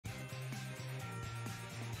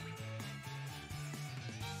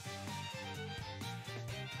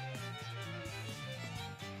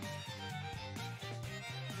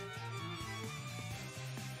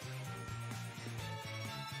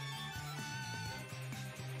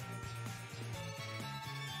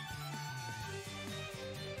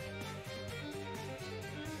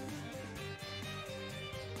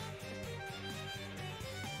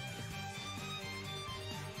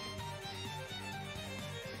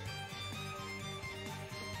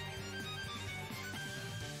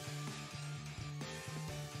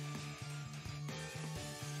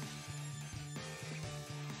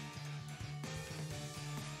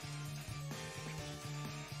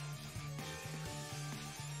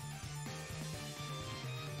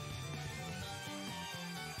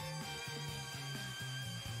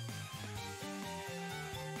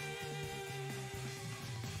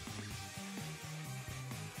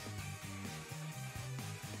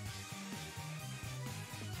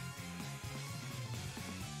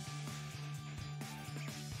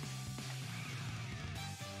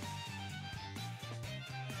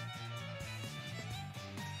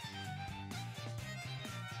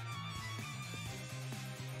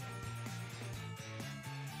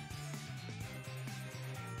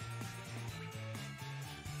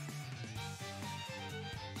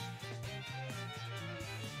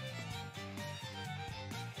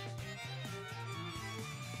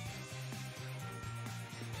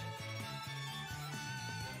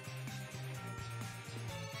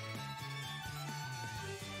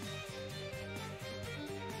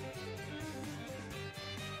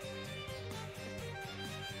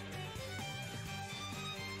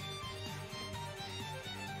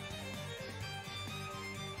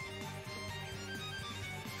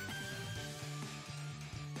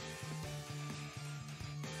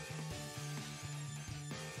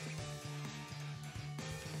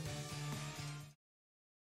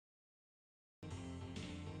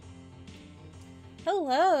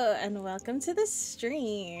Hello and welcome to the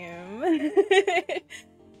stream.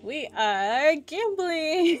 We are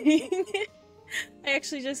gambling. I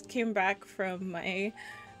actually just came back from my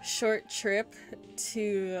short trip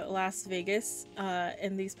to Las Vegas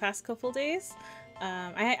in these past couple days.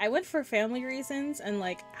 I went for family reasons and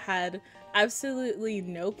like had absolutely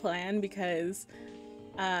no plan because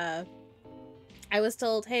I was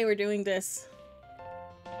told, hey, we're doing this.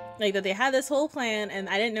 Like that they had this whole plan and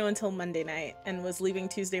I didn't know until Monday night and was leaving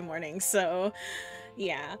Tuesday morning, so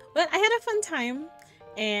yeah. But I had a fun time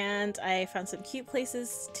and I found some cute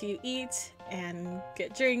places to eat and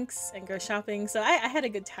get drinks and go shopping, so I had a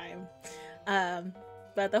good time.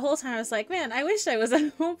 But the whole time I was like, man, I wish I was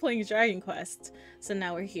at home playing Dragon Quest. So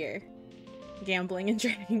now we're here. Gambling in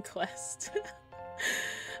Dragon Quest.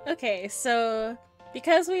 Okay, so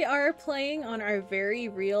because we are playing on our very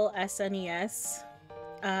real SNES,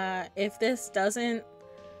 if this doesn't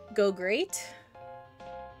go great,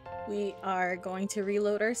 we are going to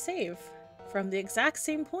reload our save from the exact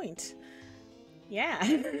same point. Yeah.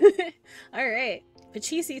 Alright,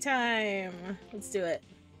 Pachisi time! Let's do it.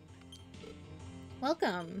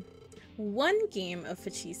 Welcome! One game of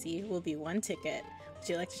Pachisi will be one ticket. Would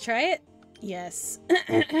you like to try it? Yes.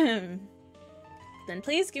 Then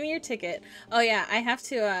please give me your ticket. Oh yeah, I have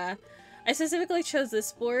to, I specifically chose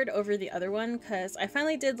this board over the other one because I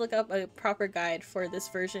finally did look up a proper guide for this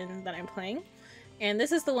version that I'm playing. And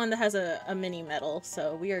this is the one that has a mini medal,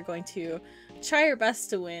 so we are going to try our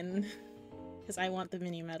best to win because I want the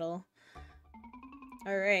mini medal.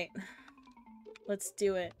 Alright, let's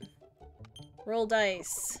do it. Roll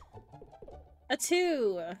dice. A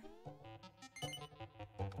 2!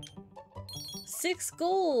 6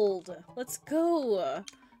 gold! Let's go!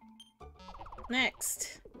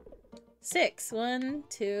 Next. 6. 1,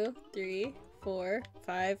 2, 3, 4,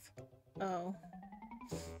 5. Oh.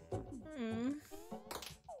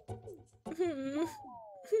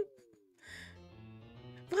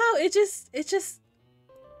 Wow, it just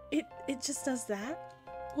does that?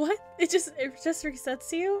 What? It just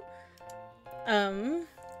resets you?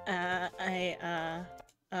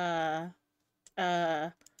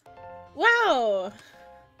 Wow!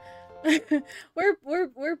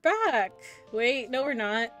 we're back! Wait, no we're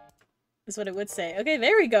not. Is what it would say. Okay,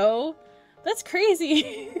 there we go! That's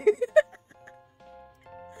crazy!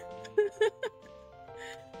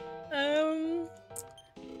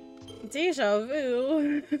 Deja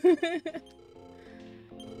vu.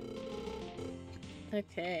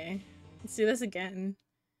 Okay, let's do this again.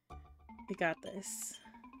 We got this.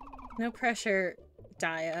 No pressure,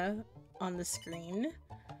 Daiya, on the screen.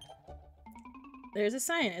 There's a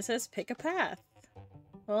sign. It says pick a path.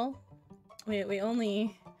 Well, we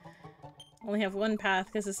only have one path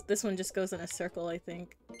because this one just goes in a circle, I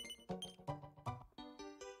think.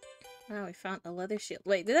 Wow, we found a leather shield.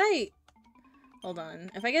 Wait, did I... Hold on.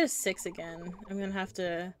 If I get a 6 again, I'm gonna have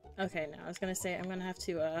to... Okay, no, I was gonna say I'm gonna have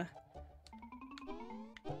to,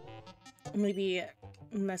 maybe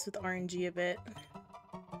mess with RNG a bit.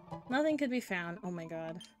 Nothing could be found. Oh my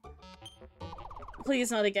god. Please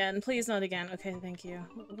not again. Please not again. Okay, thank you.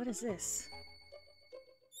 What is this?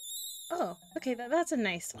 Oh, okay, that's a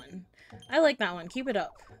nice one. I like that one. Keep it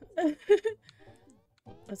up.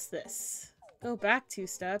 What's this? Go back 2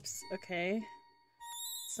 steps. Okay.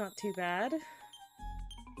 It's not too bad.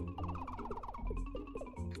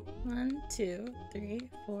 1, 2, 3,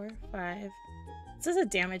 4, 5. This is a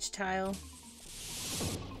damage tile.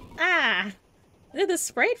 Ah! The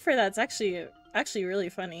sprite for that's actually really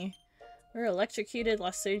funny. We're electrocuted,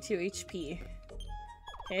 lost 32 HP.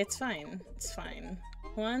 Okay, it's fine. It's fine.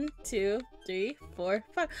 1, 2, 3, 4,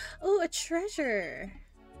 5. Oh, a treasure!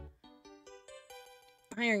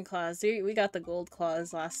 Iron claws. We got the gold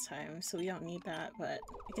claws last time, so we don't need that, but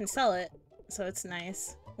we can sell it, so it's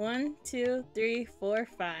nice. 1, 2, 3, 4,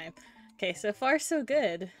 5. Okay, so far so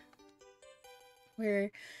good.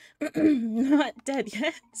 We're not dead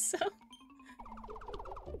yet, so...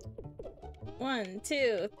 1,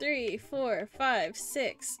 2, 3, 4, 5,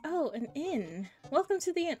 6. Oh, an inn. Welcome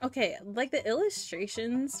to the inn. Okay, like the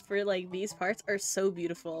illustrations for like these parts are so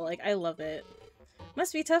beautiful. Like, I love it.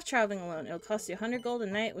 Must be tough traveling alone. It'll cost you 100 gold a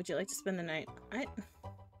night. Would you like to spend the night? I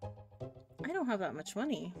don't have that much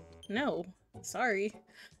money. No. Sorry.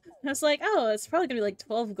 I was like, oh, it's probably gonna be like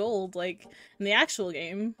 12 gold, like, in the actual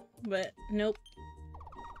game. But, nope.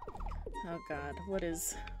 Oh god, what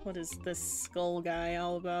is this skull guy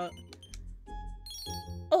all about?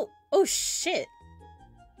 Oh shit!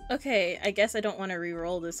 Okay, I guess I don't want to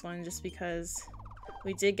re-roll this one just because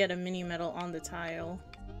we did get a mini medal on the tile.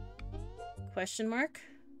 Question mark?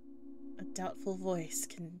 A doubtful voice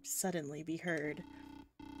can suddenly be heard.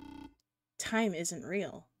 time isn't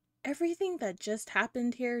real. Everything that just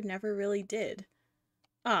happened here never really did.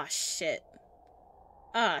 Ah, shit.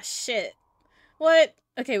 Ah, shit. What?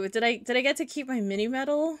 Okay, wait, did I get to keep my mini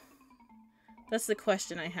medal? That's the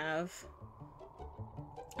question I have.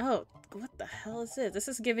 Oh, what the hell is this? This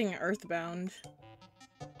is giving Earthbound.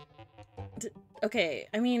 Okay,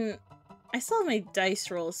 I mean, I still have my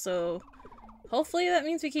dice rolls, so hopefully that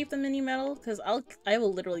means we keep the mini medal, because I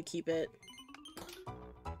will literally keep it.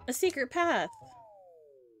 A secret path!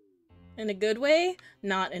 In a good way?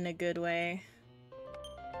 Not in a good way.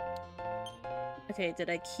 Okay, did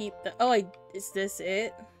I keep the- oh, is this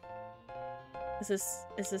it? Is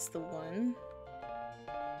this the one?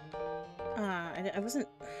 Ah, I wasn't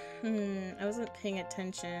paying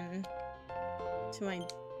attention to my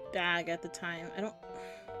bag at the time. I don't-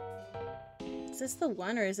 Is this the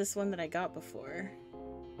one, or is this one that I got before?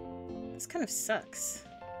 This kind of sucks.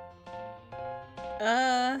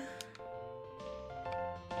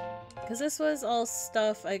 Because this was all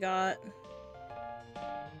stuff I got.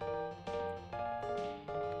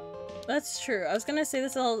 That's true. I was gonna say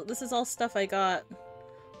this is all stuff I got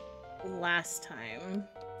last time.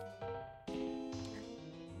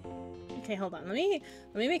 Okay, hold on. Let me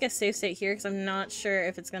make a save state here because I'm not sure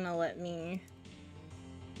if it's gonna let me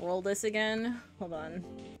roll this again. Hold on.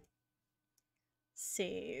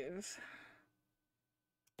 Save.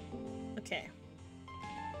 Okay.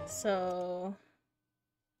 So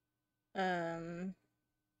okay.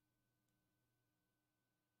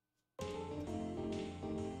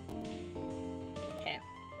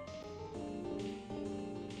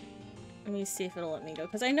 Let me see if it'll let me go,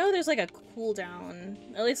 because I know there's like a cooldown.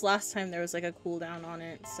 At least last time there was like a cooldown on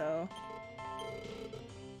it, so.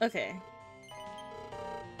 Okay.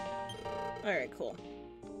 Alright, cool.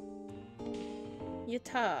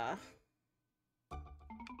 Yatta.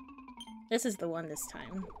 This is the one this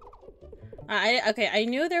time. Okay, I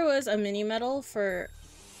knew there was a mini medal for...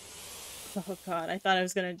 Oh god, I thought it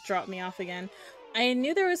was gonna drop me off again. I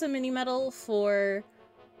knew there was a mini medal for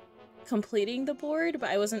completing the board, but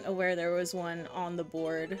I wasn't aware there was one on the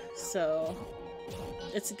board, so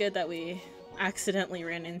it's good that we accidentally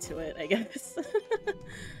ran into it, I guess.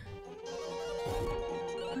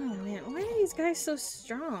 Oh man, why are these guys so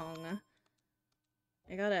strong?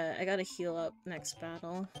 I gotta heal up next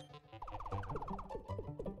battle.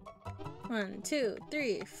 1, 2,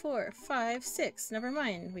 3, 4, 5, 6. Never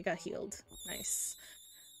mind, we got healed. Nice.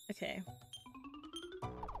 Okay.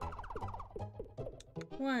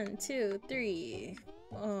 1, 2, 3.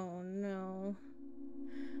 Oh no.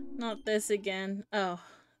 Not this again. Oh.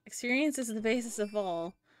 Experience is the basis of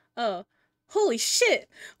all. Oh. Holy shit!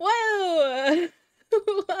 Wow!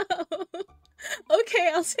 Wow!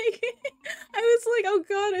 Okay, I'll take it. I was like, oh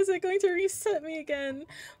god, is it going to reset me again?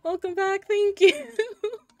 Welcome back, thank you!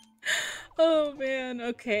 Oh man,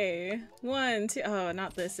 okay. 1, 2. Oh,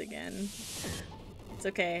 not this again. It's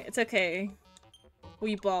okay, it's okay.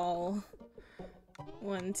 We ball.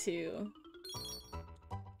 1, 2.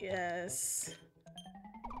 Yes.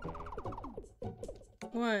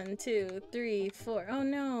 1, 2, 3, 4. Oh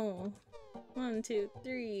no. 1, 2,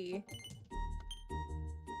 3.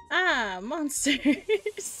 Ah,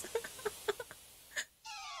 monsters!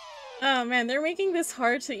 Oh man, they're making this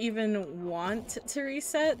hard to even want to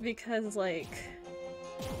reset because, like,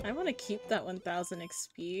 I want to keep that 1000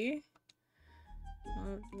 XP.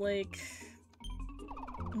 Like,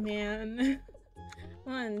 man.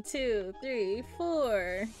 1, 2, 3,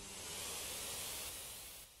 4.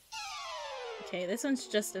 Okay, this one's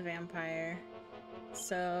just a vampire.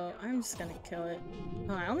 So, I'm just gonna kill it.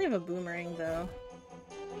 Oh, I only have a boomerang though.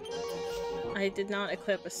 I did not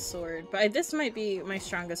equip a sword, but this might be my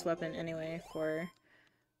strongest weapon anyway for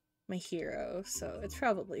my hero, so it's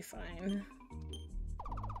probably fine.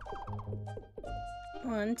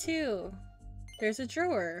 1, 2. There's a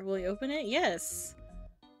drawer. Will you open it? Yes!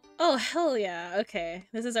 Oh, hell yeah! Okay,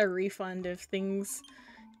 this is our refund if things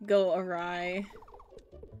go awry.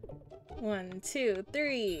 1, 2,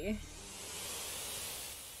 3.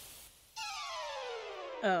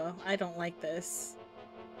 Oh, I don't like this.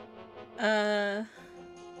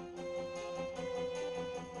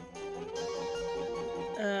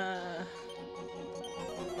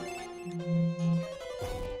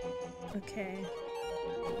 Okay.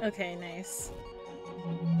 Okay, nice.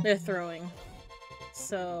 They're throwing.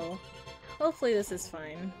 So, hopefully this is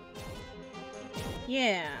fine.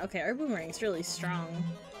 Yeah, okay, our boomerang's really strong.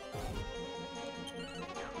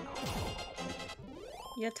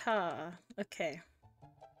 Yatta. Okay.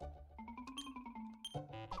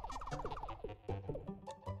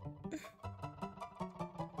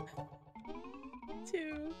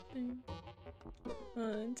 Two, three.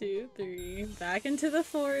 1, 2, 3. Back into the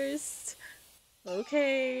forest.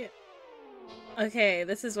 Okay. Okay,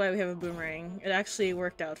 this is why we have a boomerang. It actually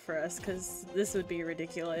worked out for us, because this would be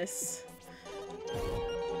ridiculous.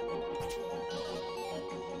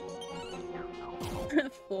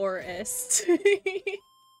 Forest.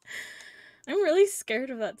 I'm really scared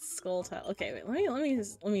of that skull tile. Okay, wait,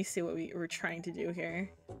 let me see what we're trying to do here.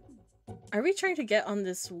 Are we trying to get on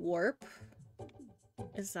this warp?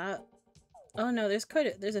 Is that... Oh no,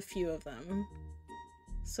 there's a few of them.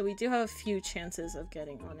 So we do have a few chances of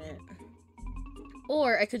getting on it.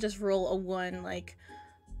 Or I could just roll a 1, like,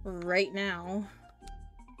 right now.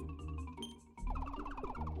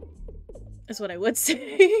 Is what I would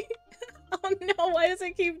say. Oh no, why does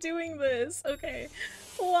it keep doing this? Okay.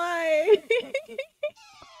 Why?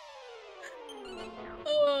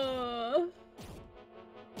 Oh.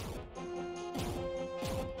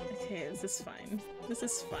 Okay, this is fine. This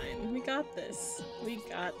is fine. We got this. We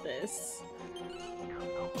got this.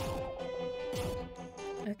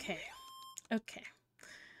 Okay. Okay.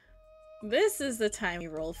 This is the time we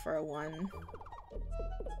roll for a 1.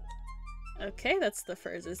 Okay, that's the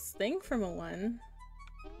furthest thing from a 1.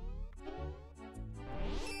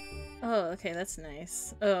 Oh, okay, that's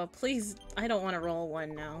nice. Oh, please, I don't want to roll a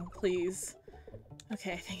 1 now. Please.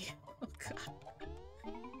 Okay, thank you. Oh god.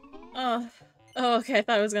 Oh. Oh, okay, I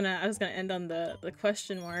thought I was gonna end on the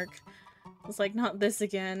question mark. I was like, not this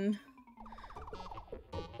again.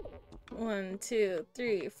 1, 2,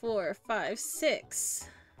 3, 4, 5, 6.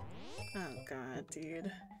 Oh god,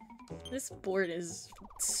 dude. This board is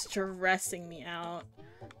stressing me out.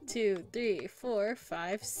 2, 3, 4,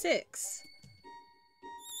 5, 6.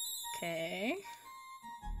 Okay.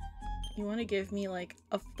 You want to give me like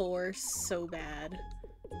a 4 so bad.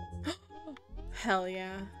 Hell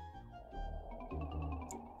yeah.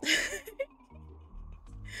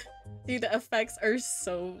 Dude, the effects are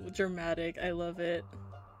so dramatic. I love it.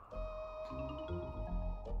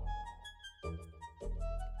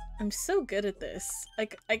 I'm so good at this.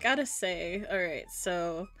 Like, I gotta say. Alright,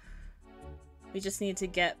 so we just need to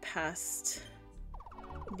get past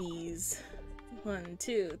these. 1,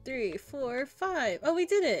 2, 3, 4, 5. Oh, we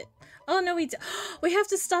did it. Oh no, we we have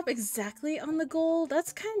to stop exactly on the goal.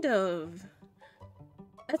 That's kind of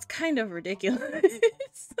ridiculous.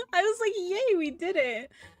 I was like, yay, we did it.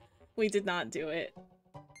 We did not do it.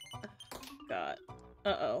 God.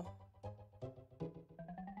 Uh-oh.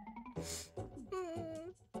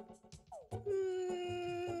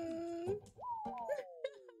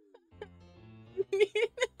 No.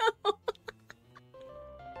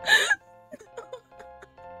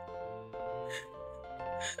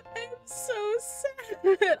 I'm so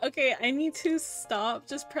sad. Okay, I need to stop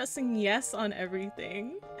just pressing yes on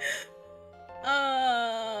everything.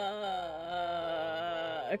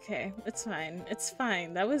 Okay, it's fine. It's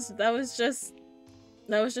fine. That was just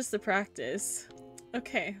the practice.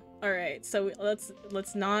 Okay. All right. So let's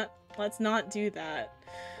not do that.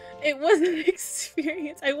 It was an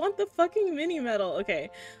experience. I want the fucking mini medal.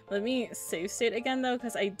 Okay. Let me save state again though,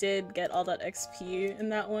 because I did get all that XP in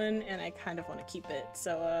that one and I kind of want to keep it.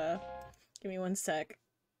 So give me 1 sec.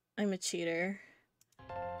 I'm a cheater.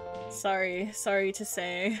 Sorry to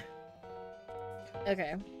say.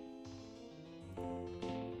 Okay.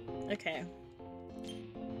 Okay.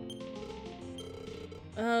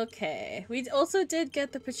 Okay. We also did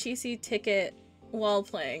get the Pachisi ticket while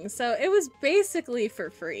playing, so it was basically for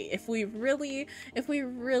free if we really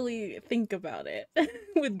think about it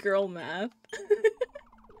with girl math.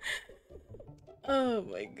 Oh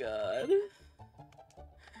my god.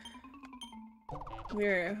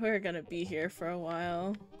 We're gonna be here for a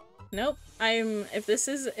while. Nope. If this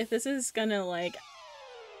is gonna like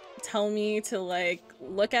tell me to like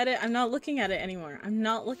look at it, I'm not looking at it anymore. I'm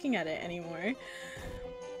not looking at it anymore.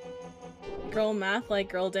 Girl math like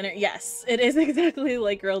girl dinner. Yes, it is exactly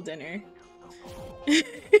like girl dinner.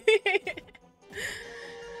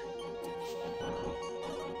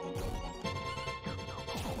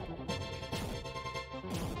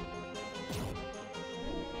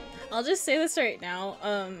 I'll just say this right now.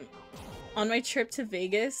 On my trip to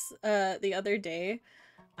Vegas the other day,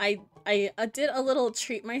 I did a little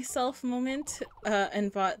treat myself moment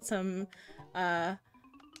and bought some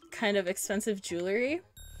kind of expensive jewelry.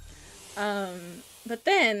 But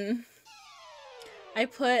then I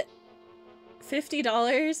put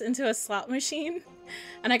 $50 into a slot machine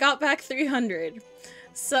and I got back 300.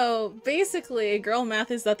 So basically, girl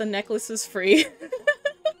math is that the necklace was free.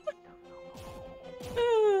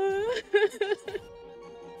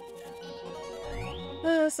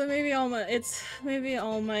 So maybe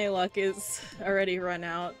all my luck is already run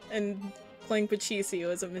out and playing Pachisi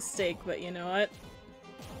was a mistake, but you know what?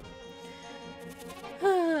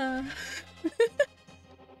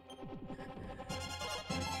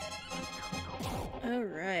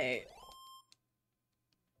 Alright.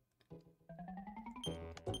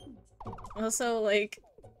 Also, like,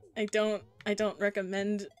 I don't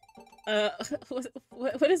recommend,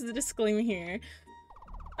 what is the disclaimer here?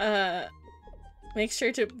 Make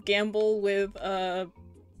sure to gamble with,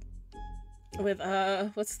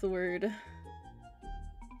 what's the word?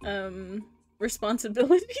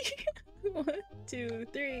 Responsibility? 1, 2,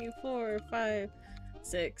 3, 4, 5,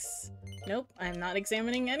 6. Nope, I'm not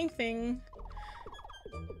examining anything.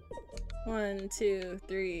 1, 2,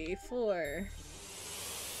 3, 4.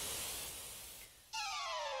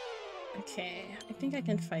 Okay, I think I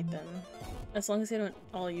can fight them. As long as they don't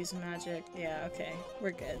all use magic. Yeah, okay,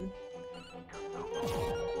 we're good.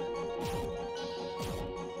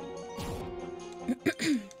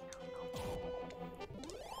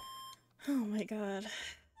 Oh my god.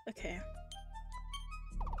 Okay.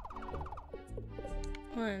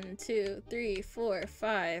 1, 2, 3, 4,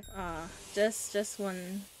 5. Ah, just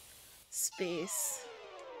one space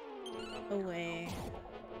away.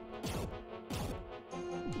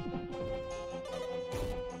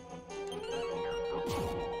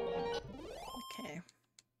 Okay.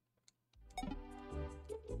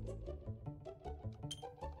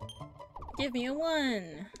 Give me a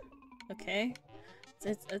 1! Okay.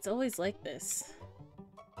 It's always like this.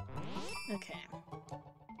 Okay.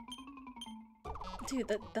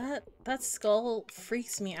 Dude, that skull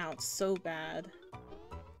freaks me out so bad.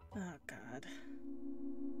 Oh god.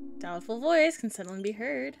 Doubtful voice can suddenly be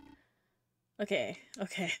heard. Okay,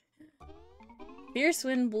 okay. Fierce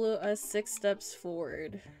wind blew us 6 steps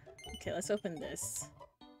forward. Okay, let's open this.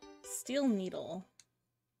 Steel needle.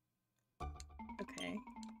 Okay.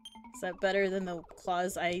 Is that better than the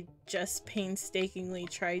claws I just painstakingly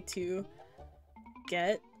tried to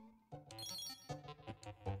get?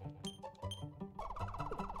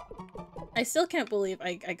 I still can't believe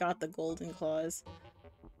I got the golden claws.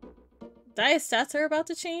 Daiya's stats are about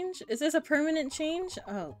to change? Is this a permanent change?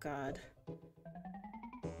 Oh god.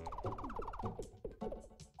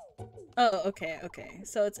 Oh, okay, okay.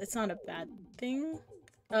 So it's not a bad thing?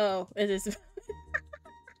 Oh, it is.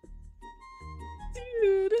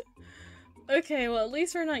 Dude. Okay, well at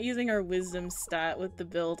least we're not using our wisdom stat with the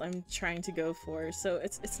build I'm trying to go for, so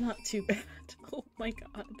it's not too bad. Oh my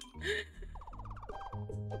god.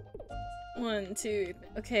 1, 2,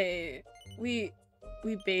 okay, we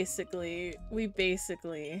basically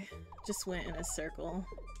just went in a circle.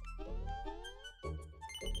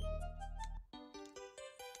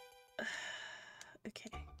 Okay.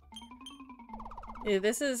 Yeah,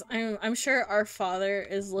 this is, I'm sure our father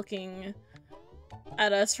is looking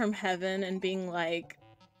at us from heaven and being like,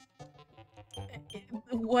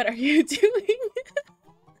 what are you doing?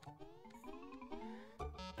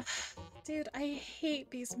 Dude, I hate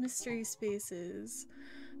these mystery spaces.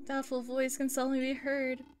 Doubtful voice can suddenly be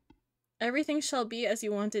heard. Everything shall be as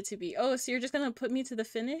you want it to be. Oh, so you're just gonna put me to the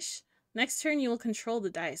finish? Next turn you will control the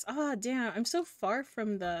dice. Ah, damn, I'm so far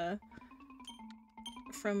from the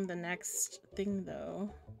next thing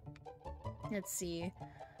though. Let's see.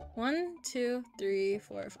 1, 2, 3,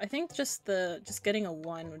 4. I think just getting a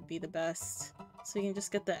 1 would be the best. So you can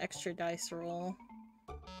just get the extra dice roll,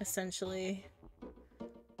 essentially.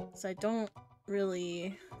 So I don't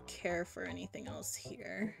really care for anything else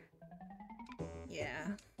here.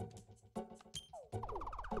 Yeah.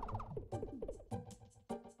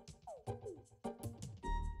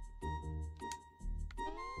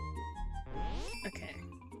 Okay.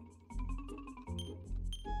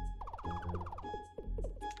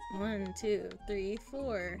 1, 2, 3,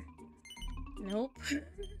 4. Nope.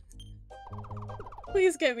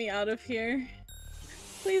 Please get me out of here.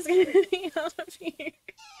 Please get me out of here.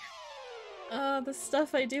 The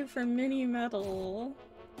stuff I do for mini metal.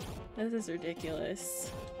 This is ridiculous.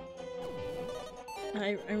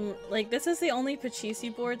 I'm like, this is the only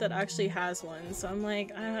Pachisi board that actually has one, so I'm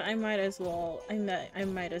like, I might as well. I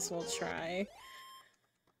might as well try.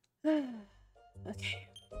 Okay.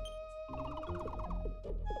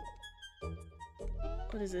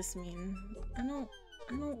 What does this mean? I don't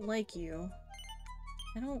like you.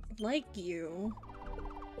 I don't like you.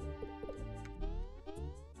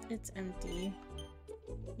 It's empty.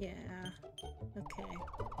 Yeah. Okay.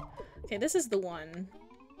 Okay, this is the one.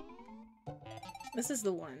 This is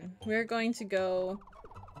the one. We're going to go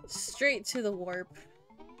straight to the warp.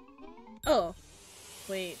 Oh.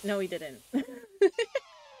 Wait, no we didn't.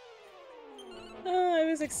 Oh, I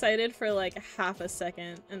was excited for like half a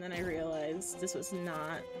second, and then I realized this was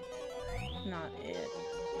not it.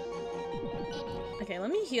 Okay, let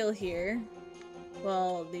me heal here.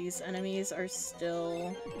 while these enemies are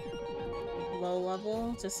still low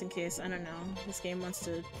level, just in case, I don't know, this game wants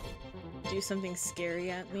to do something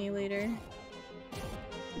scary at me later.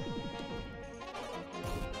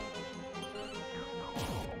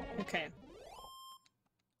 Okay.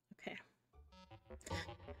 Okay.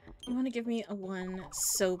 You want to give me a 1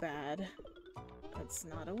 so bad. That's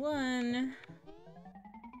not a 1.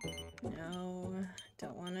 No,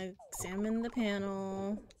 don't want to examine the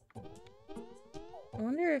panel. I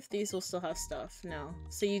wonder if these will still have stuff. No.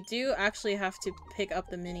 So you do actually have to pick up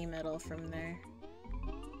the mini medal from there.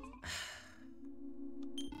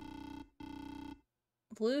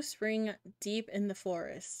 Blue spring deep in the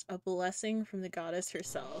forest. A blessing from the goddess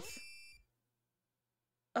herself.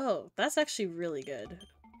 Oh, that's actually really good.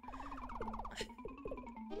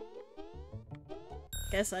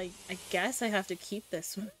 I guess I have to keep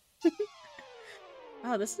this one.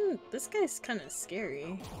 Oh, this guy's kind of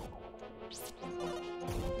scary.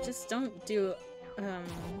 Just don't do, I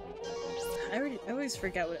always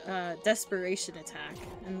forget what, desperation attack,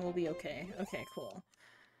 and we'll be okay. Okay, cool.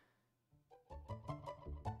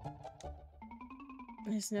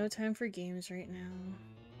 There's no time for games right now.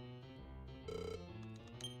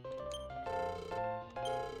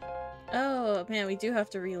 Oh, man, we do have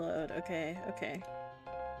to reload. Okay, okay.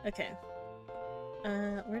 Okay.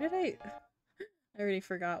 Where did I already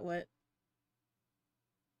forgot what...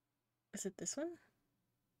 Is it this one?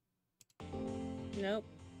 Nope.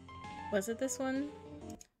 Was it this one?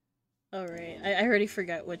 Oh, right. I already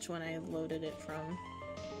forgot which one I loaded it from.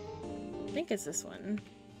 I think it's this one.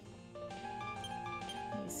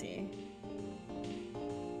 Let me see.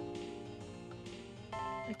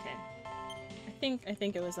 Okay. I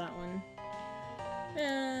think it was that one.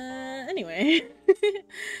 Anyway.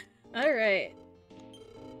 Alright.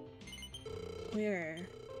 We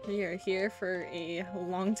are here for a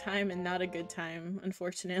long time and not a good time,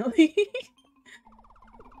 unfortunately.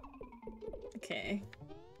 Okay.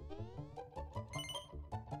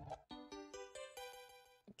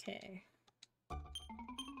 Okay.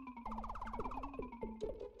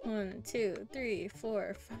 1, 2, 3,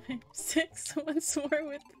 4, 5, 6. Once more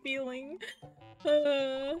with feeling.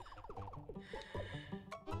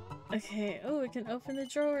 Okay. Oh, we can open the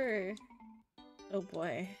drawer. Oh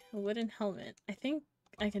boy. A wooden helmet. I think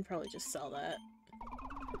I can probably just sell that.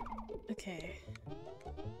 Okay.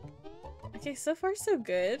 Okay, so far so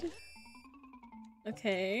good.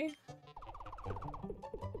 Okay.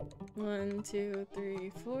 1, 2, 3,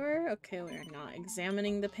 4. Okay, we're not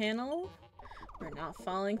examining the panel. We're not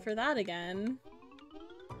falling for that again.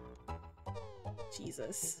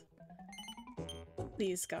 Jesus.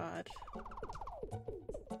 Please, God.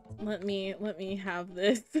 Let me have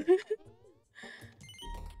this.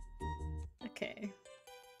 Okay.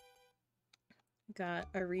 Got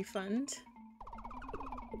a refund.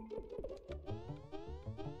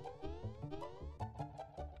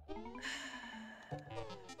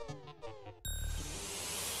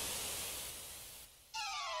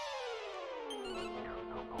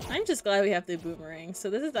 I'm just glad we have the boomerang. So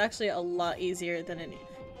this is actually a lot easier than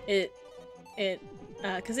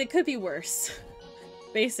because it could be worse.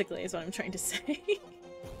 Basically, is what I'm trying to say.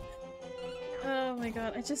 Oh my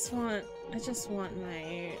god, I just want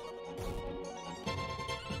my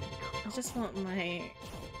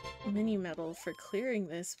mini medal for clearing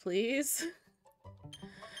this, please.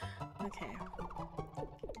 Okay.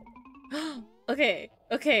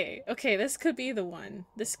 Okay, this could be the one.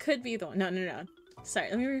 This could be the one. No. Sorry,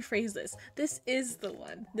 let me rephrase this. This is the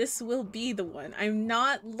one. This will be the one. I'm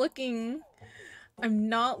not looking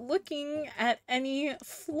at any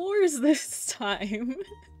floors this time.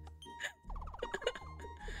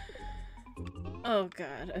 Oh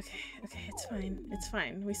god, okay, it's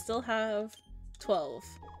fine. We still have 12.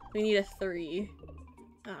 We need a 3.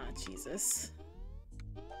 Ah, Jesus.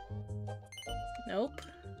 Nope.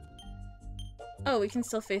 Oh, we can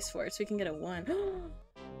still face forward, so we can get a 1.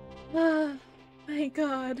 Ah, my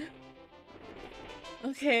god.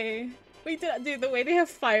 Okay. Wait, dude, the way they have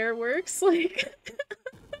fireworks, like...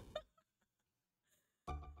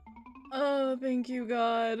 Oh, thank you,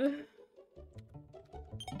 God.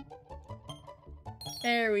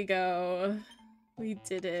 There we go. We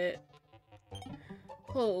did it.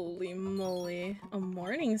 Holy moly. A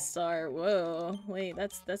morning star. Whoa. Wait,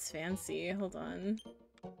 that's fancy. Hold on.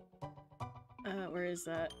 Where is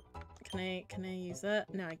that? Can I use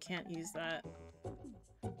that? No, I can't use that.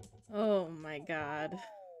 Oh my god.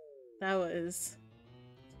 That was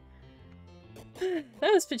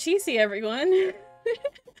Pachisi, everyone.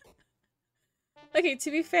 Okay,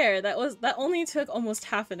 to be fair, that only took almost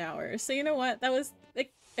half an hour. So you know what?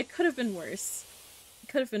 It could have been worse. It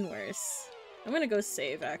could have been worse. I'm gonna go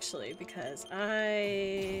save, actually, because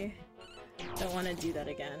I don't want to do that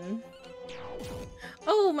again.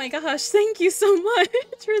 Oh my gosh, thank you so much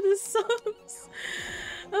for the subs!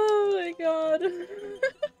 Oh my god.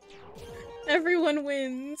 Everyone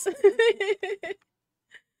wins.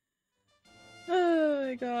 Oh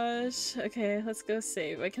my gosh. Okay, let's go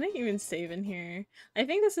save. Wait, can I even save in here? I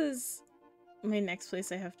think this is my next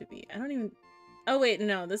place I have to be. I don't even... Oh wait,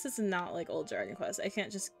 no, this is not like old Dragon Quest. I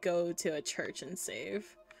can't just go to a church and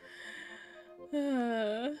save.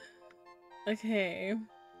 Okay.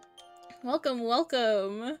 Welcome,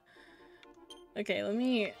 welcome! Okay, let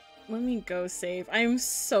me go save. I'm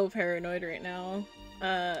so paranoid right now.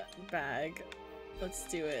 Bag. Let's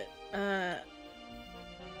do it.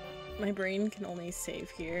 My brain can only save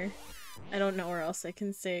here. I don't know where else I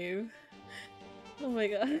can save. Oh my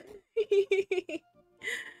god.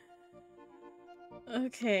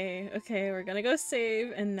 Okay, we're gonna go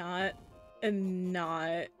save and not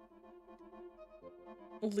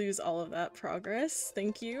lose all of that progress.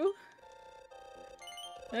 Thank you.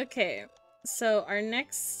 Okay, so our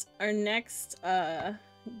next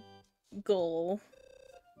goal,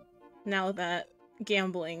 now that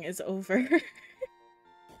gambling is over,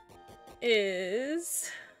 is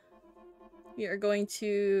we are going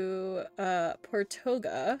to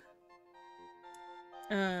Portoga.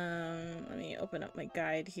 Let me open up my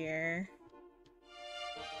guide here.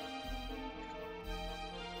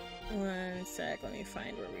 One sec, let me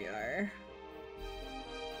find where we are.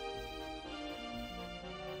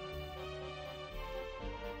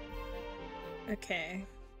 Okay.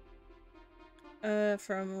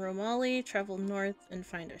 From Romali, travel north and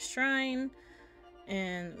find a shrine.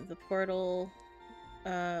 And the portal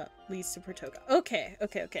leads to Portoga. Okay.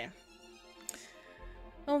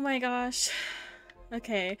 Oh my gosh.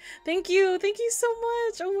 Okay. Thank you so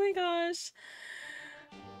much! Oh my gosh.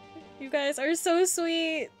 You guys are so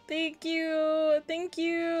sweet! Thank you!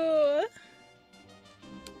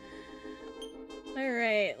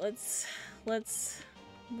 Alright, let's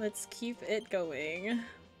keep it going.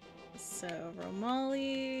 So,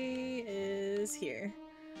 Romali is here.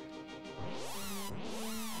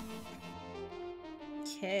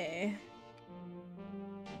 Okay.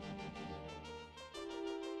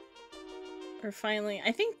 We're finally,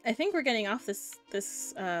 I think we're getting off this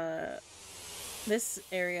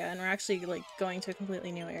area and we're actually like going to a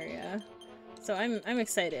completely new area. So I'm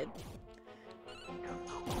excited.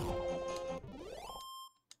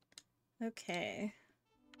 Okay.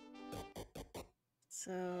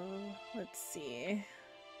 So, let's see.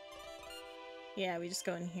 Yeah, we just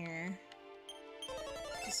go in here.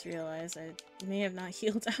 Just realized I may have not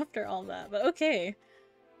healed after all that, but okay.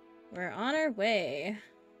 We're on our way.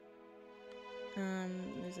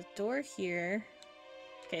 There's a door here.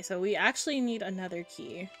 Okay, so we actually need another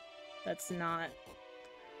key. That's not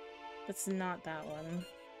that one.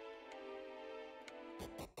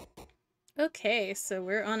 Okay, so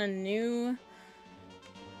we're on a new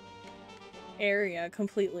area,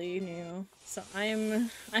 completely new. So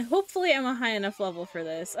hopefully I'm a high enough level for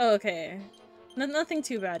this. Oh, okay. Nothing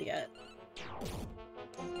too bad yet.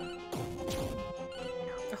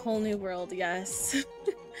 A whole new world, yes.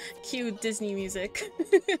 Cue Disney music.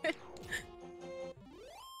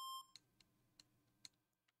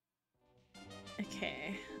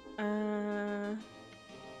 Okay. Oh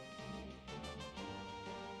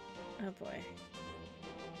boy.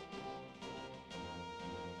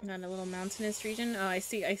 Not a little mountainous region? Oh, I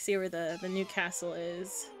see where the new castle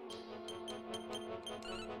is.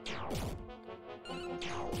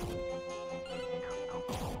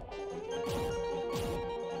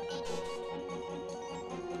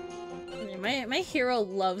 My hero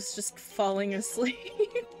loves just falling asleep.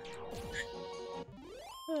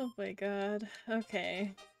 Oh my god.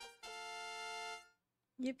 Okay.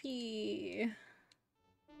 Yippee.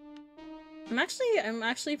 I'm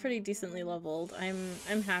actually pretty decently leveled.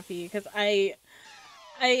 I'm happy because I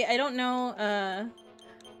don't know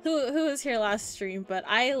who was here last stream, but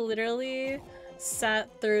I literally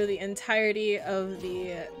sat through the entirety of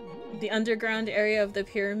the underground area of the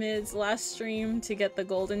pyramids last stream to get the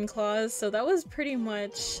golden claws, so that was pretty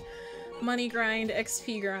much money grind,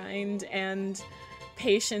 XP grind, and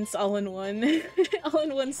patience all in one all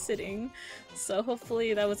in one sitting. So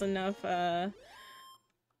hopefully that was enough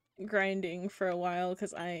grinding for a while,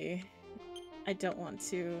 because I don't want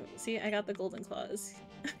to see. I got the golden claws.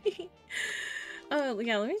 Oh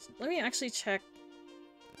yeah, let me actually check.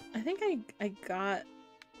 I think I got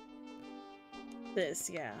this,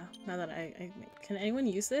 yeah. Now that I can anyone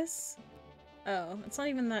use this? Oh, it's not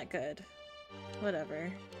even that good.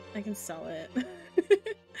 Whatever. I can sell it.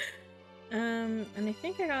 And I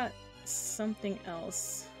think I got something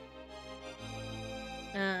else.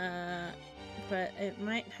 But it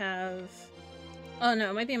might have... Oh no,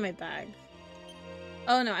 it might be in my bag.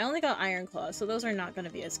 Oh no, I only got Iron Claw, so those are not going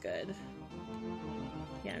to be as good.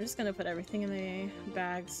 Yeah, I'm just going to put everything in my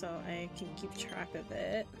bag so I can keep track of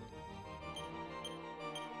it.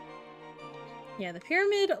 Yeah, the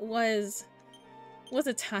pyramid was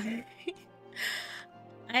a time.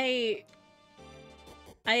 I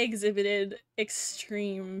exhibited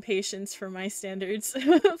extreme patience for my standards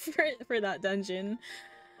for that dungeon.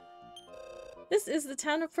 This is the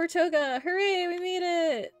town of Portoga! Hooray, we made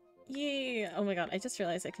it! Yay! Oh my god, I just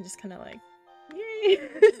realized I can just kind of like... Yay!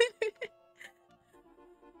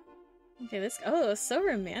 Okay, this... Oh, so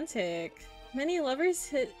romantic. Many lovers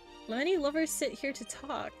sit here to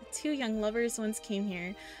talk. Two young lovers once came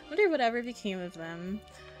here. Wonder whatever became of them.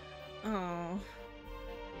 Oh.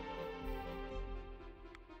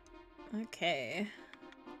 Okay.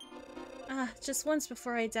 Ah, just once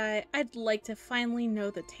before I die, I'd like to finally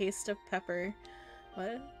know the taste of pepper.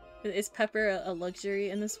 What? Is pepper a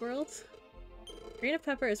luxury in this world? A grain of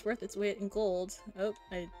pepper is worth its weight in gold. Oh,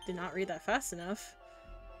 I did not read that fast enough.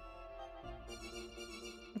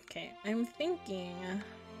 Okay, I'm thinking...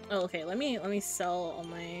 Oh, okay, let me sell all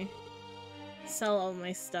my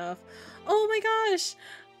stuff. Oh my gosh!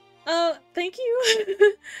 Thank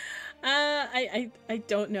you! I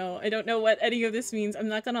don't know. I don't know what any of this means. I'm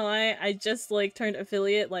not gonna lie, I just like turned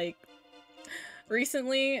affiliate like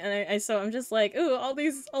recently, and so I'm just like, ooh, all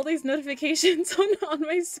these notifications on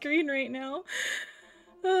my screen right now.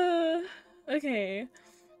 Okay.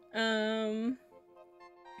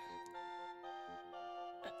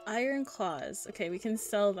 Iron claws. Okay, we can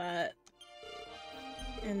sell that.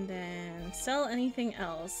 And then sell anything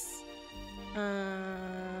else.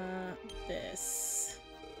 This.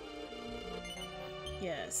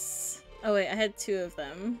 Yes. Oh wait, I had two of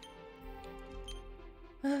them.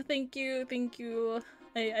 Thank you, thank you.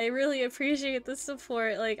 I really appreciate the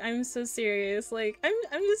support. Like, I'm so serious. Like,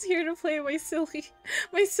 I'm just here to play my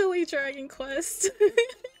silly Dragon Quest.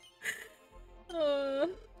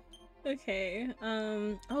 Okay.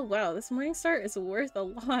 Oh wow, this morning start is worth a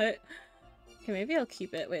lot. Okay, maybe I'll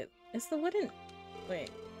keep it. Wait, is the wooden... Wait.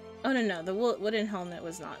 Oh no, the wooden helmet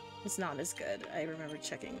was not as good. I remember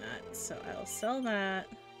checking that, so I'll sell that.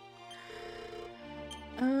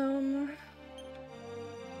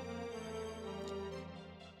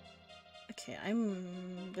 Okay,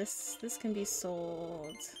 this can be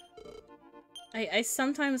sold. I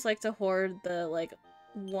sometimes like to hoard the like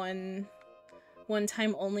one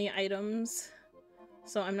time only items,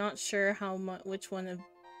 so I'm not sure which one of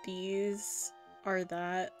these are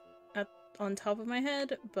that on top of my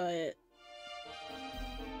head, but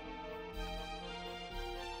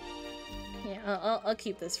yeah, I'll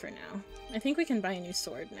keep this for now. I think we can buy a new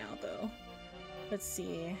sword now though. Let's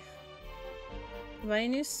see. Buy a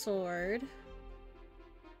new sword.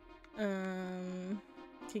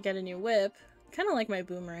 Could get a new whip. Kind of like my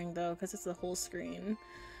boomerang though, because it's the whole screen.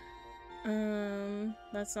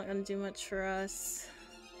 That's not gonna do much for us.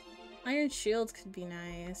 Iron shield could be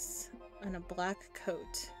nice. And a black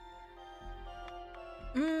coat.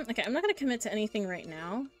 Okay, I'm not gonna commit to anything right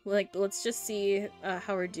now. Like, let's just see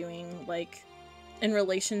how we're doing, like, in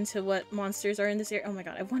relation to what monsters are in this area. Oh my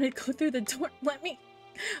god, I want to go through the door. Let me...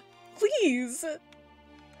 Please!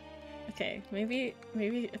 Okay, maybe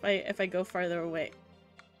if I go farther away.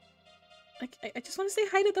 Like, I just want to say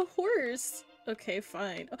hi to the horse! Okay,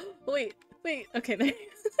 fine. Oh, wait, okay, there.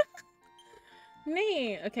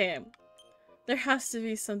 Nay, okay. There has to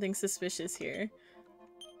be something suspicious here.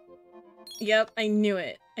 Yep, I knew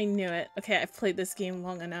it. Okay, I've played this game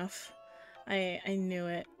long enough. I knew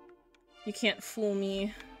it. You can't fool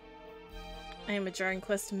me. I am a Dragon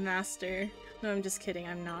Quest master. No, I'm just kidding,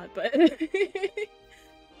 I'm not, but...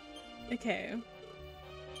 Okay.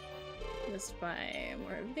 Let's buy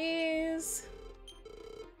more of these.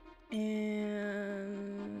 And...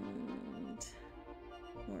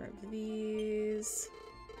 more of these.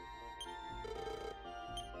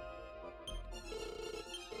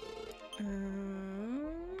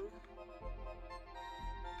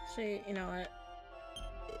 Actually, you know what?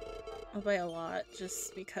 I'll buy a lot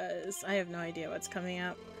just because I have no idea what's coming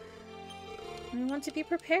up. I want to be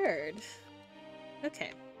prepared.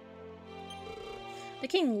 Okay. The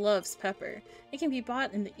king loves pepper. It can be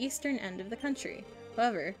bought in the eastern end of the country.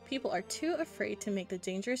 However, people are too afraid to make the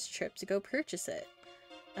dangerous trip to go purchase it.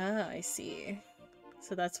 Ah, I see.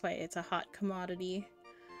 So that's why it's a hot commodity.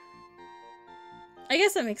 I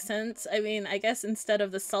guess that makes sense. I mean, I guess instead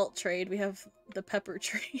of the salt trade, we have the pepper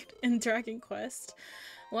trade in Dragon Quest.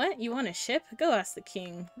 What? You want a ship? Go ask the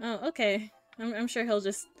king. Oh, okay. I'm sure he'll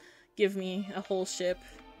just give me a whole ship.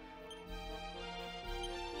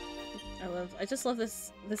 I just love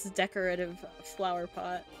this decorative flower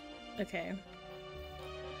pot. Okay.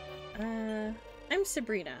 I'm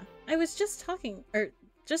Sabrina. I was just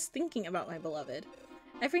thinking about my beloved.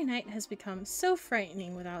 Every night has become so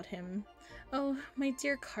frightening without him. Oh, my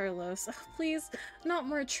dear Carlos, please, not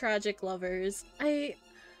more tragic lovers. I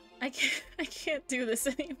can't do this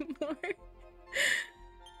anymore.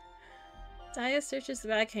 Daiya searches the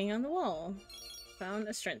bag hanging on the wall. Found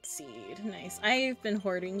a strength seed. Nice. I've been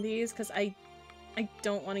hoarding these because I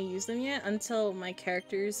don't want to use them yet until my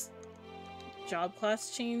character's job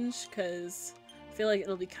class change, because I feel like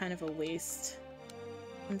it'll be kind of a waste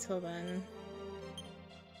until then.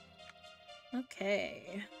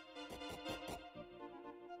 Okay.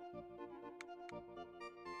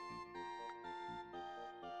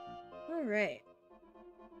 Alright.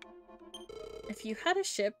 If you had a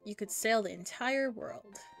ship, you could sail the entire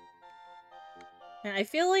world. And I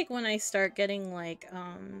feel like when I start getting, like,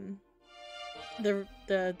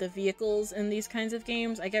 the vehicles in these kinds of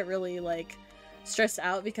games, I get really, like, stressed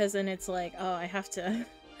out, because then it's like, oh, I have to...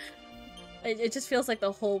 it just feels like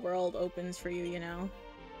the whole world opens for you, you know?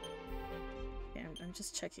 Yeah, I'm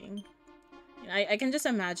just checking. I can just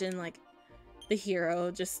imagine, like, the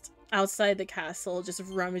hero just outside the castle, just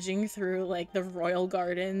rummaging through, like, the royal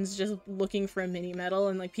gardens, just looking for a mini medal,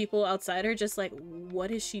 and, like, people outside are just like, what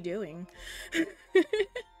is she doing?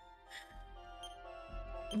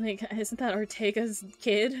 Like, isn't that Ortega's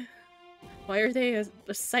kid? Why are they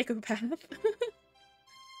a psychopath?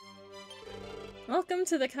 Welcome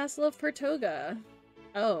to the castle of Portoga.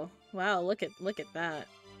 Oh, wow, look at that.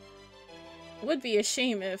 Would be a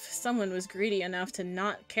shame if someone was greedy enough to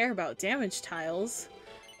not care about damage tiles.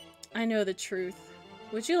 I know the truth.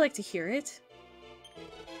 Would you like to hear it?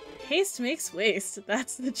 Haste makes waste.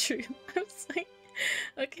 That's the truth. I was like,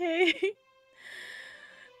 okay.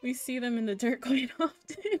 We see them in the dirt quite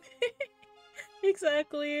often.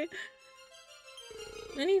 Exactly.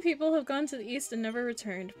 Many people have gone to the east and never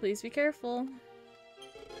returned. Please be careful.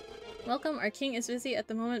 Welcome. Our king is busy at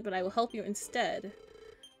the moment, but I will help you instead.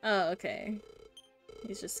 Oh, okay.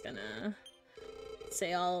 He's just gonna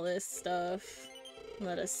say all this stuff.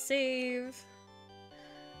 Let us save.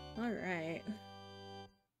 Alright.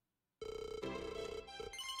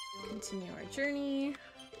 Continue our journey.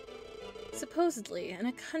 Supposedly, in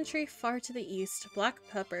a country far to the east, black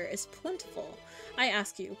pepper is plentiful. I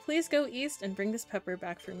ask you, please go east and bring this pepper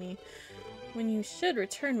back for me. When you should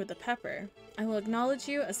return with the pepper, I will acknowledge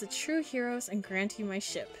you as the true heroes and grant you my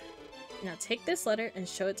ship. Now take this letter and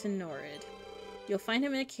show it to Norid. You'll find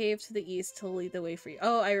him in a cave to the east to lead the way for you.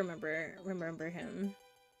 Oh, I remember him.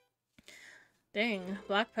 Dang,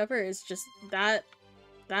 black pepper is just that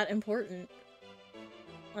important.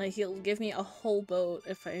 Like, he'll give me a whole boat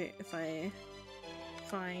if I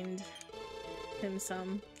find him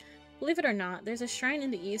some. Believe it or not, there's a shrine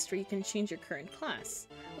in the east where you can change your current class.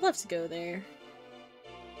 I'd love to go there.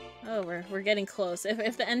 Oh, we're getting close.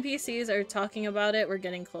 If the NPCs are talking about it, we're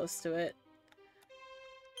getting close to it.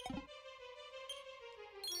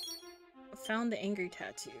 Found the angry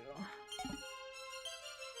tattoo.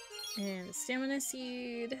 And the stamina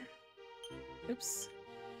seed. Oops.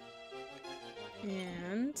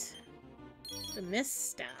 And the mist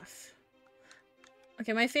staff.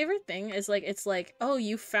 Okay, my favorite thing is, like, it's like, oh,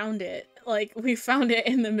 you found it. Like, we found it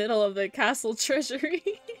in the middle of the castle treasury.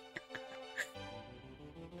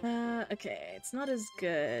 Okay, it's not as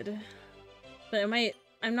good. But it might,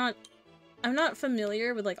 I'm not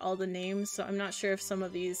familiar with, like, all the names, so I'm not sure if some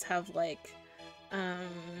of these have, like,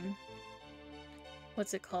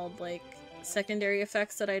 what's it called? Like, secondary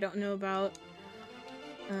effects that I don't know about.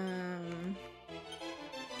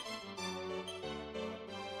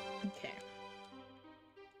 Okay.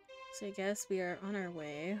 So I guess we are on our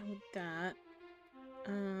way with that.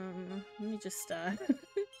 Let me just,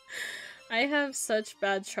 I have such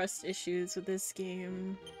bad trust issues with this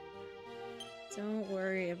game. Don't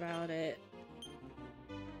worry about it.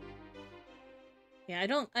 Yeah, I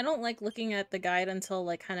don't like looking at the guide until,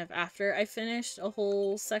 like, kind of after I finished a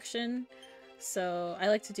whole section. So I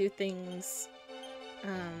like to do things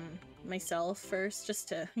myself first, just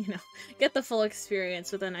to, you know, get the full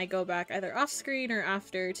experience, but then I go back either off screen or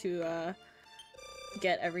after to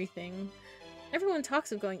get everything. Everyone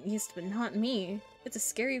talks of going east, but not me. It's a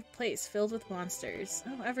scary place filled with monsters.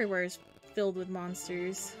 Oh, everywhere is filled with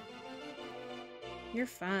monsters. You're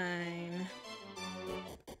fine.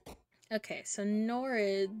 Okay, so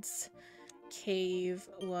Norid's cave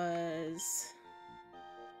was...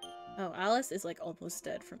 Oh, Alys is, like, almost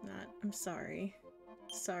dead from that. I'm sorry.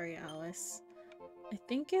 Sorry, Alys. I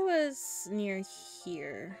think it was near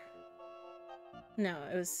here. No,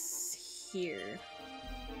 it was here.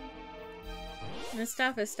 This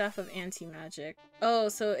staff is Staff of Anti-Magic. Oh,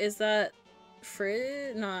 so is that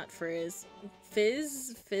Frizz? Not Frizz.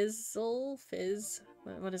 Fizz? Fizzle? Fizz?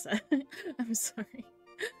 What is that? I'm sorry.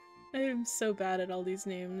 I am so bad at all these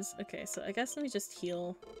names. Okay, so I guess let me just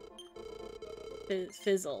heal.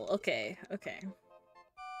 Fizzle. Okay, okay.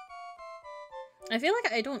 I feel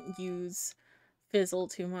like I don't use Fizzle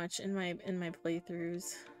too much in my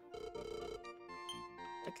playthroughs.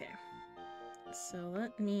 Okay. So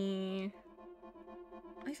let me...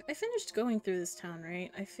 I finished going through this town,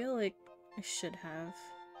 right? I feel like I should have.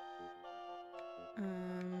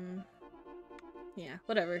 Yeah,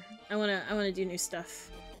 whatever. I wanna do new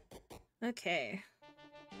stuff. Okay.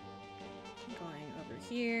 Going over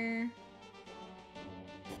here.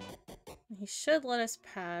 He should let us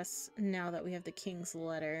pass now that we have the king's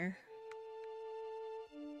letter.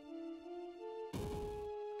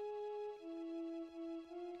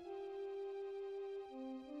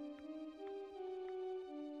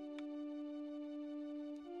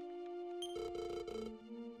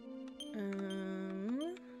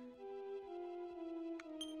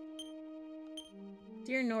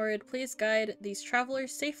 Dear Norid, please guide these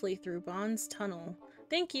travelers safely through Bond's tunnel.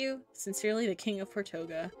 Thank you. Sincerely, the King of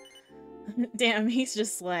Portoga. Damn, he's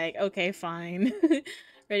just like, okay, fine.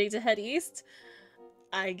 Ready to head east?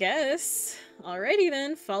 I guess. Alrighty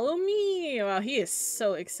then, follow me! Wow, he is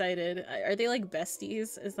so excited. Are they like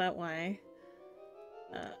besties? Is that why?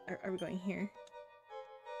 Are we going here?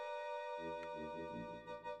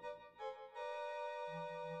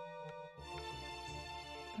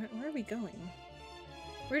 Where are we going?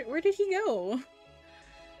 Where did he go?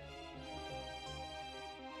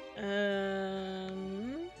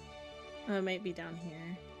 Oh, it might be down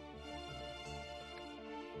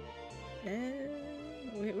here.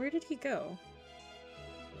 Where did he go?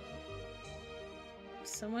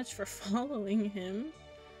 So much for following him.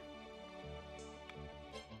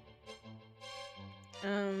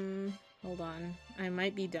 Hold on. I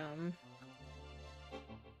might be dumb.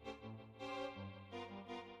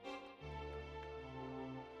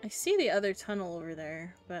 I see the other tunnel over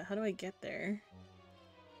there, but how do I get there?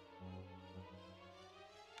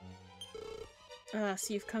 Ah,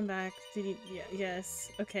 so you've come back. Did you? Yeah,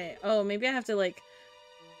 yes. Okay. Oh, maybe I have to, like,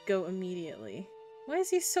 go immediately. Why is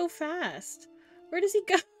he so fast? Where does he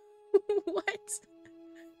go? What?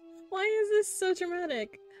 Why is this so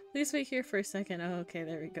dramatic? Please wait here for a second. Oh, okay,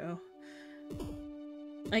 there we go.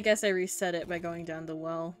 I guess I reset it by going down the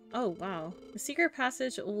well. Oh, wow. The secret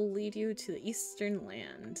passage will lead you to the Eastern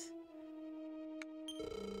Land.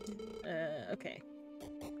 Okay.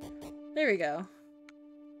 There we go.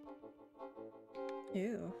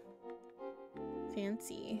 Ew.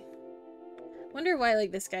 Fancy. Wonder why,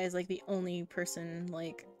 like, this guy is, like, the only person,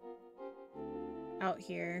 like, out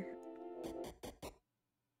here.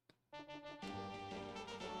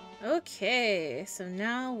 Okay, so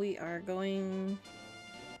now we are going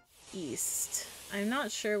east. I'm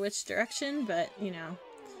not sure which direction, but, you know,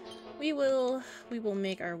 we will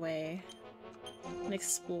make our way and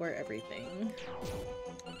explore everything.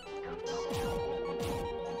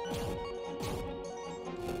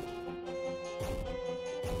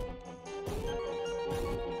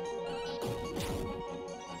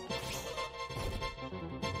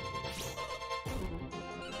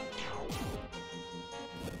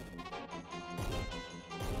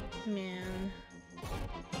 Man.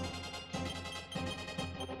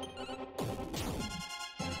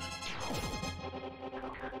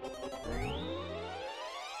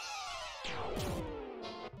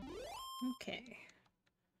 Okay.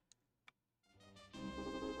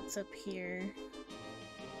 What's up here?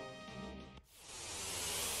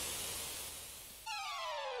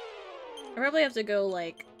 I probably have to go,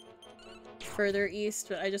 like, further east,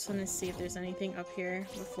 but I just want to see if there's anything up here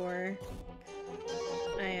before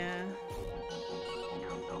I,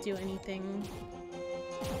 do anything.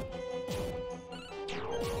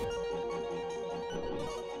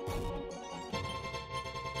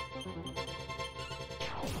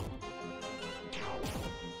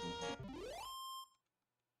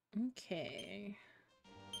 Okay.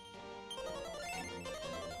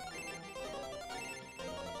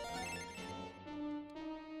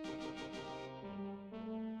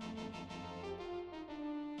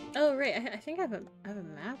 Oh, right, I think I have a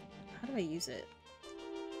map. How do I use it?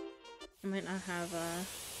 I might not have,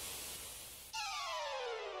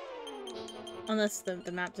 unless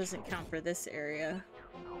the map doesn't count for this area.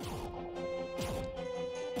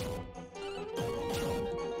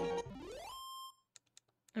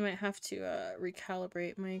 I might have to,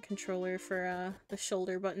 recalibrate my controller for, the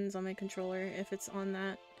shoulder buttons on my controller if it's on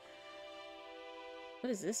that. What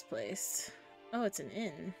is this place? Oh, it's an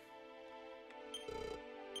inn.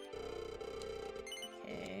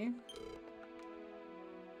 Okay.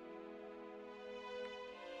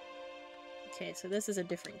 Okay, so this is a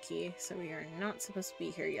different key, so we are not supposed to be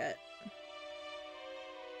here yet.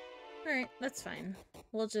 Alright, that's fine.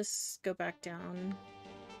 We'll just go back down.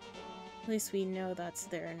 At least we know that's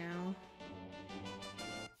there now.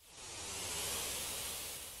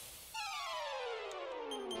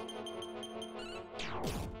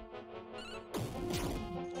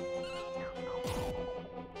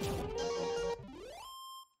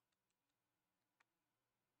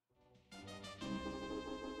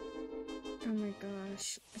 Oh my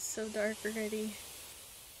gosh, it's so dark already.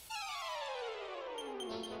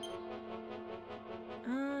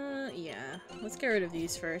 Yeah. Let's get rid of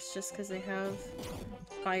these first, just because they have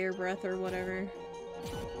fire breath or whatever.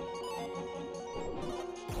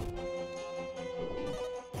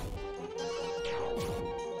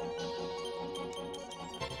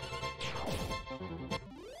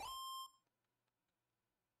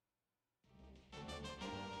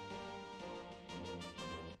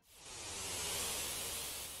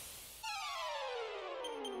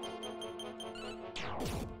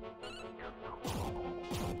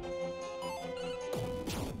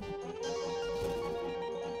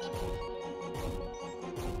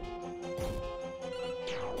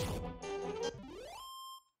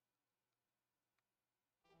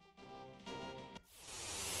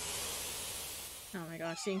 Oh my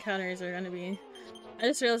gosh, the encounters are gonna be... I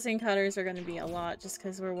just realized the encounters are gonna be a lot just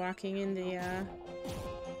because we're walking in the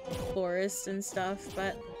forest and stuff,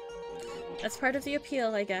 but that's part of the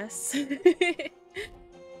appeal, I guess.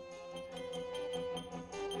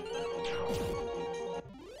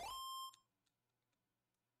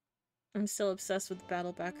 I'm still obsessed with the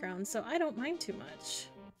battle background, so I don't mind too much.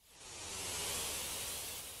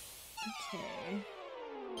 Okay.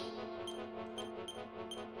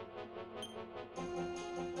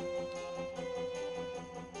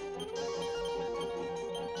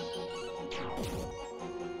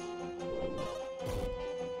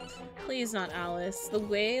 Please not Alys. The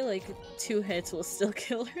way, like, 2 hits will still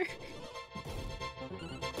kill her.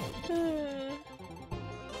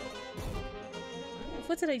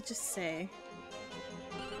 What did I just say?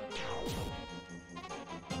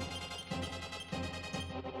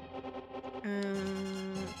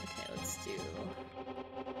 Okay, let's do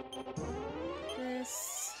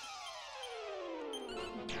this.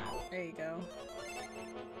 There you go.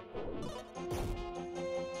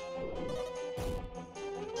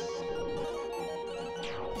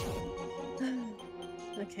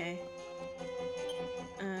 Okay.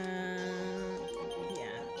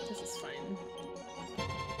 Yeah, this is fine.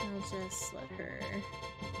 I'll just let her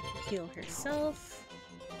heal herself.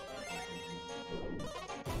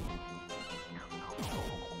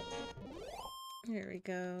 There we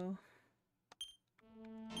go.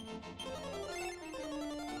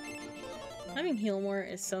 Having heal more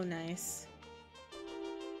is so nice.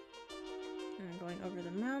 I'm going over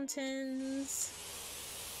the mountains.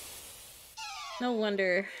 No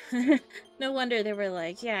wonder. No wonder they were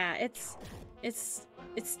like, yeah, it's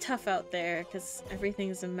tough out there because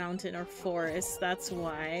everything's a mountain or forest. That's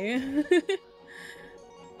why.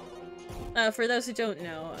 For those who don't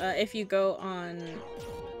know, if you go on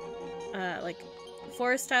like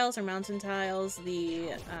forest tiles or mountain tiles,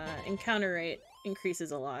 the encounter rate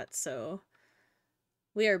increases a lot. So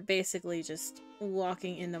we are basically just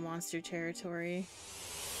walking into monster territory.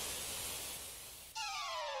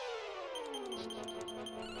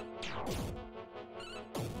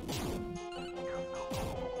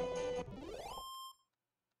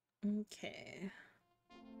 Okay.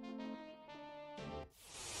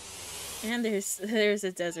 And there's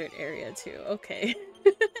a desert area too. Okay.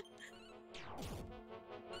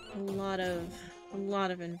 a lot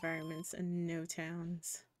of environments and no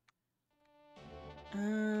towns.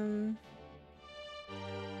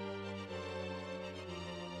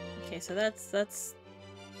 Okay, so that's the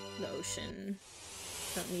ocean.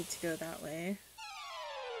 Don't need to go that way.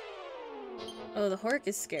 Oh, the Hork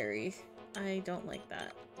is scary. I don't like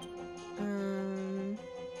that. I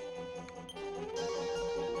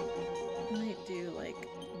might do like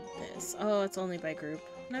this. Oh, it's only by group.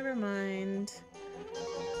 Never mind.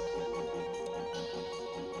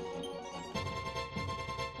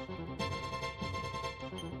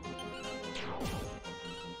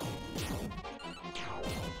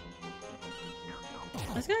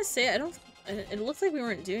 I was gonna say, it looks like we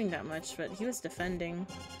weren't doing that much, but he was defending.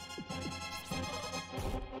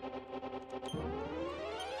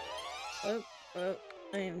 Oh,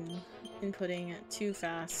 I am inputting it too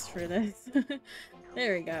fast for this.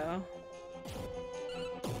 There we go.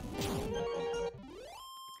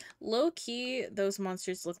 Low-key, those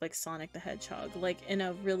monsters look like Sonic the Hedgehog, like in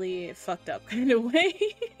a really fucked up kind of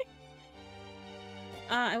way.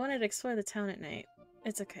 I wanted to explore the town at night.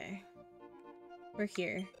 It's okay. We're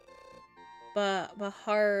here.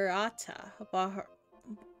 Baharata.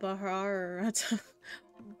 Baharata.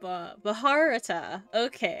 Baharata.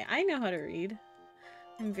 Okay, I know how to read.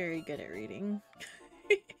 I'm very good at reading.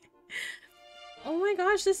 Oh my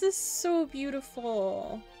gosh, this is so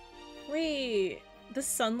beautiful. Wait, the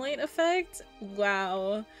sunlight effect?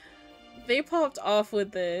 Wow. They popped off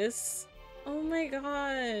with this. Oh my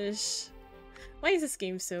gosh. Why is this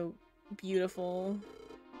game so beautiful?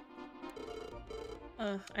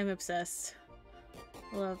 I'm obsessed.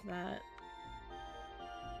 Love that.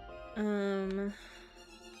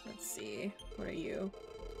 Let's see. What are you?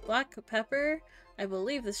 Black pepper? I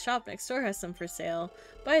believe this shop next door has some for sale.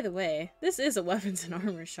 By the way, this is a weapons and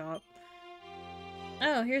armor shop.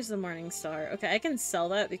 Oh, here's the Morning Star. Okay, I can sell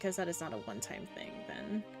that because that is not a one-time thing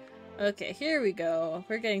then. Okay, here we go.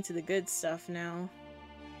 We're getting to the good stuff now.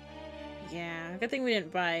 Yeah, good thing we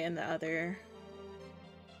didn't buy in the other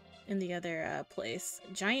place.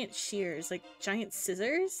 Giant shears, like giant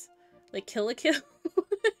scissors? Like Kill la Kill?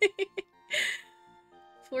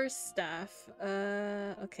 Force staff.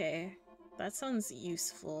 Okay. That sounds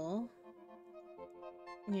useful.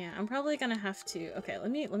 Yeah, I'm probably gonna have to. Okay, let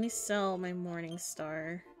me sell my Morning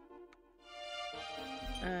Star.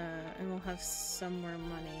 And we'll have some more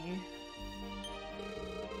money.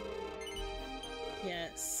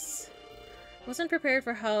 Yes. Wasn't prepared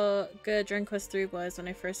for how good Dragon Quest III was when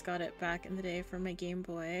I first got it back in the day from my Game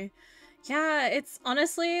Boy. Yeah, it's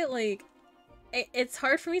honestly, like, it's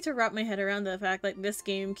hard for me to wrap my head around the fact that this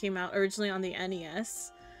game came out originally on the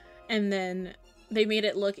NES, and then they made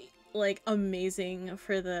it look, like, amazing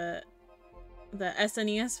for the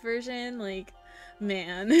SNES version. Like,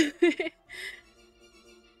 man.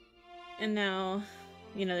 And now,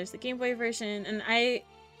 you know, there's the Game Boy version, and I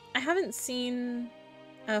haven't seen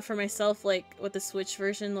for myself like what the Switch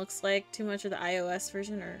version looks like too much, or the iOS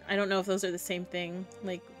version, or I don't know if those are the same thing,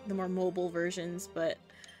 like the more mobile versions, but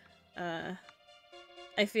I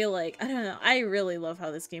feel like, I don't know, I really love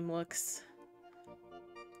how this game looks.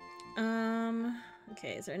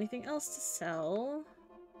 Okay, is there anything else to sell?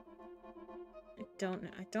 I don't know.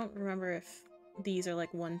 I don't remember if these are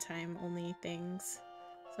like one-time only things.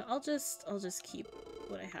 So I'll just keep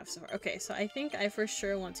what I have so far. Okay, so I think I for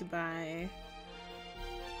sure want to buy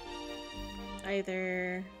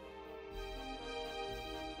either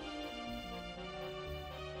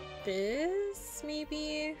this,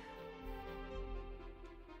 maybe?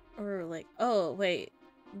 Or like, oh wait,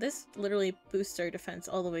 this literally boosts our defense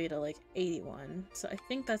all the way to like 81. So I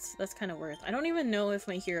think that's kind of worth. I don't even know if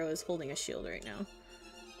my hero is holding a shield right now.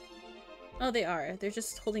 Oh, they are. They're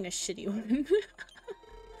just holding a shitty one.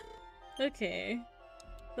 Okay.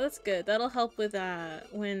 That's good. That'll help with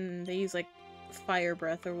when they use like fire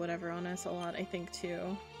breath or whatever on us a lot, I think, too.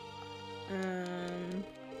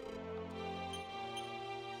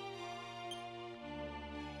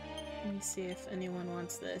 Let me see if anyone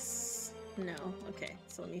wants this. No. Okay,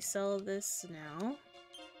 so let me sell this now.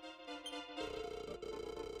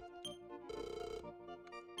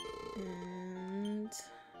 And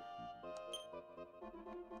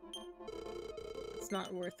it's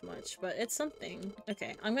not worth much, but it's something.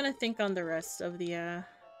 Okay, I'm gonna think on the rest of the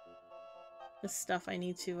stuff I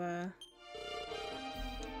need to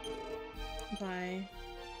buy.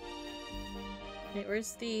 Wait,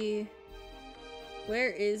 where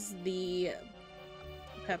is the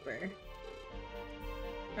pepper?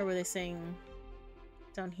 Or were they saying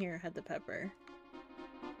down here had the pepper?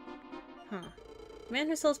 Huh. The man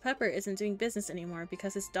who sells pepper isn't doing business anymore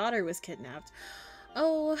because his daughter was kidnapped.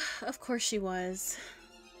 Oh, of course she was.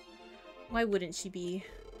 Why wouldn't she be?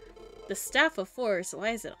 The Staff of Force,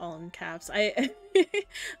 why is it all in caps? The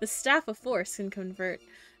Staff of Force can convert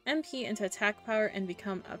MP into attack power and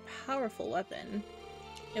become a powerful weapon.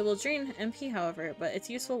 It will drain MP, however, but it's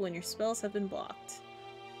useful when your spells have been blocked.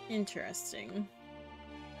 Interesting.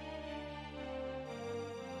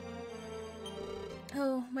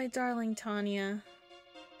 Oh, my darling Tanya.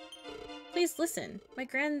 Please listen. My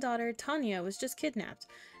granddaughter Tanya was just kidnapped.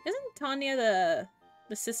 Isn't Tanya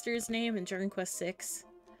the sister's name in Dragon Quest VI?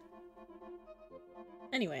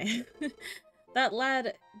 Anyway, that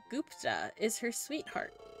lad Gupta is her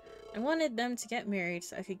sweetheart. I wanted them to get married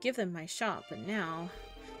so I could give them my shop, but now...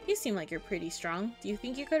 You seem like you're pretty strong. Do you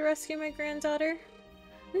think you could rescue my granddaughter?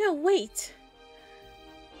 No, wait!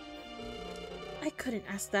 I couldn't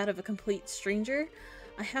ask that of a complete stranger.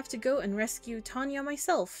 I have to go and rescue Tanya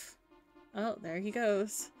myself. Oh, there he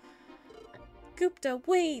goes. Gupta,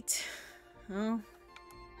 wait! Oh.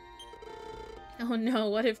 Oh no,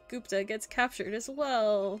 what if Gupta gets captured as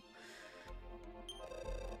well?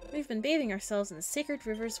 We've been bathing ourselves in the sacred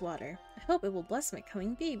river's water. I hope it will bless my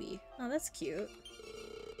coming baby. Oh, that's cute.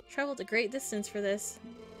 Traveled a great distance for this.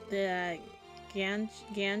 The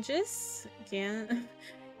Ganges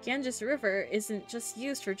River isn't just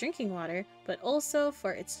used for drinking water, but also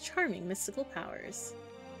for its charming mystical powers.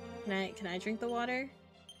 Can I drink the water?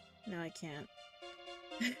 No, I can't.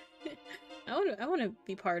 I want to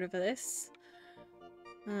be part of this.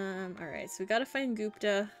 Alright, so we gotta find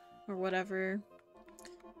Gupta, or whatever.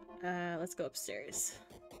 Let's go upstairs.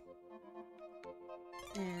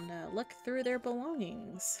 And, look through their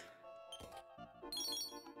belongings.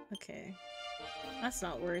 Okay. That's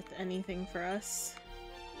not worth anything for us.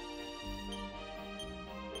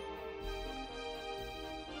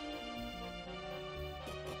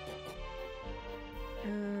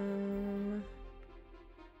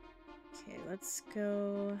 Okay, let's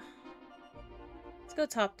go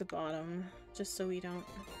top to bottom, just so we don't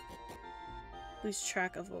lose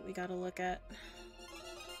track of what we gotta look at.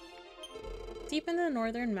 Deep in the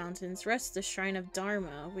northern mountains rests the shrine of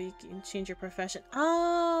Dharma, where you can change your profession.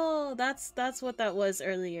 Oh, that's what that was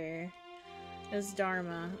earlier. It was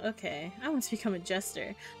Dharma. Okay, I want to become a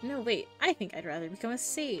jester. No, wait, I think I'd rather become a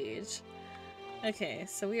sage. Okay,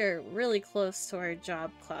 so we are really close to our job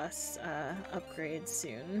class upgrade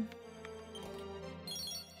soon.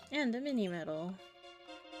 And a mini medal.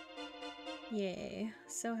 Yay,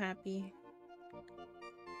 so happy.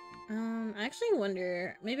 I actually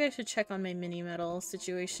wonder, maybe I should check on my mini medal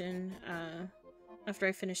situation, after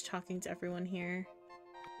I finish talking to everyone here.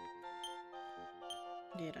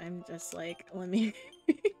 Dude, I'm just like, let me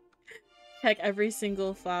check every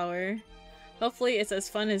single flower. Hopefully it's as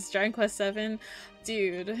fun as Dragon Quest VII.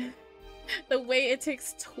 Dude, the way it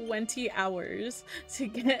takes 20 hours to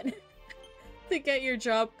get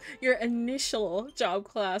your initial job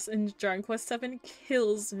class in Dragon Quest VII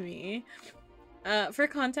kills me. For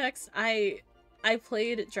context, I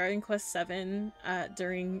played Dragon Quest VII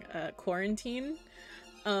during quarantine,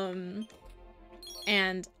 and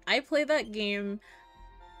I played that game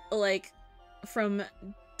like from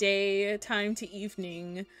daytime to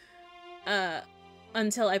evening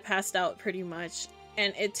until I passed out pretty much,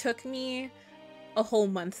 and it took me a whole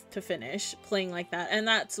month to finish playing like that, and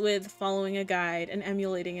that's with following a guide and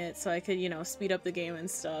emulating it so I could, you know, speed up the game and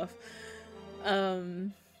stuff.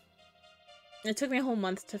 It took me a whole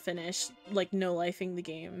month to finish, like, no-lifing the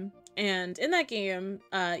game. And in that game,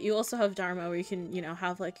 you also have Dharma, where you can, you know,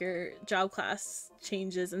 have, like, your job class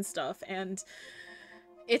changes and stuff, and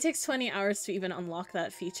it takes 20 hours to even unlock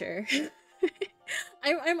that feature.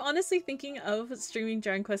 I'm honestly thinking of streaming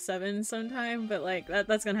Dragon Quest VII sometime, but, like,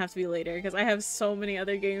 that's gonna have to be later, because I have so many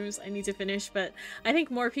other games I need to finish, but I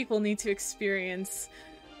think more people need to experience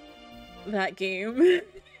that game.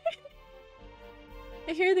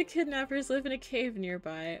 I hear the kidnappers live in a cave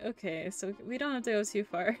nearby. Okay, so we don't have to go too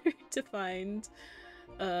far to find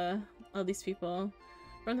all these people.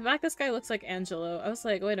 From the back, this guy looks like Angelo. I was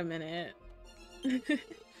like, wait a minute. The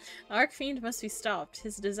Archfiend must be stopped. He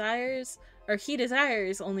desires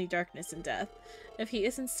only darkness and death. If he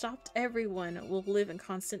isn't stopped, everyone will live in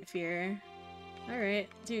constant fear. Alright.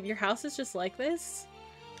 Dude, your house is just like this?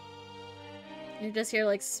 You're just here,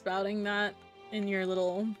 like, spouting that in your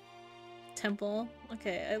little temple?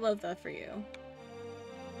 Okay, I love that for you.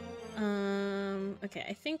 Okay,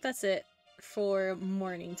 I think that's it for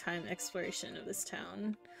morning time exploration of this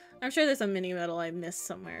town. I'm sure there's a mini medal I missed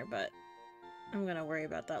somewhere, but I'm gonna worry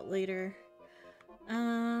about that later.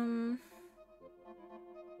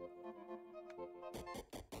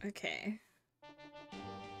 Okay.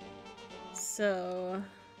 So,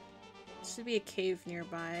 should be a cave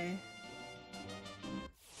nearby.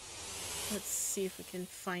 Let's see if we can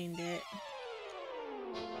find it.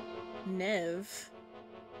 Nev.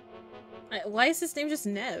 Why is his name just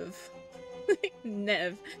Nev?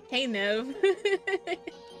 Nev. Hey, Nev.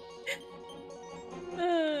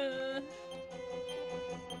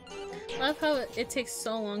 Love how it takes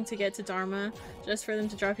so long to get to Dharma, just for them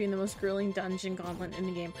to drop you in the most grueling dungeon gauntlet in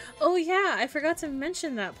the game. Oh yeah, I forgot to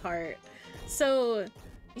mention that part. So,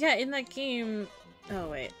 yeah, in that game... Oh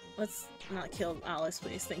wait, let's not kill Alys,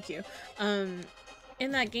 please, thank you.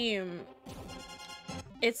 In that game,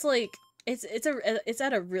 it's like, it's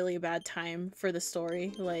at a really bad time for the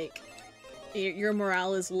story. Like, your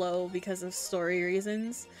morale is low because of story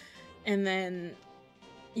reasons, and then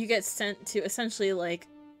you get sent to essentially like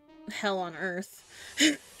hell on earth.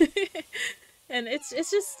 And it's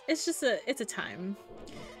a time.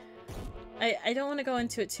 I don't want to go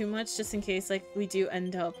into it too much, just in case like we do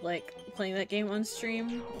end up like playing that game on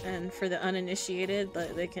stream, and for the uninitiated,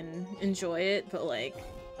 that they can enjoy it, but like,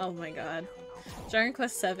 oh my god. Dragon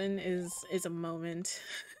Quest 7 is a moment.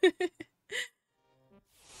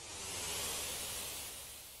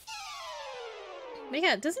 But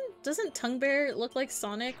yeah, doesn't Tongue Bear look like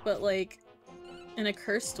Sonic, but like in a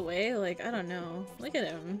cursed way? Like, I don't know. Look at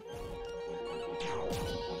him.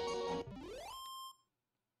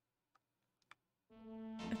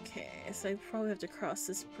 Okay, so I probably have to cross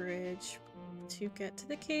this bridge to get to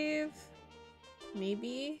the cave.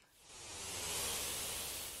 Maybe?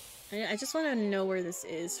 I just want to know where this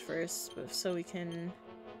is first, so we can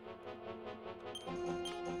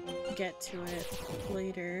get to it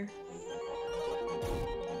later.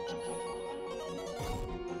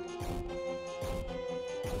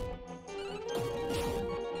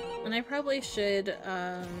 And I probably should,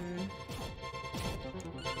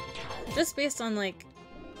 just based on, like,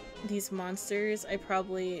 these monsters, I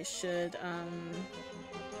probably should,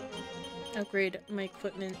 upgrade my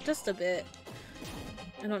equipment just a bit.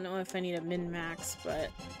 I don't know if I need a min-max,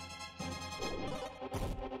 but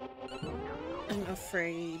I'm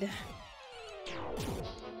afraid.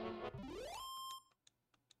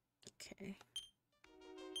 Okay.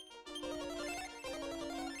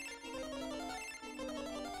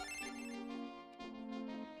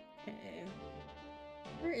 Okay.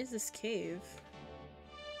 Where is this cave?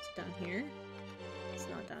 It's down here? It's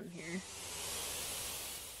not down here.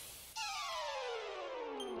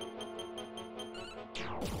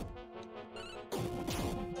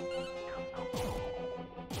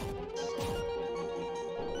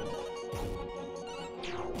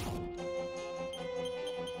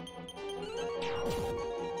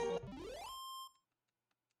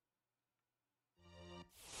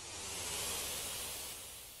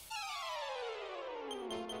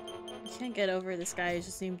 Can't get over this guy is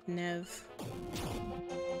just named Nev.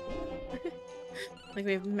 Like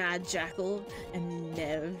we have Mad Jackal and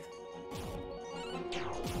Nev.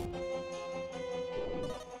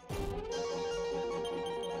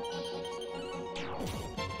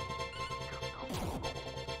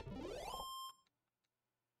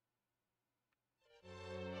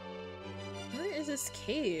 Where is this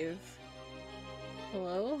cave?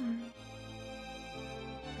 Hello?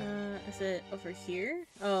 Is it over here?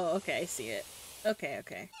 Oh, okay, I see it. Okay,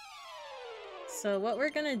 okay. So what we're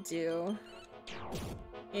gonna do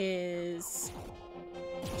is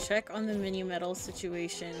check on the mini metal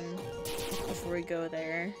situation before we go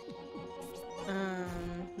there.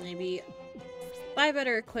 Maybe buy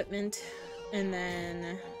better equipment, and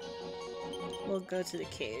then we'll go to the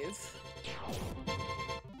cave.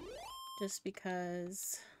 Just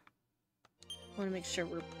because I want to make sure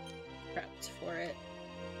we're prepped for it.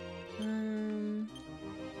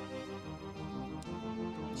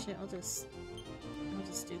 Actually, I'll just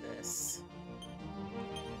do this.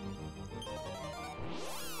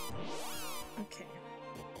 Okay.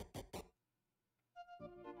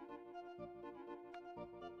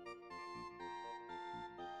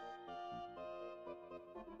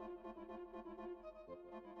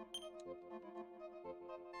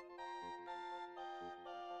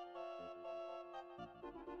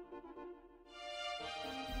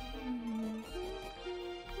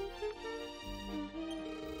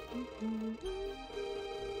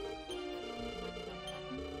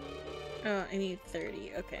 Oh, I need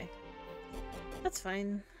 30. Okay. That's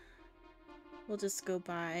fine. We'll just go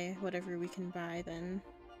buy whatever we can buy then.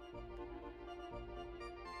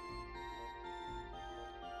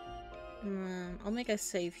 I'll make a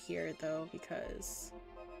save here though, because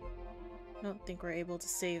I don't think we're able to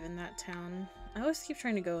save in that town. I always keep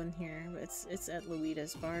trying to go in here, but it's at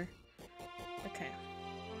Luida's bar. Okay.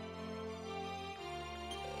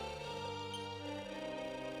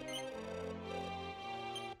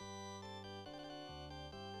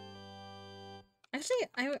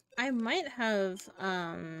 Actually, I might have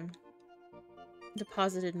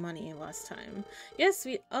deposited money last time. Yes,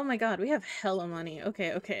 oh my god, we have hella money.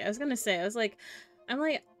 Okay, okay. I was gonna say, I'm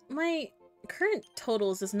like, my current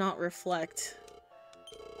totals does not reflect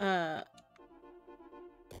how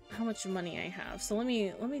much money I have. So let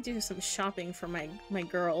me do some shopping for my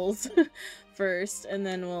girls first, and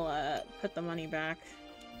then we'll put the money back.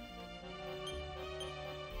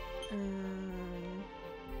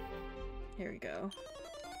 Here we go.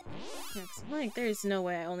 Yeah, 'cause I'm like, there's no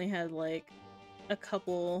way I only had like a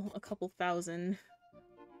couple thousand.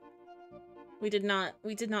 We did not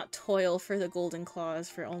toil for the golden claws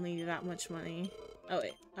for only that much money. Oh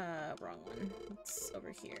wait, wrong one. It's over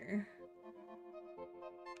here.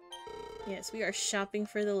 Yes, we are shopping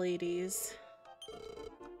for the ladies.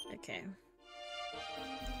 Okay.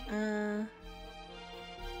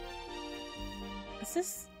 Is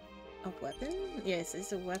this a weapon? Yes,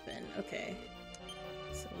 it's a weapon. Okay.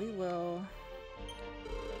 So we will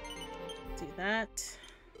do that.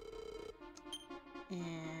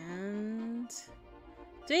 And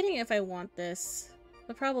debating if I want this,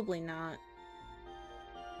 but probably not.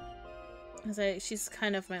 Because she's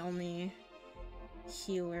kind of my only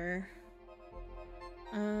healer.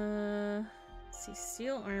 Let's see,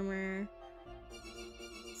 steel armor.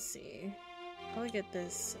 Let's see. Probably get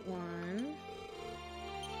this one.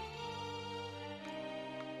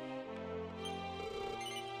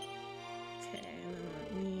 Okay, and then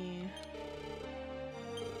let me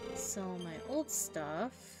sell my old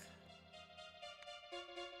stuff.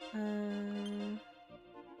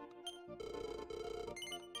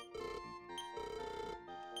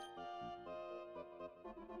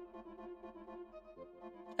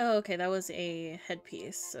 Oh, okay, that was a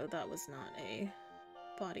headpiece, so that was not a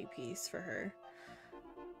body piece for her.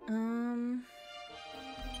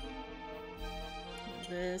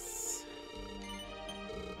 This.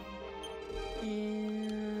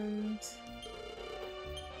 And I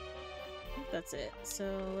think that's it.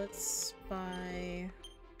 So let's buy...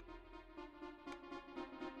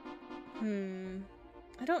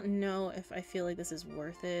 I don't know if I feel like this is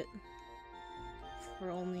worth it for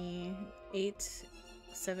only 8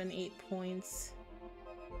 points.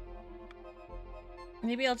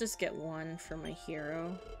 Maybe I'll just get one for my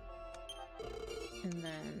hero. And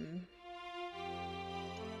then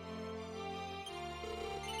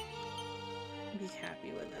be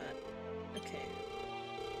happy with that. Okay.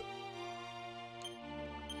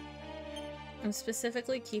 I'm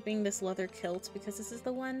specifically keeping this leather kilt because this is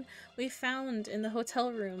the one we found in the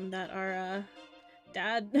hotel room that our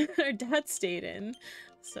dad stayed in.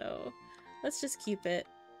 So let's just keep it.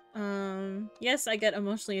 Yes, I get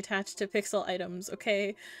emotionally attached to pixel items,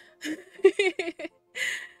 okay?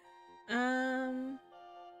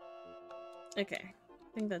 Okay. I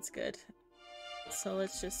think that's good. So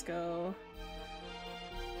let's just go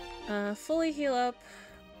fully heal up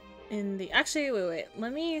in the... Actually, wait.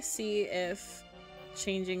 Let me see if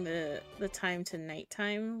changing the time to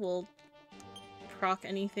nighttime will proc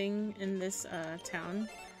anything in this town.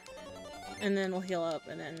 And then we'll heal up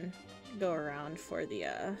and then go around for the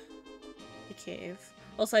cave.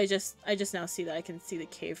 Also, I just now see that I can see the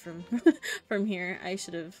cave from from here. I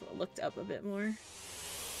should have looked up a bit more.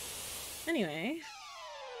 Anyway,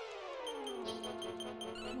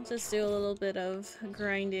 I'll just do a little bit of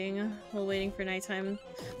grinding while waiting for nighttime.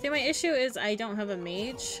 See, my issue is I don't have a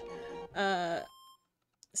mage,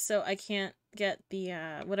 so I can't get the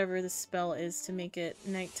whatever the spell is to make it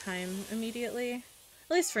nighttime immediately.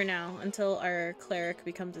 At least for now, until our cleric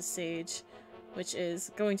becomes a sage, which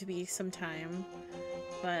is going to be some time.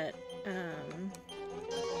 But,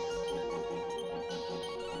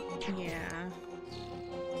 yeah.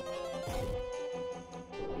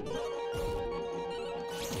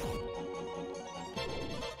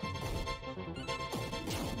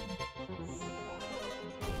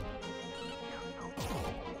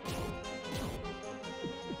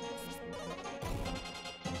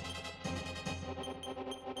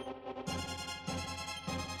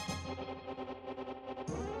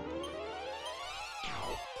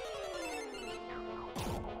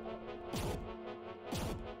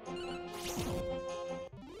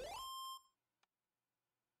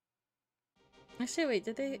 Actually, wait,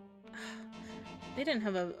 did they... They didn't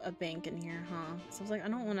have a bank in here, huh? So I was like, I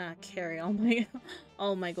don't want to carry all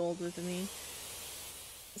my gold with me.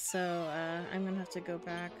 So, I'm gonna have to go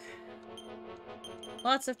back.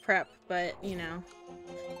 Lots of prep, but, you know,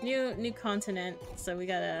 new continent, so we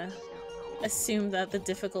gotta assume that the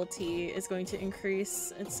difficulty is going to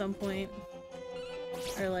increase at some point.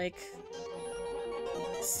 Or, like,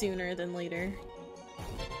 sooner than later.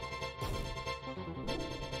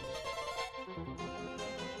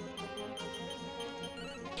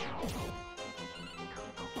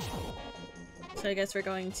 So I guess we're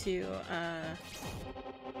going to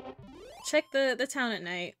check the town at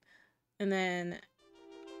night, and then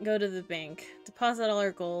go to the bank, deposit all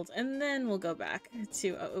our gold, and then we'll go back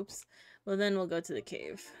to, oops, well then we'll go to the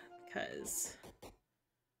cave, because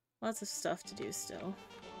lots of stuff to do still.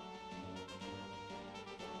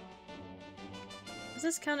 Does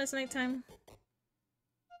this count as nighttime?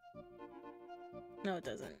 No, it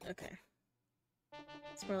doesn't. Okay.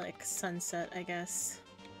 It's more like sunset, I guess.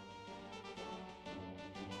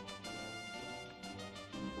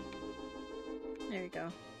 There we go.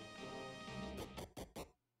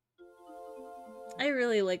 I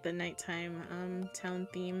really like the nighttime town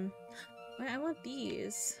theme. Wait, I want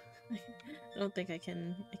these. I don't think I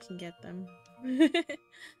can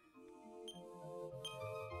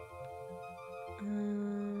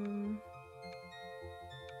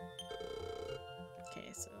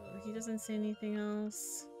doesn't say anything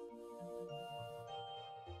else.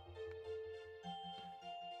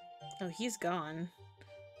 Oh, he's gone.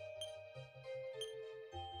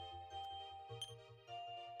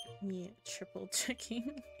 Yeah, triple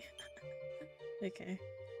checking. Okay.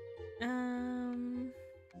 The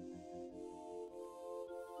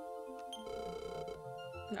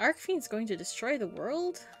Archfiend's going to destroy the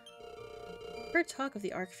world? I've heard talk of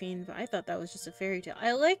the Archfiend, but I thought that was just a fairy tale.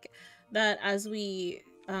 I like that as we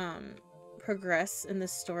progress in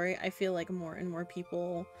this story, I feel like more and more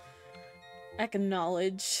people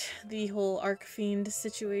acknowledge the whole Archfiend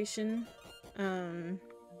situation.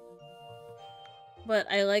 But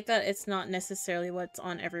I like that it's not necessarily what's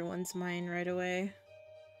on everyone's mind right away.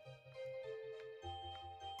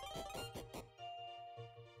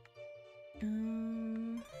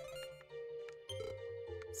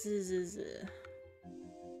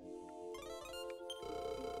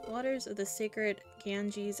 Waters of the sacred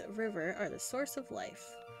Ganges River are the source of life.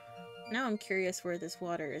 Now I'm curious where this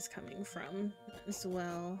water is coming from as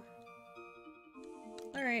well.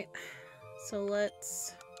 Alright, so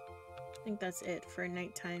let's... I think that's it for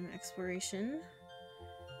nighttime exploration.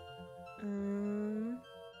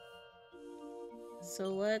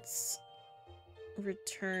 So let's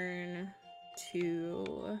return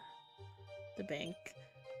to the bank.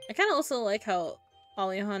 I kind of also like how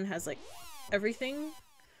Alihan has like everything,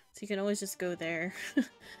 so you can always just go there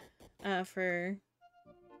for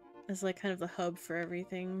as like kind of the hub for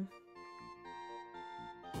everything.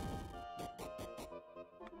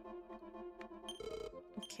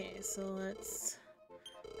 Okay, so let's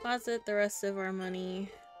deposit the rest of our money.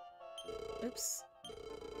 Oops.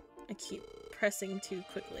 I keep pressing too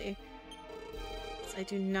quickly. I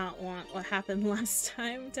do not want what happened last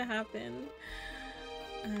time to happen.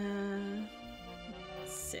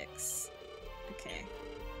 6. Okay.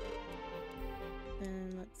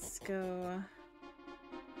 Then let's go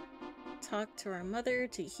talk to our mother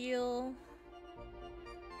to heal.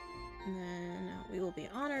 And then we will be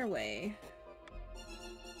on our way.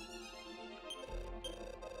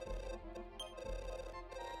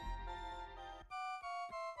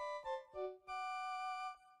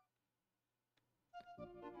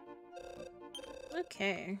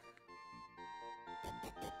 Okay.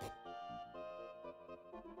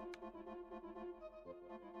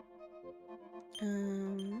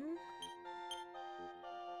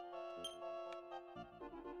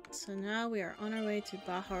 So now we are on our way to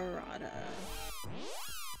Baharata.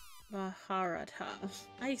 Baharata.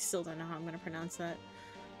 I still don't know how I'm gonna pronounce that.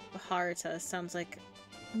 Baharata sounds like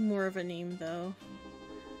more of a name though.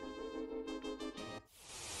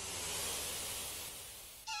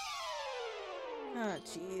 Ah,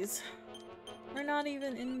 jeez. We're not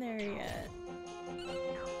even in there yet.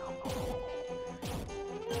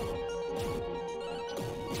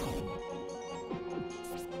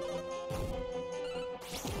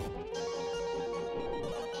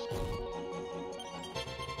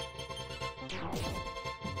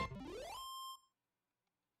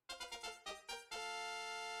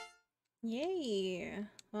 Yay!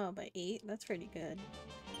 Wow, by 8? That's pretty good.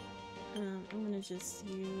 I'm gonna just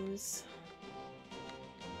use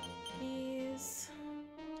these.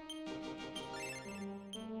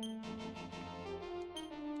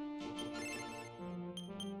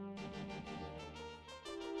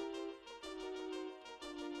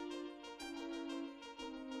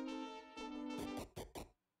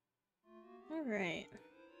 Alright.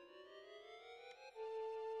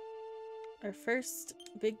 Our first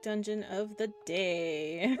big dungeon of the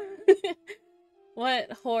day.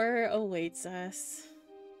 What horror awaits us?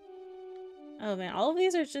 Oh man, all of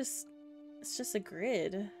these are just... It's just a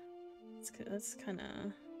grid. That's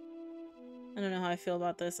kinda... I don't know how I feel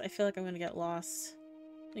about this. I feel like I'm gonna get lost.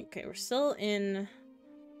 Okay, we're still in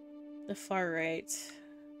the far right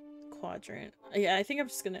quadrant. Yeah, I think I'm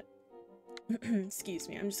just gonna... Excuse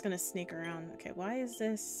me, I'm just gonna sneak around. Okay, why is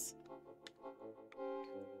this...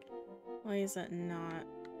 Why is that not...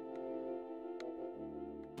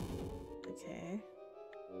 Okay.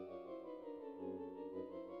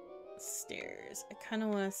 Stairs. I kind of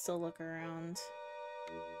want to still look around.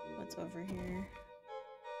 What's over here?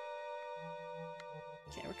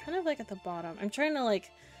 Okay, we're kind of like at the bottom. I'm trying to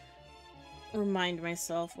like remind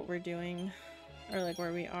myself what we're doing. Or like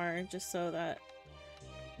where we are, just so that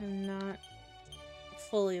I'm not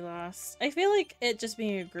fully lost. I feel like it just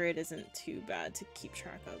being a grid isn't too bad to keep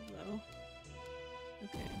track of though.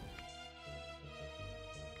 Okay.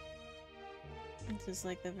 This is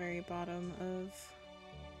like the very bottom of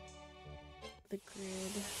the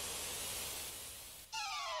grid.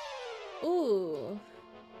 Ooh!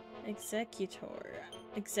 Executor.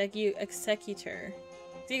 Executor.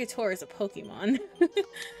 Degator is a Pokemon.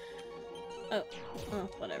 Oh,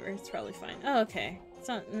 whatever. It's probably fine. Oh, okay. It's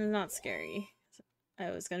not scary.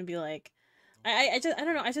 I was gonna be like, I don't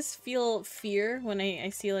know. I just feel fear when I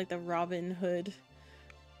see like the Robin Hood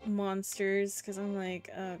monsters, because I'm like,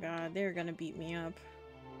 oh god, they're gonna beat me up.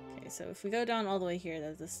 Okay, so if we go down all the way here,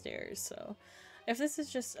 there's the stairs. So if this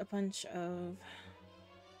is just a bunch of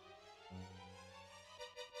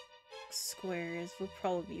squares, we'll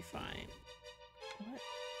probably be fine. What?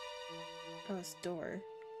 Oh, it's door.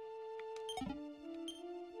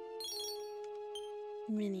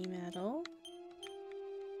 Mini medal.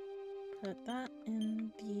 Put that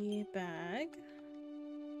in the bag.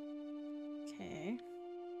 Okay.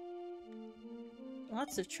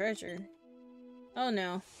 Lots of treasure. Oh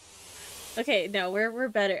no. Okay, no, we're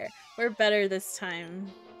better. We're better this time.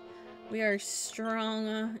 We are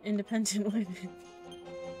strong, independent women.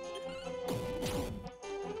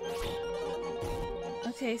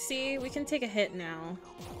 Okay, see, we can take a hit now.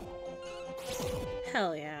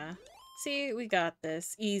 Hell yeah. See, we got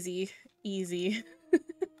this. Easy. Easy.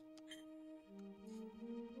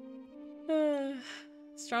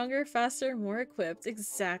 Stronger, faster, more equipped.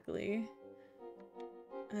 Exactly.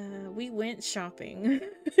 We went shopping.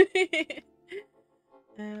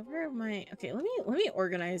 Where am I? Okay, let me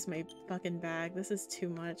organize my fucking bag. This is too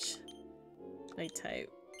much. I type.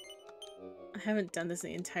 I haven't done this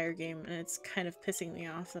the entire game, and it's kind of pissing me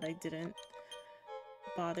off that I didn't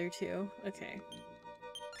bother to. Okay.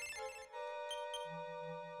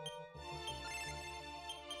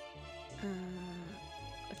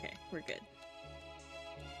 Okay, we're good.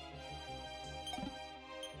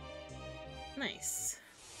 Nice.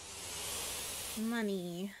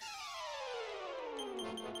 Money.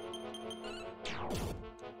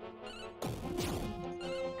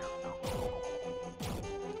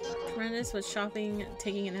 Tremendous what shopping,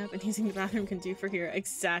 taking a nap, and using the bathroom can do for here.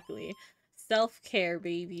 Exactly. Self-care,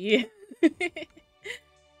 baby.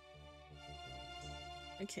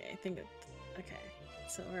 Okay, I think okay.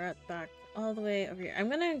 So we're at back all the way over here. I'm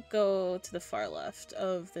gonna go to the far left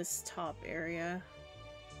of this top area.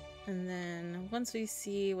 And then once we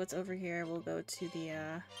see what's over here, we'll go to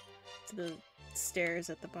the stairs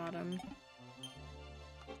at the bottom.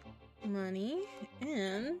 Money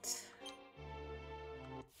and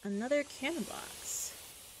another cannon box.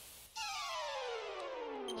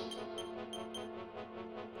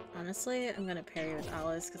 Honestly, I'm gonna pair you with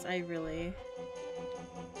Alys because I really...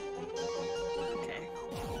 Okay.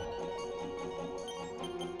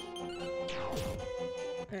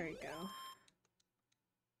 There we go.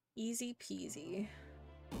 Easy peasy.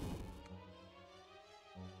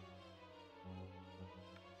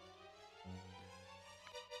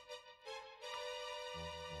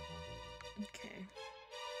 Okay.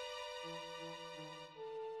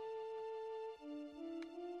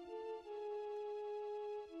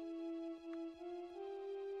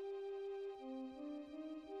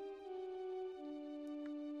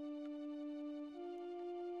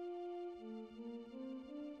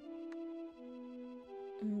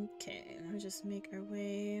 Okay, now just make our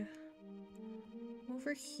way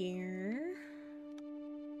over here.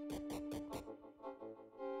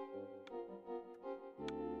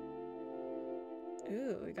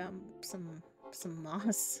 Ooh, we got some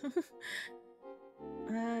moss.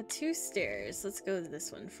 2 stairs. Let's go to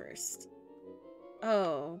this one first.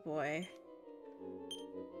 Oh boy.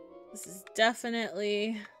 This is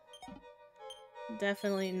definitely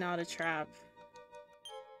not a trap.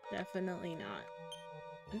 Definitely not.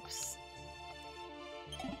 Oops.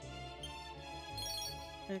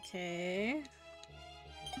 Okay.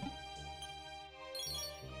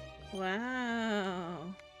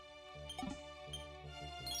 Wow.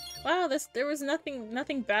 Wow, there was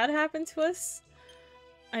nothing bad happened to us.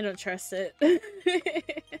 I don't trust it.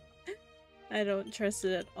 I don't trust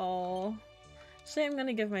it at all. Actually, I'm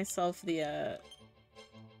gonna give myself the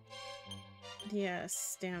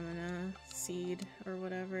stamina seed or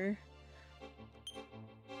whatever.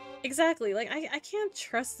 Exactly, like I can't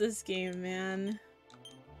trust this game, man.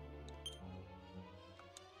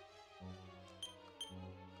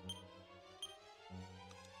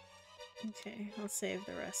 Okay, I'll save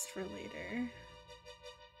the rest for later.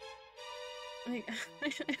 Like,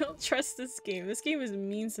 I don't trust this game. This game is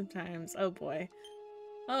mean sometimes. Oh boy.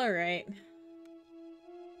 Alright.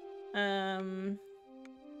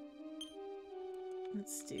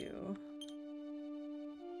 Let's do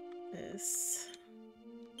this.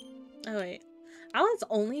 Oh wait. Alys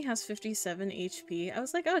only has 57 HP. I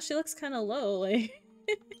was like, oh, she looks kind of low. Like,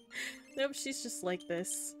 nope, she's just like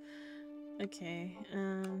this. Okay,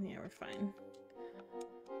 yeah, we're fine.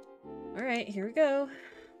 Alright, here we go.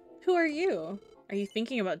 Who are you? Are you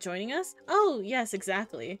thinking about joining us? Oh, yes,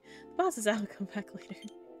 exactly. The boss is out. Come back later.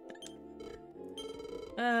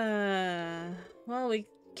 Well, we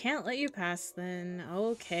can't let you pass then.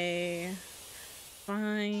 Okay.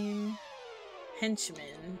 Fine.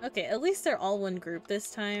 Henchmen. Okay, at least they're all one group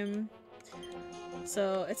this time.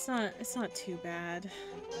 So it's not too bad.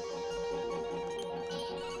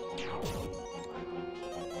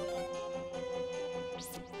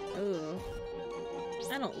 Ooh.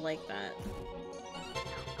 I don't like that.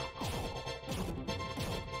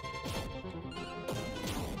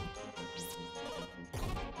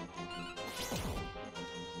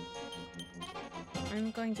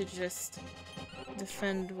 I'm going to just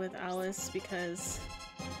defend with Alys because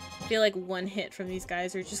I feel like one hit from these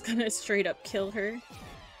guys are just gonna straight up kill her.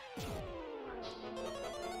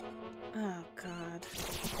 Oh god.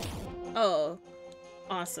 Oh,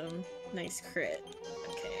 awesome. Nice crit.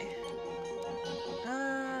 Okay.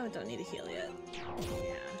 Don't need to heal yet.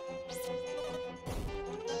 Yeah.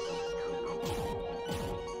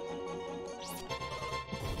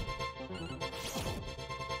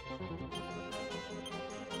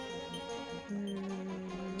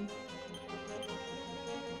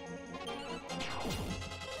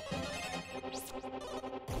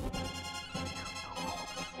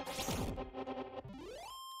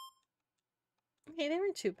 Okay, they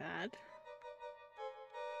weren't too bad.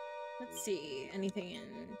 Let's see, anything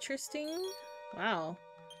interesting? Wow.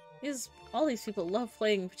 All these people love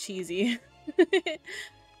playing Pachisi.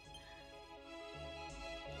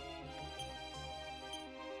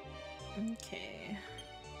 Okay.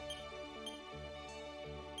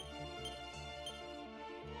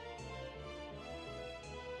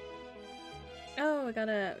 Oh, I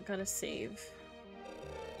gotta save.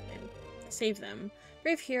 Save them.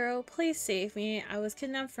 Brave hero, please save me. I was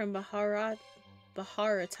kidnapped from Baharata.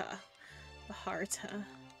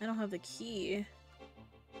 I don't have the key.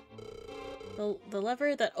 The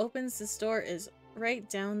lever that opens this door is right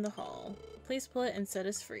down the hall. Please pull it and set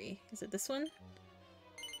us free. Is it this one?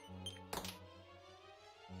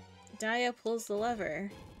 Daiya pulls the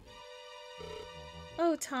lever.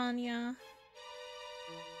 Oh, Tanya.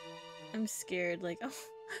 I'm scared, like, oh.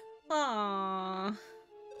 Aww.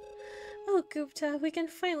 Oh, Gupta, we can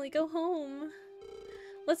finally go home.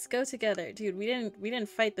 Let's go together. Dude, we didn't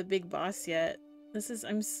fight the big boss yet.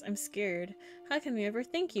 I'm scared. How can we ever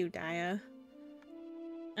thank you, Daiya?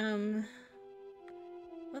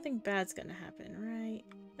 Nothing bad's gonna happen, right?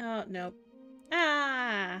 Oh, nope.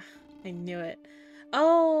 Ah! I knew it.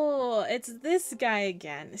 Oh, it's this guy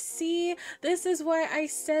again. See? This is why I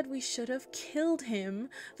said we should have killed him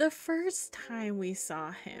the first time we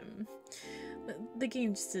saw him. The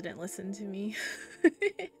game just didn't listen to me.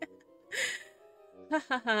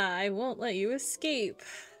 Hahaha, I won't let you escape.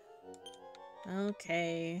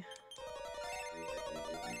 Okay.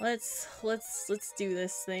 Let's do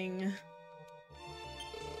this thing.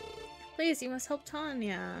 Please, you must help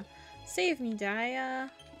Tanya. Save me, Daiya.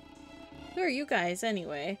 Who are you guys,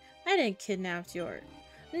 anyway? I didn't kidnap your...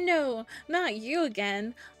 No, not you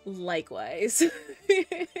again. Likewise.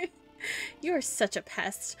 You are such a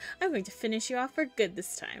pest. I'm going to finish you off for good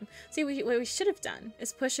this time. See, what we should have done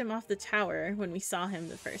is push him off the tower when we saw him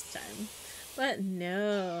the first time. But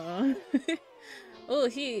no. Oh,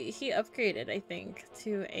 he upgraded, I think,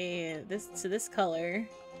 to this color.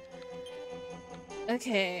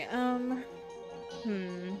 Okay, I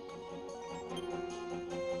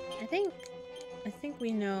think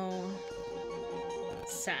we know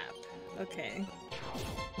sap. Okay.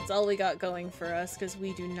 That's all we got going for us, because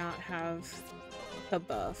we do not have a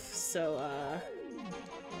buff, so,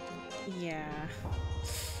 yeah.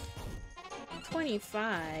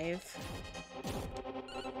 25.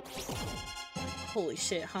 Holy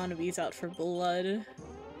shit, Hanabi's out for blood.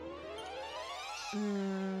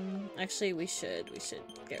 Actually, we should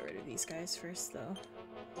get rid of these guys first, though.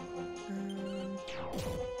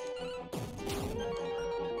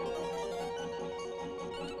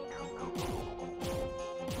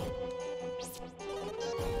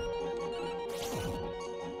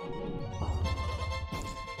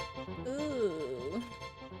 Ooh.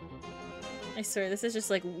 I swear, this is just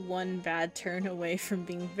like one bad turn away from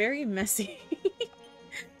being very messy.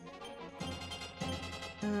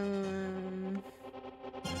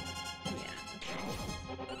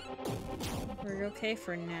 We're okay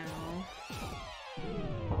for now.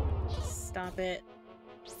 Stop it.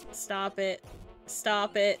 Stop it.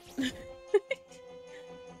 Stop it.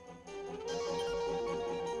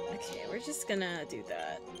 Okay, we're just gonna do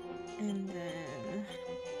that. And then...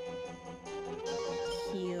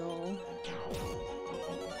 heal.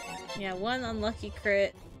 Yeah, one unlucky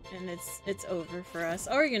crit, and it's over for us.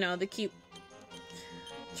 Or, you know, the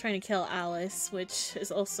trying to kill Alys, which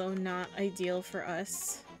is also not ideal for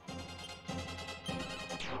us.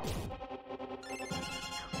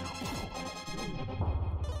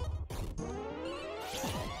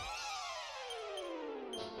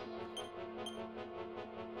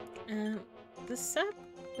 The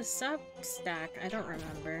sap stack, I don't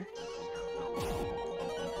remember.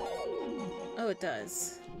 Oh, it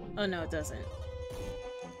does. Oh no, it doesn't.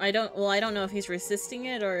 I don't know if he's resisting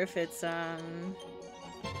it or if it's not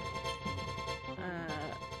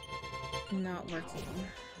working.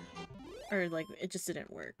 Or like it just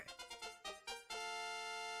didn't work.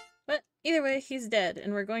 But either way, he's dead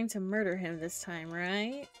and we're going to murder him this time,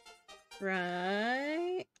 right?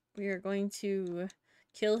 Right? We are going to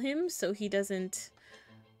kill him so he doesn't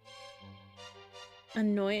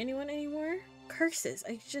annoy anyone anymore? Curses,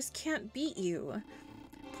 I just can't beat you.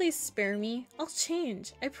 Please spare me. I'll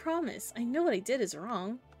change. I promise. I know what I did is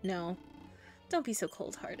wrong. No. Don't be so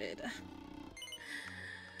cold-hearted.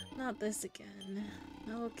 Not this again.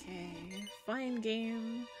 Okay. Fine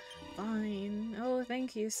game. Fine. Oh,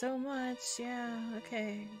 thank you so much. Yeah,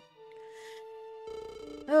 okay.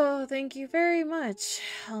 Oh, thank you very much.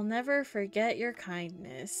 I'll never forget your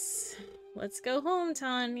kindness. Let's go home,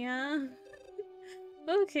 Tanya.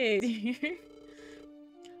 Okay, dear.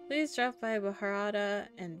 Please drop by Baharata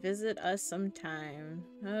and visit us sometime.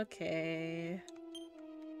 Okay.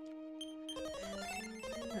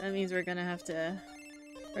 That means we're gonna have to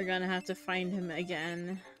find him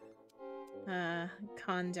again.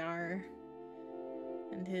 Kandar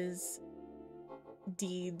and his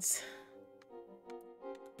deeds.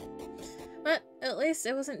 But at least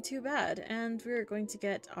it wasn't too bad, and we're going to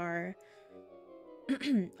get our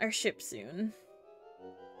our ship soon.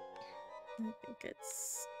 I think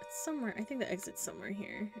it's somewhere. I think the exit's somewhere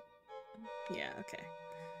here. Yeah, okay.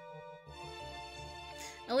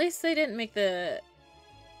 At least they didn't make the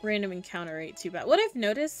random encounter rate too bad. What I've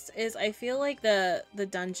noticed is I feel like the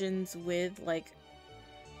dungeons with like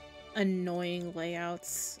annoying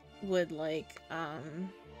layouts would like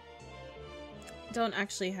don't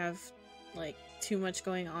actually have like too much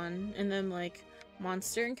going on in them, like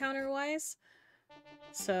monster encounter wise.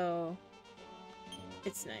 So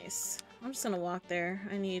it's nice. I'm just gonna walk there.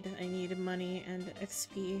 I need money and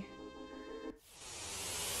XP.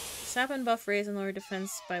 Sap and buff raise and lower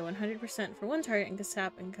defense by 100% for one target, and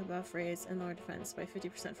Kasap and Kabuff raise and lower defense by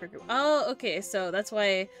 50% for a group. Oh, okay, so that's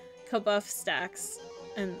why Kabuff stacks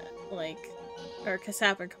and like, or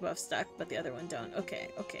Kasap and Kabuff stack, but the other one don't.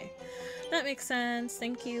 Okay, okay. That makes sense.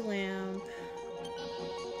 Thank you, Lamp.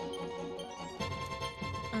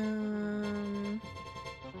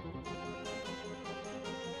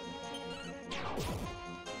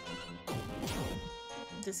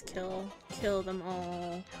 Just kill them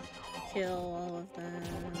all. Kill all of them.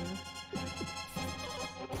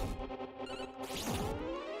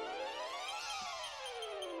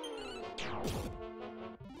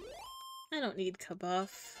 I don't need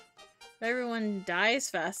Kabuff. If everyone dies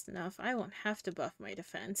fast enough, I won't have to buff my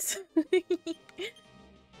defense. Over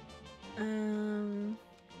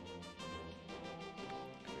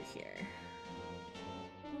here.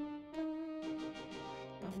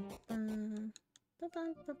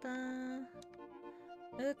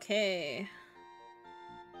 Okay.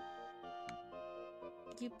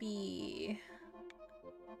 Yippee.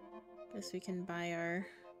 Guess we can buy our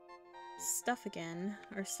stuff again.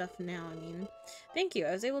 Our stuff now, I mean. Thank you,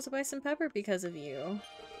 I was able to buy some pepper because of you.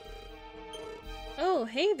 Oh,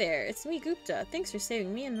 hey there, it's me, Gupta. Thanks for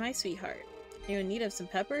saving me and my sweetheart. Are you in need of some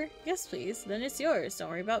pepper? Yes, please. Then it's yours. Don't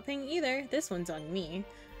worry about paying either. This one's on me.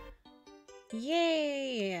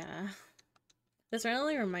 Yay! This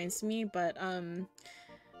randomly reminds me, but,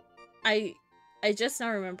 I just now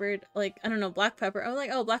remembered, like, I don't know, black pepper. I was like,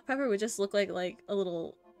 oh, black pepper would just look like a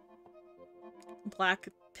little black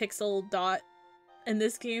pixel dot in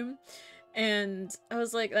this game. And I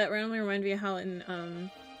was like, that randomly reminded me of how in,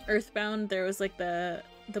 Earthbound there was, like, the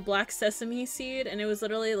black sesame seed, and it was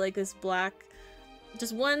literally, like, this black,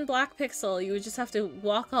 just one black pixel you would just have to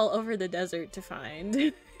walk all over the desert to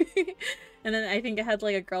find. And then I think it had,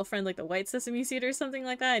 like, a girlfriend, like the white sesame seed or something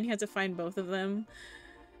like that, and you had to find both of them.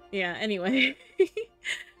 Yeah, anyway.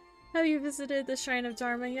 Have you visited the Shrine of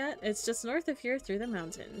Dharma yet? It's just north of here through the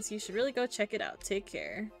mountains. You should really go check it out. Take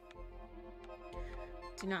care.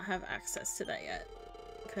 Do not have access to that yet.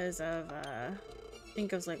 Because of, I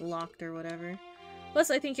think it was, like, locked or whatever. Plus,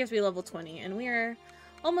 I think you have to be level 20, and we are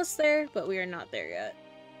almost there, but we are not there yet.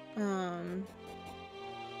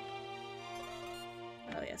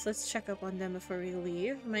 Oh yes, let's check up on them before we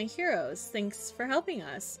leave. My heroes, thanks for helping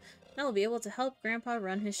us. Now we'll be able to help Grandpa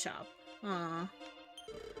run his shop. Aww.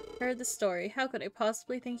 Heard the story. How could I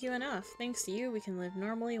possibly thank you enough? Thanks to you, we can live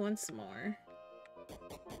normally once more.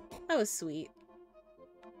 That was sweet.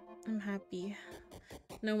 I'm happy.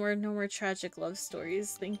 No more tragic love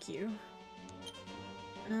stories. Thank you.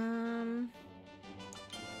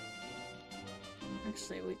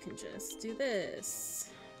 Actually, we can just do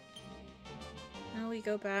this. Now we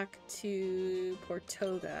go back to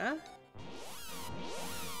Portoga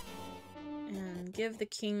and give the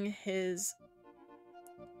king his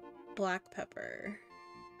black pepper.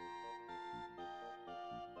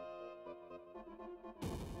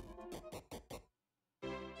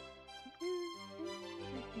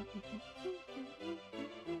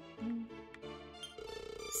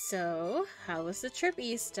 So, how was the trip,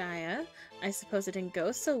 East Daiya? I suppose it didn't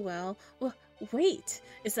go so well. Wait,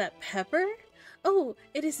 is that pepper? Oh,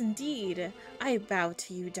 it is indeed. I bow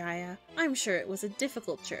to you, Daiya. I'm sure it was a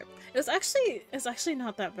difficult trip. It's actually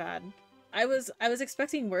not that bad. I was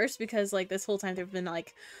expecting worse because like this whole time they've been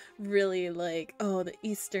like really like, oh, the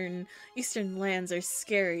eastern lands are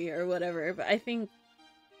scary or whatever, but I think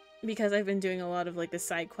because I've been doing a lot of like the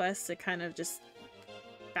side quests, it kind of just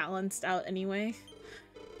balanced out anyway.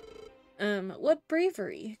 What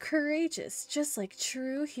bravery! Courageous, just like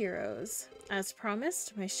true heroes. As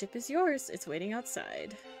promised, my ship is yours. It's waiting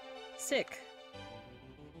outside. Sick.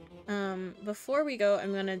 Before we go,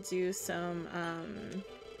 I'm gonna do some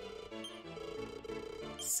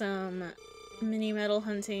mini medal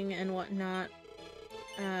hunting and whatnot.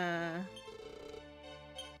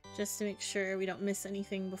 Just to make sure we don't miss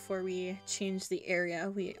anything before we change the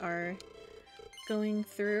area we are going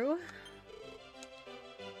through.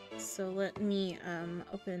 So let me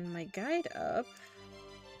open my guide up.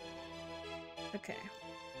 Okay.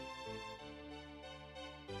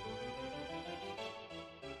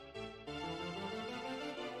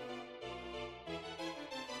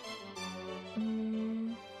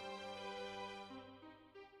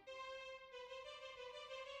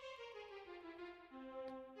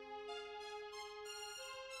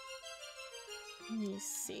 Let me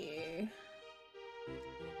see.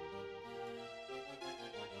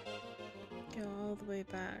 Go all the way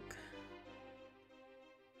back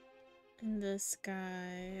in this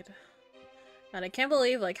guide. God, I can't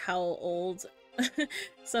believe like how old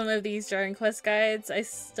some of these Dragon Quest guides I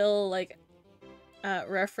still like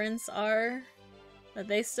reference are, but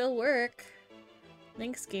they still work.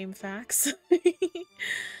 Thanks, GameFAQs.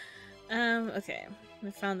 Okay,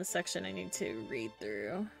 I found the section I need to read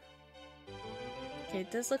through. Okay,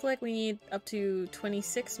 it does look like we need up to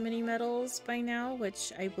 26 mini medals by now,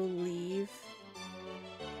 which I believe.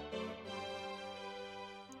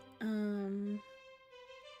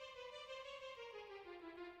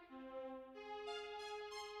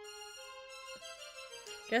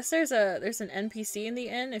 Guess there's an NPC in the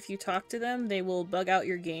inn. If you talk to them, they will bug out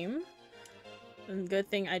your game. And good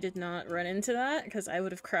thing I did not run into that, because I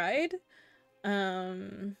would have cried.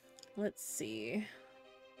 Let's see.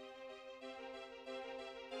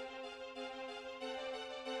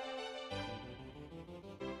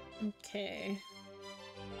 Okay.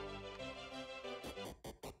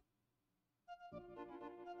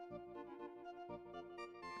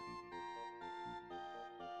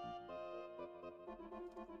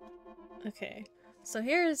 Okay. So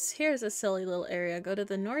here's a silly little area. Go to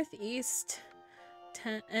the northeast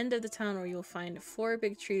end of the town where you'll find 4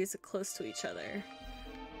 big trees close to each other.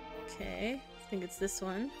 Okay, I think it's this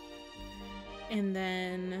one. And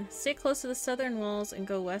then stay close to the southern walls and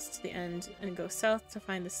go west to the end and go south to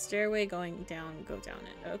find the stairway going down. Go down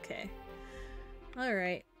it. Okay.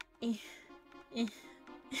 Alright.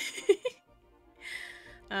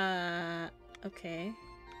 Okay.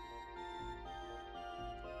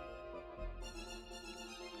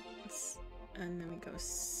 And then we go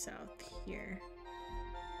south here.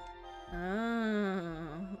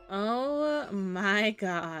 Oh my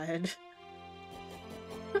god.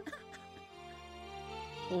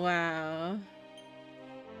 Wow.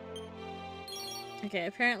 Okay,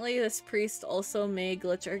 apparently this priest also may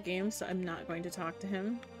glitch our game, so I'm not going to talk to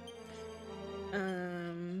him.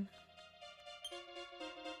 A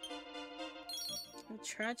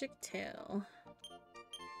tragic tale.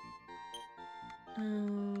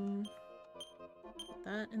 Put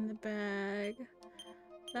that in the bag.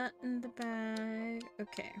 That in the bag.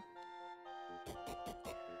 Okay.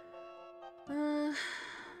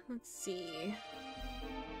 Let's see.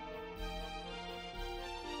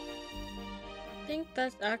 I think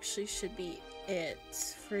that actually should be it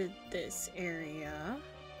for this area.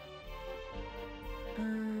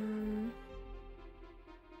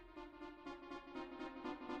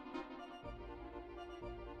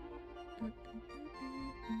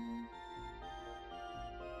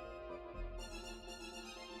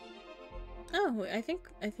 Oh, I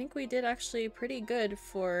think we did actually pretty good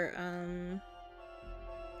for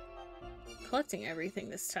collecting everything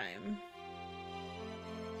this time.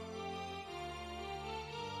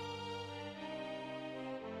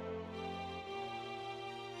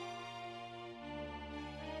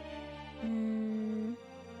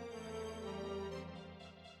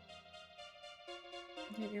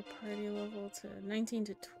 Get your party level to 19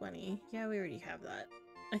 to 20. Yeah, we already have that,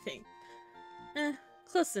 I think.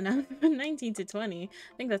 Close enough. 19 to 20. I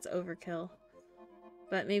think that's overkill.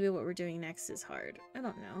 But maybe what we're doing next is hard. I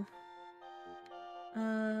don't know.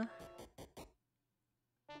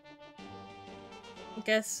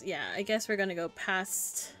 I guess we're gonna go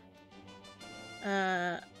past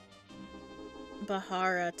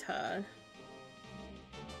Baharata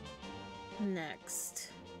next.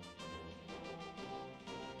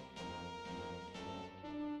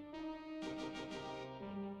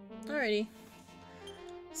 Alrighty.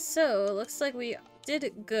 So, it looks like we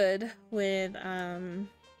did good with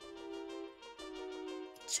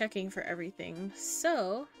checking for everything.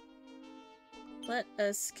 So, let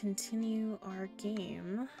us continue our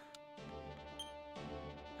game.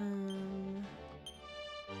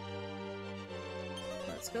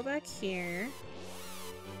 Let's go back here.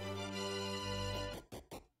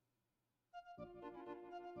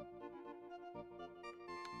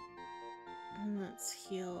 And let's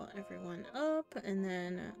heal everyone up, and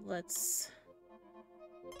then let's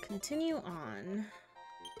continue on.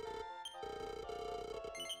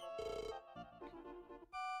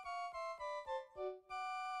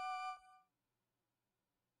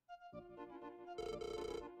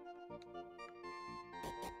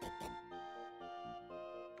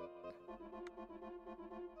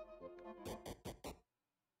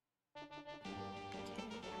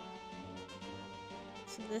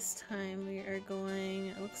 So this time we are going,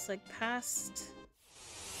 it looks like past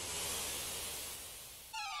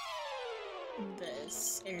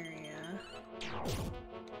this area.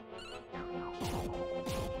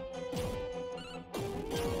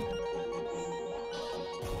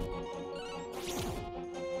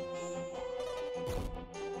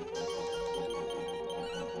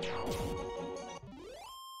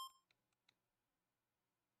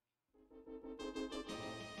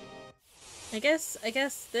 I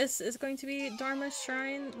guess this is going to be Dharma's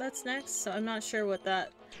shrine that's next, so I'm not sure what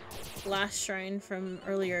that last shrine from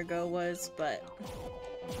earlier ago was, but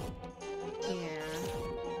yeah.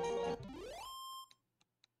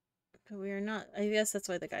 But we are not, I guess that's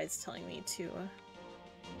why the guide's telling me to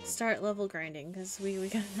start level grinding, because we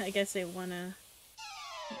gotta, I guess they wanna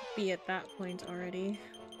be at that point already.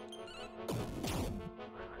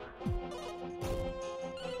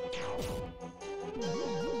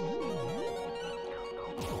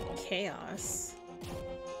 Chaos.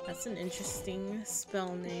 That's an interesting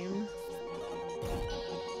spell name.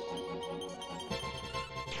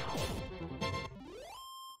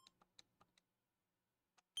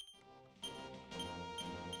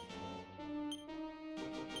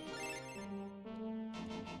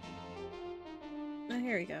 Oh,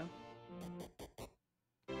 here we go.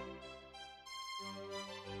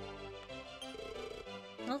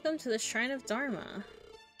 Welcome to the Shrine of Dharma.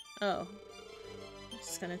 Oh.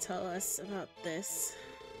 Just gonna tell us about this.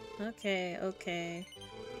 Okay, okay.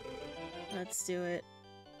 Let's do it.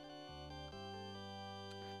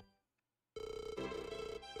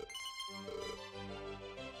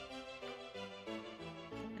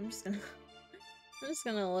 I'm just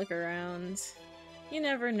gonna look around. You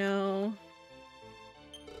never know.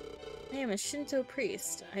 I am a Shinto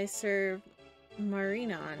priest. I serve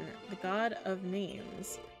Marinan, the god of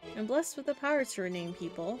names. I'm blessed with the power to rename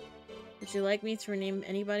people. Would you like me to rename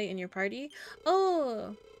anybody in your party?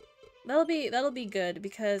 Oh, that'll be good,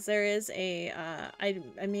 because there is a I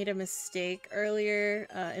made a mistake earlier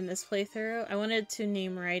in this playthrough. I wanted to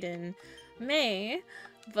name Raiden May,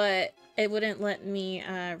 but it wouldn't let me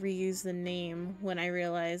reuse the name when I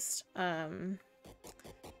realized I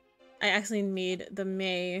actually made the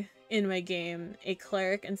May in my game a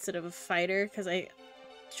cleric instead of a fighter, because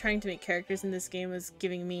trying to make characters in this game was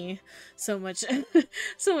giving me so much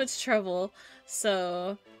so much trouble,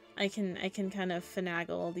 so I can kind of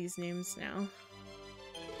finagle all these names now.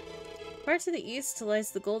 Far to the east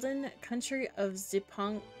lies the golden country of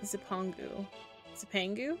Zipangu,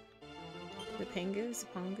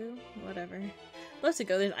 whatever. Love to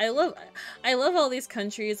go there. I love all these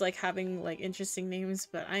countries like having like interesting names,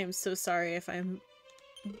 but I am so sorry if I'm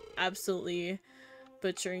absolutely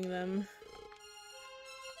butchering them.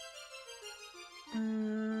 Here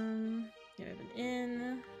we have an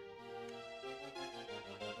inn.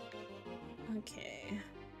 Okay.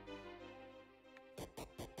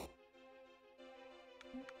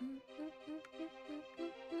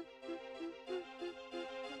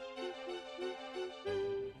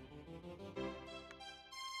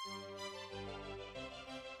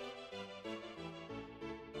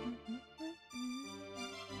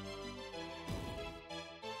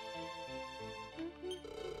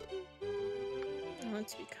 want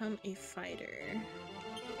to become a fighter.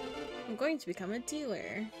 I'm going to become a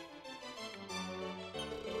dealer.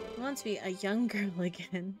 I want to be a young girl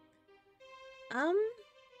again.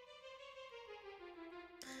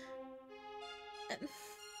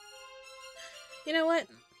 You know what?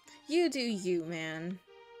 You do you, man.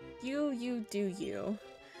 You do you.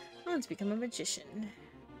 I want to become a magician.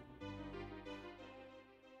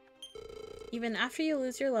 Even after you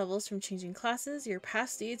lose your levels from changing classes, your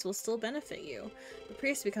past deeds will still benefit you. A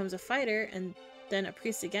priest becomes a fighter, and then a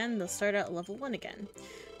priest again, they'll start out at level 1 again.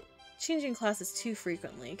 Changing classes too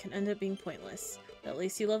frequently can end up being pointless, but at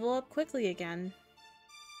least you level up quickly again.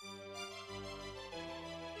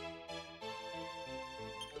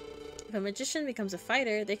 If a magician becomes a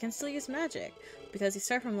fighter, they can still use magic. Because you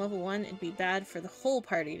start from level 1, it'd be bad for the whole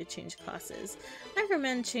party to change classes. I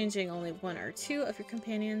recommend changing only 1 or 2 of your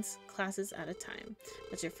companions' classes at a time.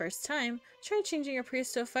 If it's your first time, try changing your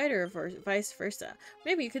priest to a fighter or vice versa.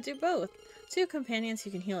 Maybe you could do both. 2 companions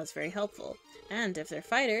who can heal is very helpful. And if they're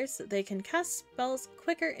fighters, they can cast spells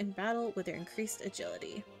quicker in battle with their increased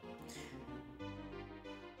agility.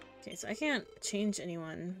 Okay, so I can't change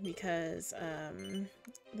anyone because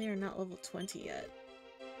they are not level 20 yet.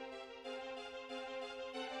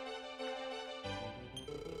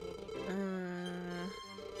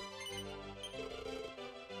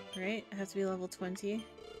 Right? I have to be level 20.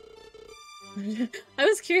 I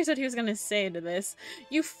was curious what he was gonna say to this.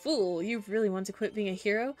 You fool! You really want to quit being a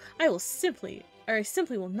hero? I simply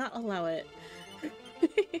will not allow it.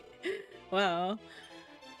 Wow.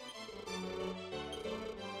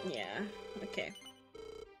 Yeah, okay.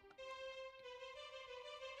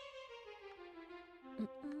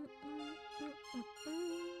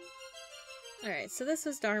 Alright, so this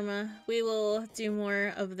was Dharma. We will do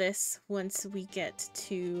more of this once we get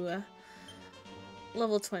to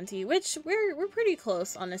level 20, which we're pretty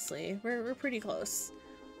close, honestly. We're pretty close.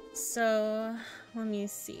 So, let me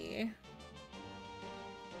see.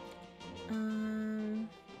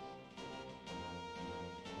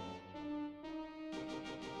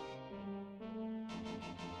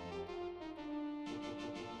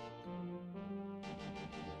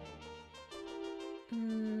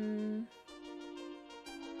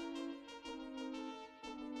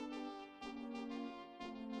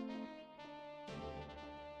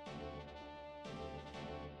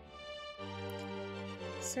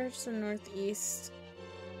 Search the northeast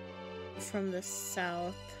from the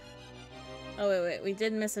south. Oh, wait, we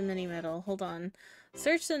did miss a mini medal. Hold on.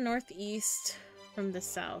 Search the northeast from the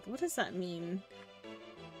south. What does that mean?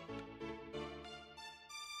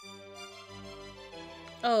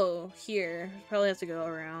 Oh, here. Probably have to go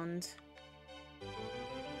around.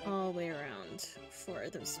 All the way around for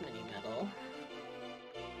this mini medal.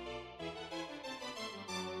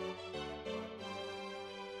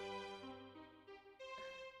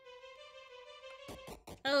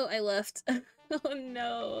 Oh, I left. Oh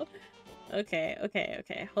no. Okay.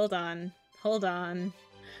 Hold on.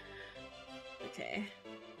 Okay.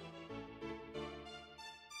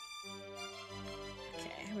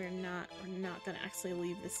 Okay, we're not gonna actually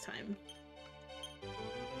leave this time.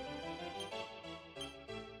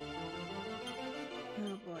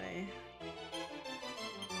 Oh boy.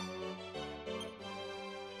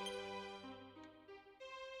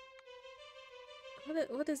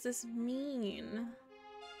 What does this mean?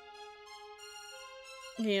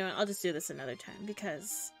 You know, I'll just do this another time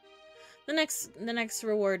because the next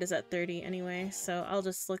reward is at 30 anyway, so I'll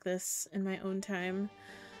just look this in my own time.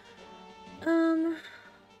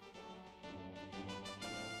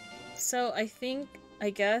 So I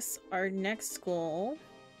guess our next goal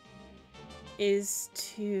is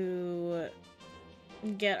to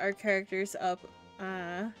get our characters up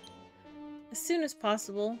as soon as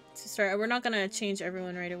possible to start. We're not gonna change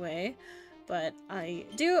everyone right away, but I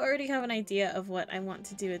do already have an idea of what I want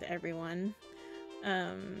to do with everyone.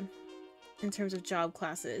 In terms of job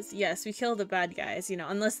classes. Yes, we kill the bad guys, you know,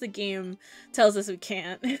 unless the game tells us we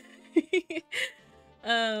can't.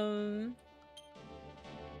 I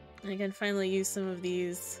can finally use some of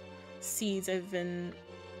these seeds I've been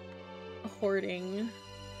hoarding.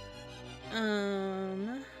 Let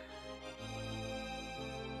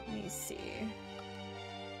me see.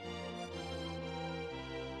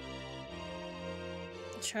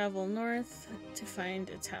 Travel north to find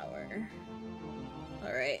a tower.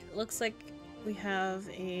 Alright, looks like we have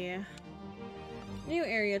a new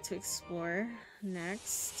area to explore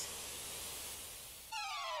next.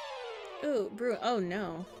 Ooh, oh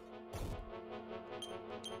no.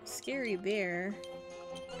 Scary bear.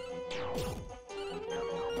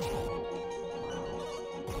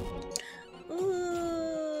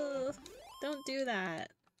 Ooh, don't do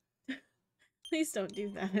that. Please don't do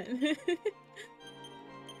that.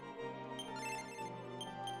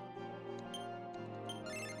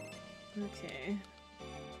 Okay.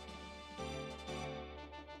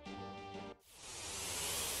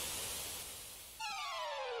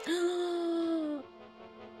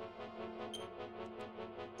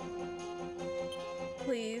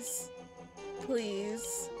 Please.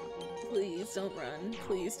 Please. Please don't run.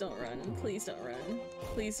 Please don't run. Please don't run.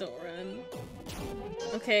 Please don't run.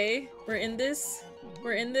 Okay, we're in this.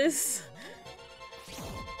 We're in this.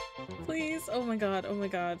 Please. Oh my god. Oh my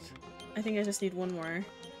god. I think I just need one more.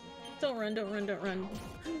 Don't run, don't run, don't run.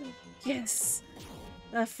 Yes!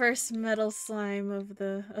 That first metal slime of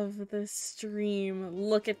the stream.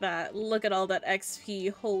 Look at that. Look at all that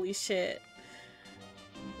XP. Holy shit.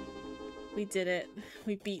 We did it.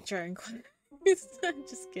 We beat Dragon Quest. I'm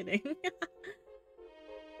just kidding.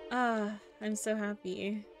 I'm so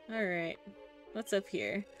happy. Alright. What's up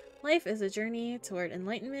here? Life is a journey toward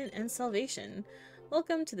enlightenment and salvation.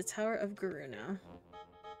 Welcome to the Tower of Garuna.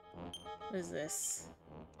 What is this?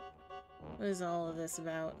 What is all of this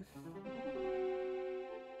about?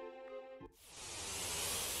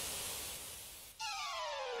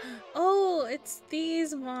 Oh, it's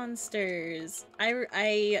these monsters.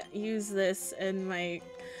 I use this in my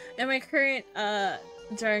current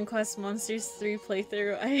Dragon Quest Monsters 3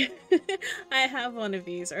 playthrough. I have one of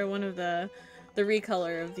these, or one of the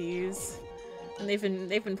recolor of these, and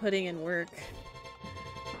they've been putting in work.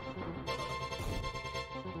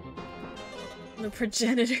 The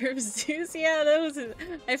progenitor of Zeus? Yeah, that was his.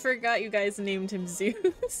 I forgot you guys named him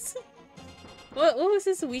Zeus. What was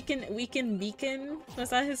his Weaken Beacon? Was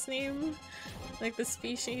that his name? Like the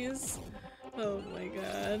species? Oh my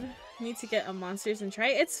god. Need to get a Monsters and try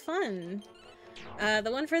it. It's fun. The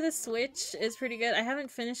one for the Switch is pretty good. I haven't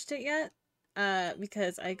finished it yet,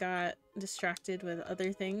 because I got distracted with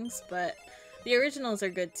other things, but the originals are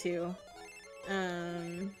good too.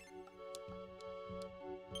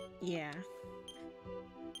 Yeah.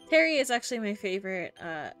 Terry is actually my favorite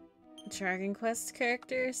Dragon Quest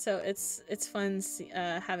character, so it's fun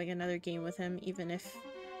having another game with him, even if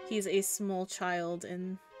he's a small child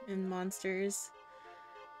in Monsters.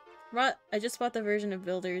 I just bought the version of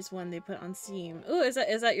Builders one they put on Steam. Ooh, is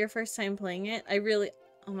that your first time playing it?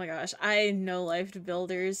 Oh my gosh, I no-lifed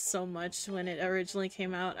Builders so much when it originally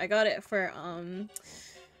came out. I got it for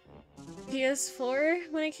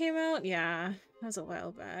PS4 when it came out. Yeah, that was a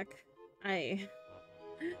while back. I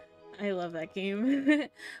love that game.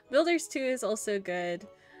 Builders 2 is also good,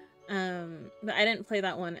 but I didn't play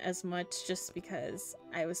that one as much just because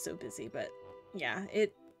I was so busy, but yeah,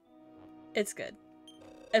 it's good.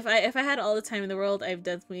 If I had all the time in the world, I'd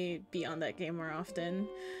definitely be on that game more often.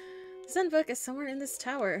 The Zen Book is somewhere in this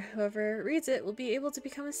tower. Whoever reads it will be able to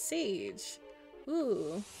become a sage.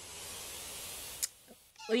 Ooh.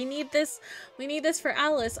 We need this. We need this for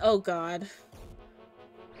Alys. Oh god.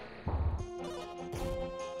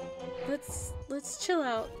 Let's chill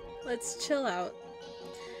out. Let's chill out.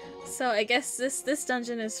 So I guess this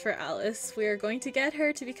dungeon is for Alys. We are going to get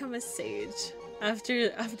her to become a sage after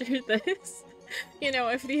this. You know,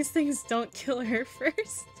 if these things don't kill her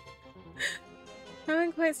first. I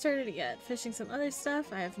haven't quite started yet. Fishing some other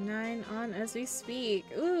stuff. I have 9 on as we speak.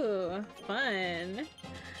 Ooh, fun.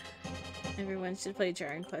 Everyone should play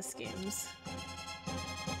Dragon Quest games.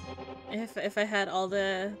 If I had all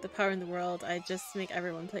the power in the world, I'd just make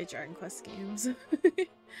everyone play Dragon Quest games.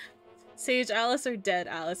 Sage Alys or dead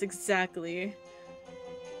Alys? Exactly.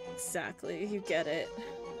 Exactly, you get it.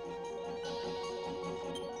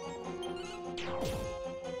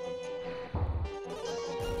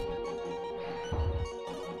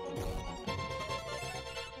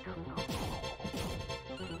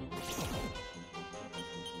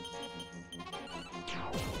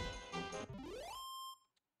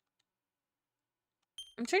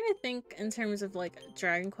 I'm trying to think in terms of like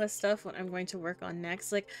Dragon Quest stuff, what I'm going to work on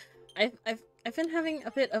next. Like, I've been having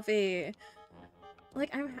a bit of a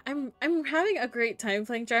like I'm having a great time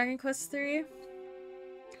playing Dragon Quest 3,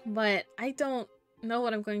 but I don't know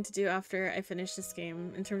what I'm going to do after I finish this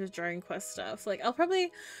game in terms of Dragon Quest stuff. Like, I'll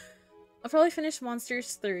probably finish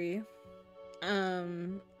Monsters 3,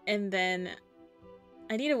 and then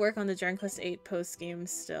I need to work on the Dragon Quest 8 post game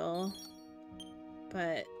still,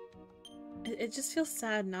 but it just feels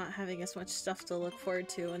sad not having as much stuff to look forward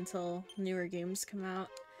to until newer games come out.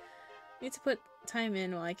 Need to put time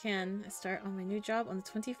in while I can. I start on my new job on the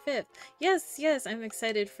 25th. Yes, yes, I'm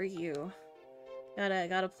excited for you.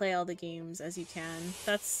 Gotta play all the games as you can.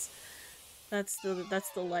 That's the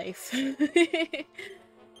life. Not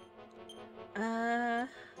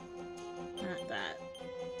that.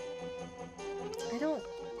 I don't.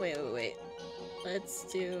 Wait. Let's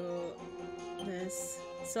do this.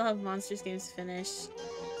 Still have Monsters games finished.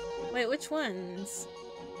 Wait, which ones?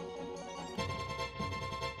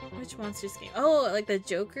 Which Monsters game? Oh, like the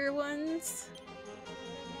Joker ones?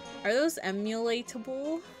 Are those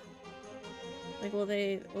emulatable? Like, will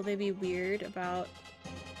they be weird about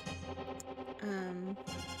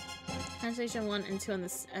Translation 1 and 2 on the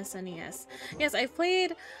SNES? Yes, I've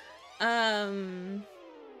played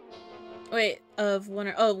wait, of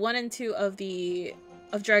 1 and 2 of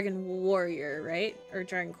Dragon Warrior, right? Or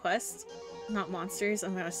Dragon Quest? Not Monsters. Oh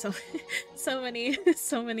my gosh, so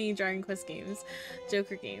many Dragon Quest games.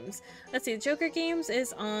 Joker games. Let's see, Joker games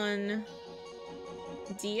is on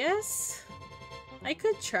DS? I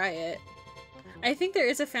could try it. I think there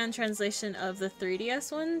is a fan translation of the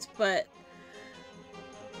 3DS ones, but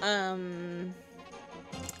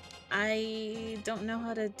I don't know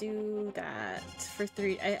how to do that for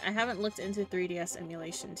I haven't looked into 3DS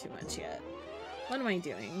emulation too much yet. What am I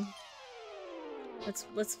doing?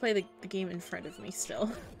 Let's play the game in front of me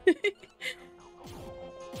still.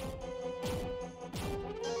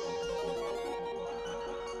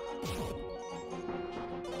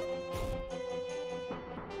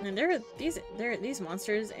 And these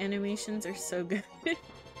monsters animations are so good.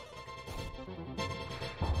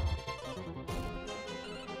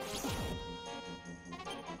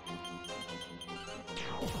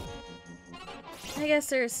 I guess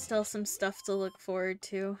there's still some stuff to look forward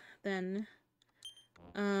to then.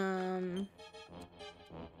 Yeah,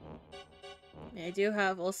 I do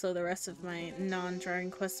have also the rest of my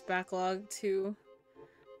non-Dragon Quest backlog too.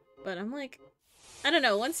 But I'm like, I don't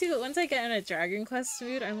know, once I get in a Dragon Quest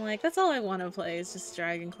mood, I'm like, that's all I want to play is just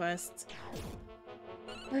Dragon Quest.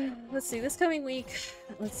 Let's see, this coming week,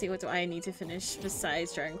 let's see, what do I need to finish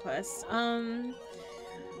besides Dragon Quest?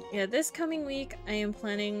 Yeah, this coming week, I am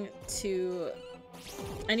planning to...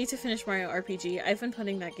 I need to finish Mario RPG. I've been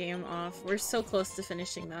putting that game off. We're so close to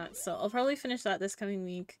finishing that, so I'll probably finish that this coming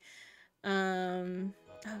week. Oh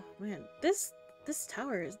man, this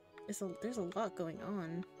tower there's a lot going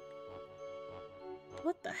on.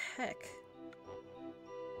 What the heck?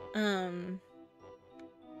 And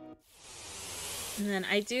then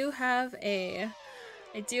I do have a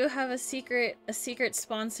secret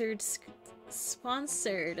sponsored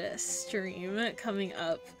stream coming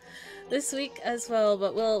up this week as well,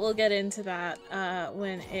 but we'll get into that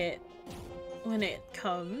when it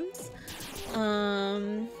comes.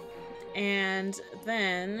 And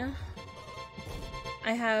then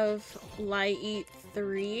I have Lie Eat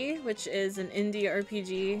 3, which is an indie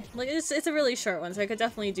RPG. Like it's a really short one, so I could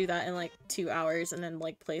definitely do that in like 2 hours and then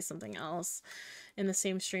like play something else in the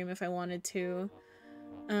same stream if I wanted to.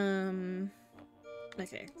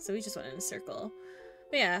 Okay, so we just went in a circle.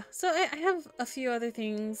 But yeah, so I have a few other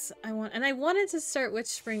things I wanted to start Witch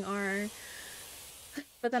Spring R,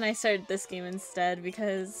 but then I started this game instead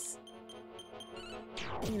because,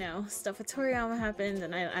 you know, stuff with Toriyama happened,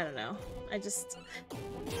 and I don't know. I'd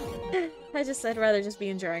rather just be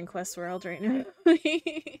in Dragon Quest World right now.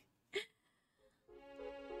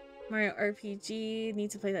 Mario RPG,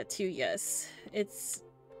 need to play that too. Yes,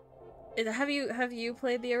 have you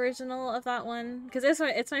played the original of that one? Because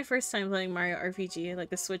it's my first time playing Mario RPG, like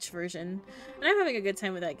the Switch version, and I'm having a good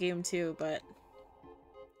time with that game too. But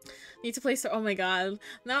need to play. So, oh my god,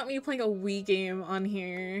 not me playing a Wii game on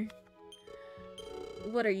here.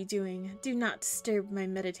 What are you doing? Do not disturb my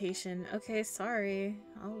meditation. Okay, sorry.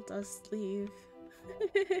 I'll just leave.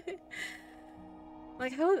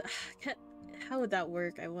 Like, how would that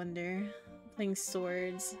work, I wonder? Playing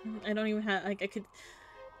swords. I don't even have, like,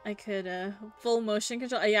 I could, full motion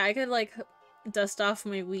control. Yeah, I could, like, dust off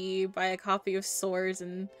my Wii, buy a copy of Swords,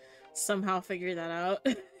 and somehow figure that out.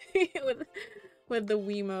 with the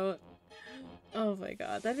Wiimote. Oh my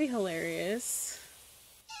god, that'd be hilarious.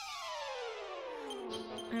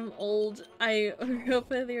 I'm old. I grew up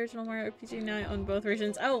with the original Mario RPG, now I own both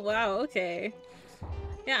versions. Oh wow, okay.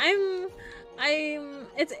 Yeah,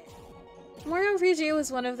 Mario RPG was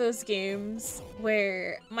one of those games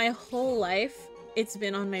where my whole life it's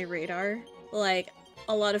been on my radar. Like,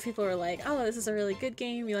 a lot of people were like, oh, this is a really good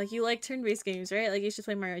game. You like turn-based games, right? Like, you should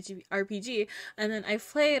play Mario RPG. And then I've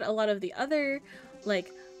played a lot of the other,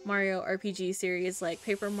 like, Mario RPG series, like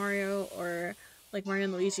Paper Mario or like Mario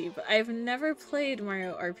and Luigi, but I've never played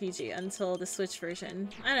Mario RPG until the Switch version.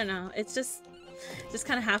 I don't know, it's just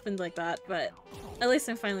kind of happened like that, but at least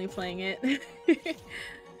I'm finally playing it.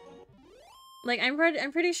 Like,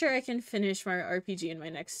 I'm pretty sure I can finish Mario RPG in my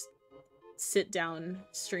next sit-down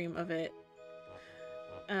stream of it.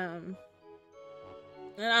 And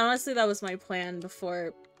honestly, that was my plan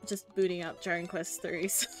before just booting up Dragon Quest 3,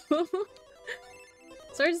 so...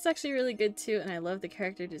 Swords is actually really good too, and I love the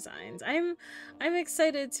character designs. I'm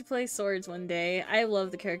excited to play Swords one day. I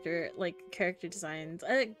love the character designs.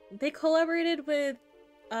 They collaborated with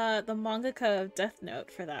the mangaka of Death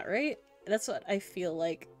Note for that, right? That's what I feel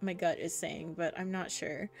like my gut is saying, but I'm not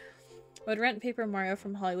sure. Would rent Paper Mario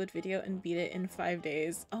from Hollywood Video and beat it in 5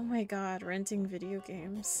 days. Oh my god, renting video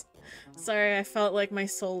games. Sorry, I felt like my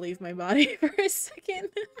soul leave my body for a second.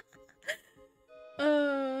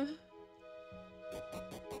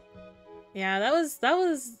 Yeah, that was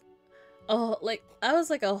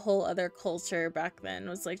like a whole other culture back then. It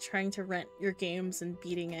was like trying to rent your games and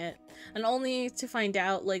beating it. And only to find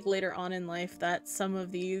out like later on in life that some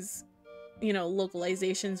of these, you know,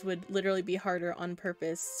 localizations would literally be harder on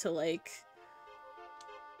purpose to like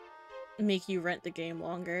make you rent the game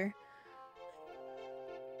longer.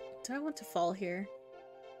 Do I want to fall here?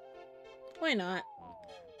 Why not?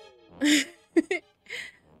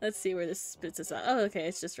 Let's see where this spits us out. Oh, okay,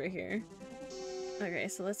 it's just right here. Okay,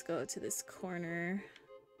 so let's go to this corner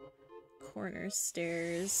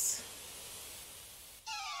stairs.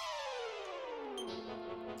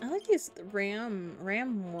 I like his Ram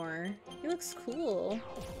Muor. He looks cool.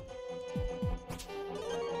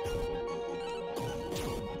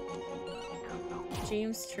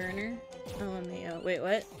 James Turner? LMAO. Wait,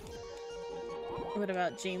 what? What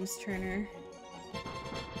about James Turner?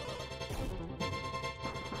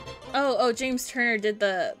 Oh, James Turner did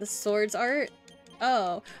the swords art?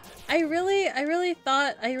 Oh. I really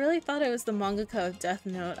thought it was the mangaka of Death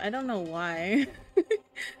Note. I don't know why.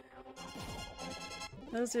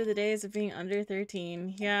 Those were the days of being under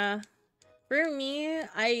 13. Yeah. For me,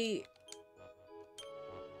 I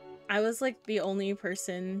was like the only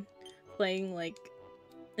person playing like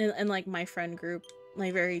in like my friend group,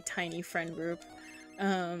 my very tiny friend group,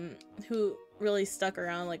 who really stuck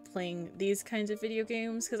around like playing these kinds of video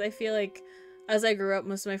games, because I feel like as I grew up,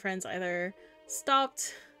 most of my friends either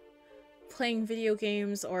stopped playing video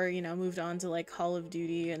games or, you know, moved on to like Call of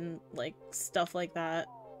Duty and like stuff like that.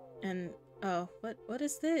 And oh, what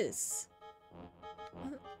is this?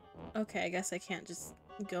 Okay, I guess I can't just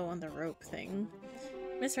go on the rope thing.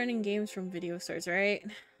 Miss renting games from video stores, right?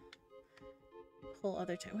 Whole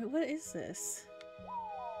other time. Wait, what is this?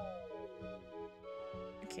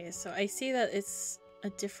 Okay, so I see that it's a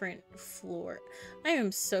different floor. I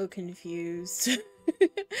am so confused.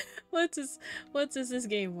 What does this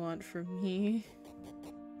game want from me?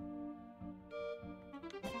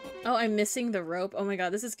 Oh, I'm missing the rope. Oh my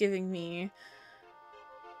god, this is giving me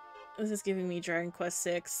Dragon Quest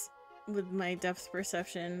VI with my depth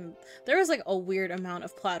perception. There was like a weird amount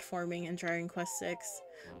of platforming in Dragon Quest VI.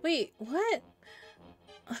 Wait, what?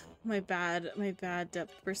 My bad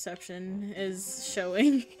depth perception is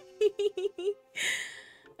showing.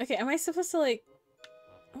 Okay, am I supposed to like...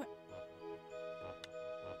 What?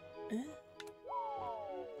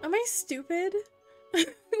 Am I stupid? Wait,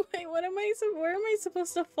 where am I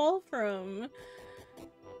supposed to fall from?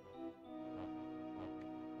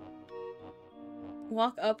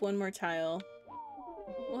 Walk up one more tile.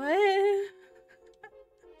 What?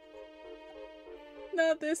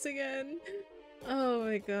 Not this again. Oh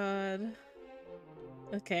my god.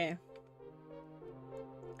 Okay.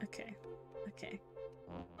 Okay. Okay.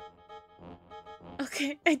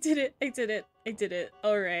 Okay, I did it.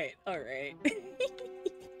 Alright.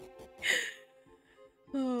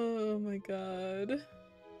 Oh my god.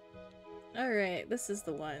 Alright, this is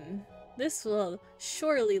the one. This will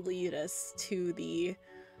surely lead us to the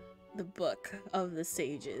Book of the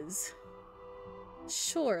Sages.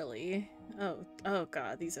 Surely. Oh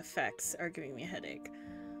god, these effects are giving me a headache.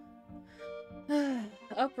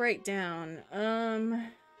 Up, right, down.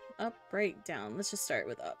 Up, right, down. Let's just start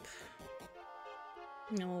with up.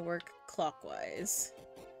 And then we'll work clockwise.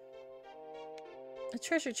 A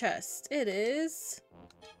treasure chest. It is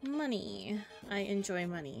money. I enjoy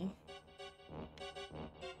money.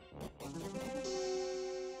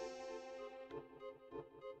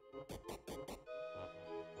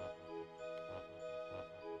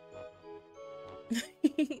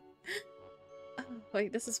 Oh,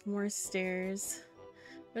 wait, this is more stairs.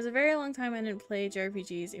 There was a very long time I didn't play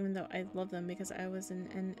JRPGs, even though I love them because I was in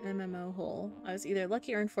an MMO hole. I was either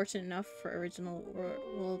lucky or unfortunate enough for original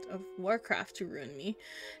World of Warcraft to ruin me.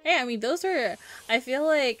 Hey, I mean, those are... I feel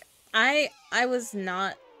like I was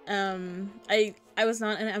not... I was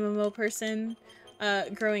not an MMO person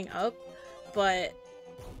growing up, but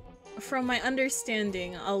from my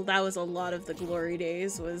understanding, that was a lot of the glory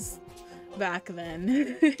days was back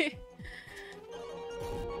then.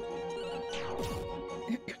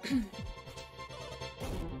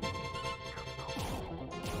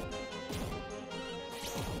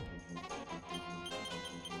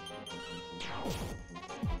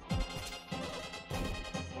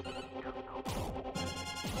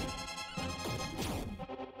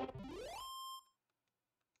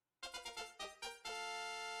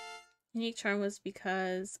 Unique charm was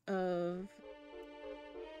because of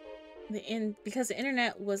because the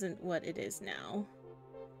internet wasn't what it is now.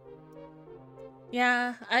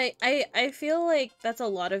 Yeah, I feel like that's a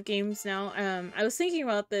lot of games now. I was thinking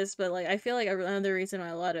about this, but like I feel like another reason why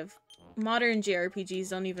a lot of modern JRPGs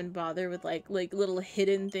don't even bother with like little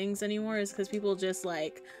hidden things anymore is because people just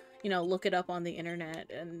like, you know, look it up on the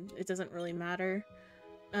internet and it doesn't really matter.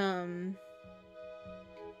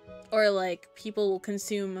 Or like people will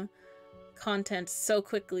consume content so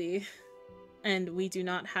quickly and we do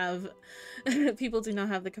not have people do not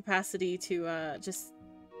have the capacity to just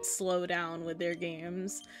slow down with their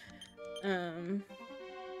games. It's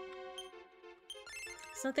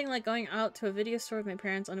nothing like going out to a video store with my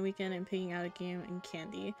parents on a weekend and picking out a game and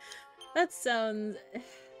candy. That sounds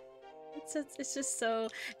it's just so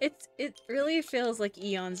it really feels like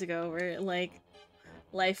eons ago where like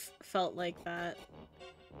life felt like that.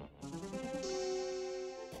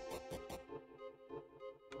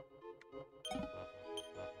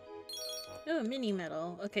 Oh, a mini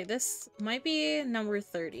medal. Okay, this might be number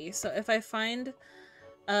 30. So if I find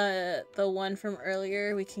the one from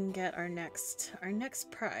earlier, we can get our next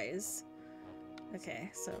prize.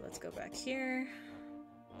 Okay, so let's go back here.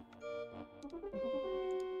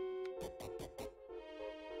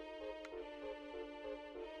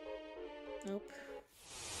 Nope.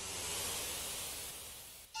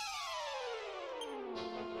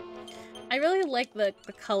 I really like the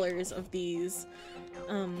colors of these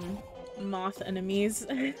moth enemies.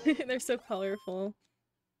 They're so colorful.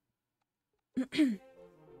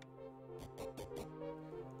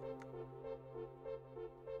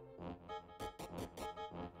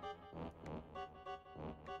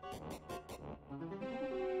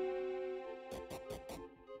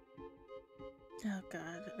 Oh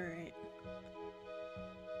god, alright.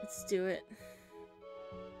 Let's do it.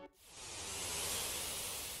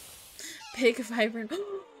 Big vibrant.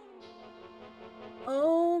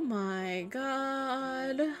 Oh my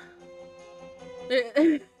god.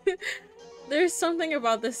 There's something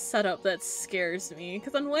about this setup that scares me.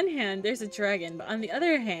 Because on one hand, there's a dragon, but on the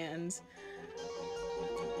other hand,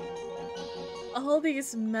 all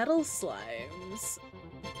these metal slimes.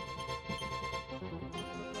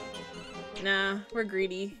 Nah, we're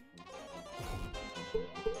greedy.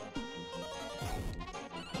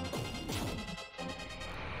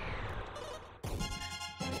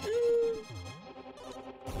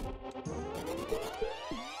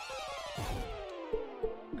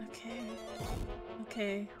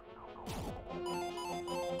 Okay.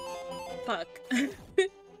 Fuck.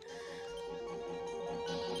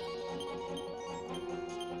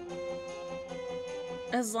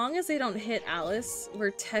 As long as they don't hit Alys,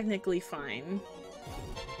 we're technically fine.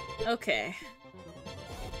 Okay.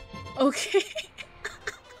 Okay.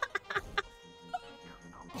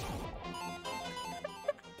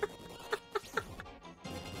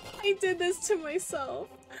 I did this to myself.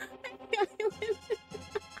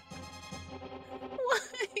 Why?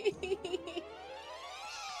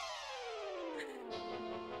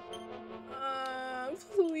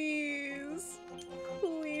 Please.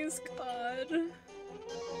 Please, God.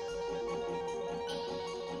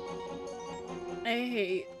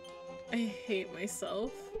 I hate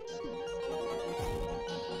myself.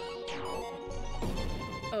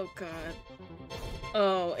 Oh god.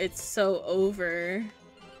 Oh, it's so over.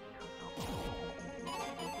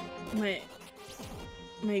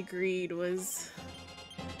 My greed was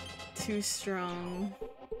too strong.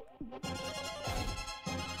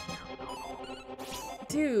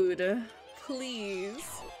 Dude, please.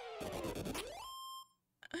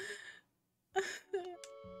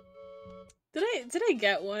 Did I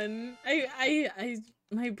get one?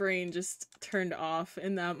 My brain just turned off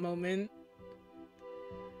in that moment.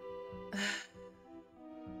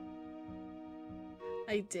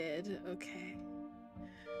 I did. Okay.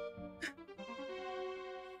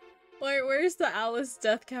 Where's the Alys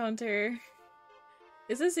death counter?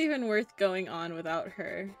 Is this even worth going on without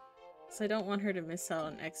her? So I don't want her to miss out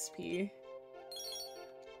on XP.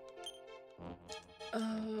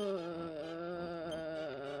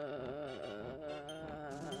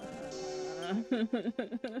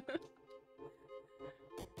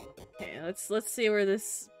 Okay, let's see where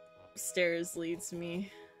this stairs leads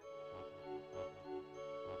me.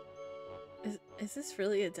 Is this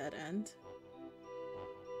really a dead end?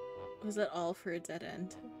 Was that all for a dead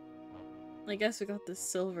end? I guess we got the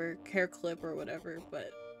silver hair clip or whatever, but...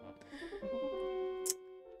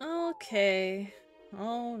 Okay.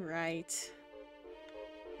 Alright.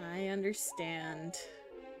 I understand.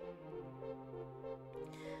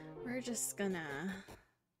 We're just gonna...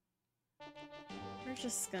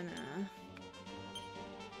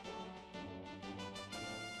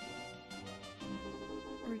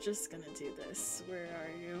 just gonna do this. Where are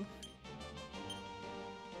you?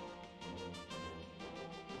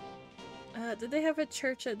 Did they have a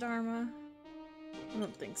church at Dharma? I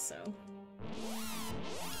don't think so.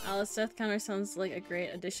 Alys Death Counter sounds like a great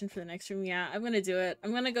addition for the next room. Yeah, I'm gonna do it.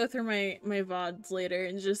 I'm gonna go through my VODs later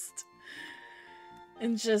and just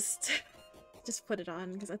put it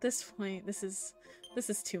on, because at this point this is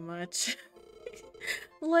too much.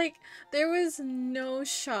 Like, there was no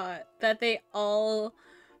shot that they all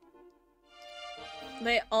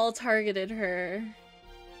targeted her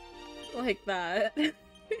like that.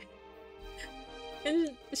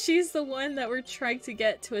 And she's the one that we're trying to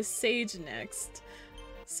get to a sage next.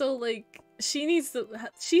 So like, she needs the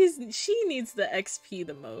XP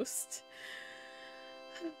the most.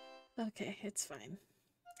 Okay, it's fine.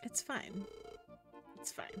 It's fine.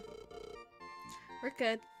 It's fine. We're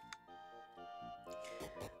good.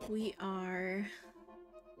 We are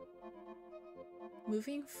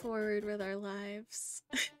moving forward with our lives.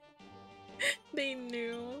 They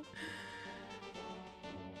knew.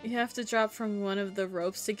 You have to drop from one of the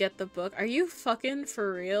ropes to get the book. Are you fucking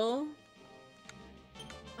for real?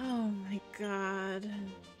 Oh my god.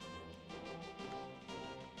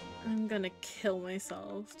 I'm gonna kill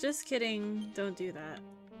myself. Just kidding. Don't do that.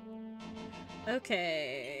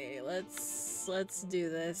 Okay, let's do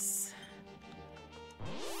this.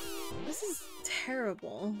 This is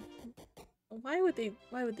terrible. Why would they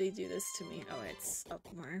do this to me? Oh, it's up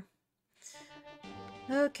more.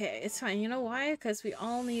 Okay, it's fine. You know why? Because we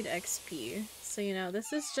all need XP. So, you know,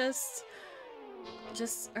 this is just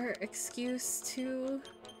our excuse to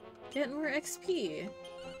get more XP.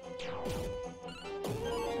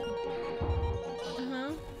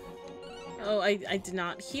 Uh-huh. Oh, I did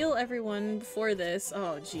not heal everyone before this.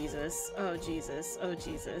 Oh, Jesus. Oh, Jesus. Oh,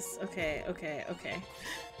 Jesus. Okay, okay, okay.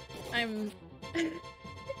 I'm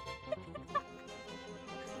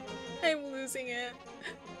losing it.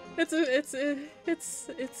 It's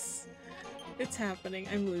happening.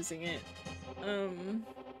 I'm losing it.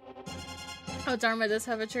 Oh, Dharma does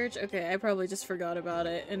have a church? Okay, I probably just forgot about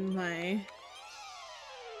it in my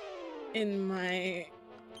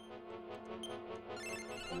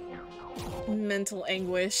mental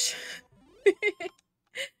anguish.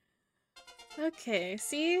 Okay,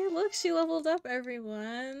 see? Look, she leveled up,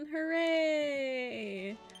 everyone!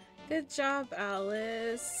 Hooray! Good job,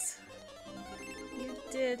 Alys. You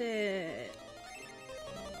did it.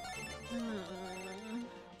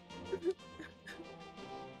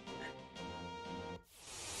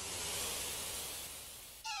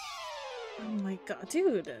 Oh my god,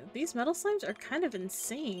 dude, these metal slimes are kind of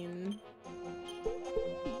insane.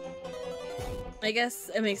 I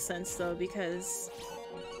guess it makes sense though, because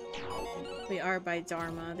we are by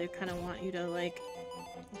Dharma. They kind of want you to, like,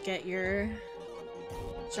 get your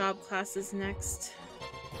job classes next.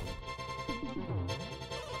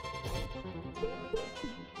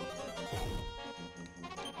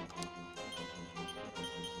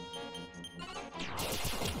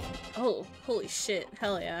 Oh, holy shit.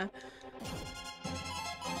 Hell yeah.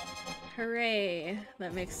 Hooray.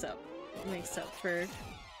 That makes up for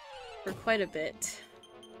quite a bit.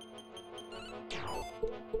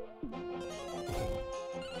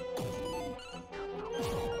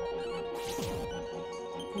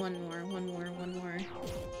 One more.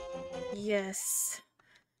 Yes.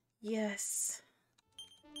 Yes.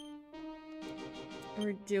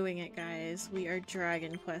 We're doing it, guys. We are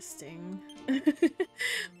dragon questing.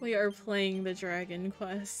 We are playing the dragon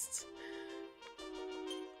quest.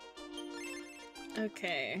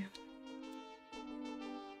 Okay.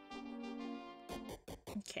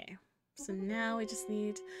 Okay. So now we just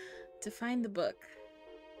need to find the book.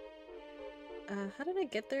 How did I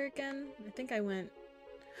get there again? I think I went...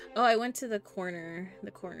 Oh, I went to the corner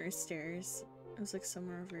stairs. It was like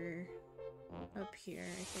somewhere over up here,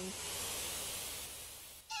 I think.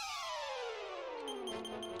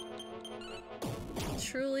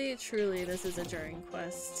 Truly, truly, this is a jarring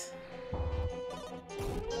quest.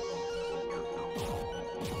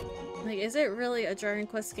 Like, is it really a jarring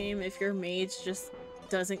quest game if your mage just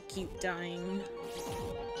doesn't keep dying?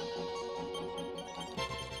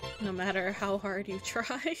 No matter how hard you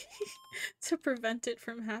try to prevent it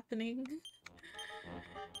from happening.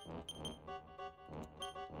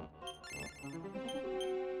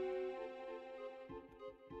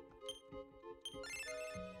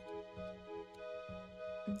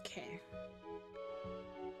 Okay.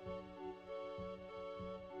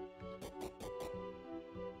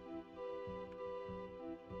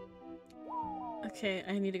 Okay,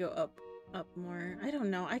 I need to go up more. I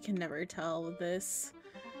don't know, I can never tell with this.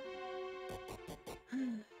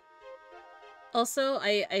 Also,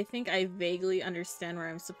 I think I vaguely understand where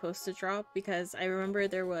I'm supposed to drop, because I remember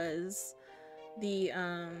there was the,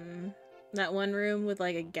 that one room with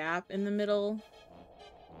like a gap in the middle.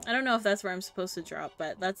 I don't know if that's where I'm supposed to drop,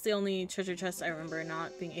 but that's the only treasure chest I remember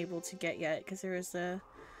not being able to get yet, because there was the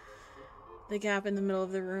gap in the middle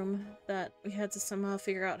of the room that we had to somehow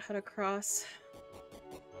figure out how to cross.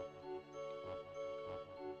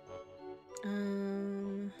 I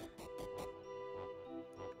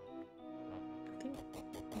think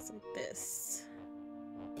it's like this.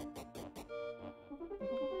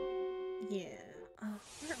 Yeah. Oh,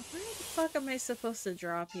 where the fuck am I supposed to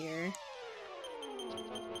drop here?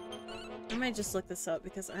 I might just look this up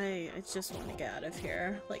because I just want to get out of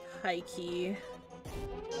here. Like, high key.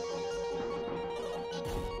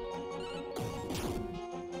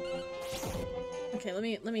 Okay, let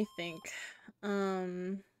me think.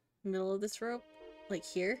 Middle of this rope? Like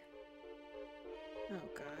here? Oh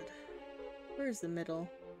god. Where's the middle?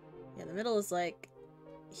 Yeah, the middle is like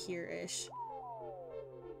here-ish.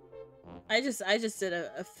 I just did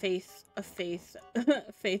a faith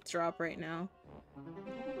faith drop right now.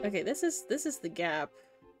 Okay, this is the gap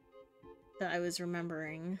that I was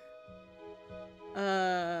remembering.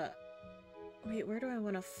 Wait, where do I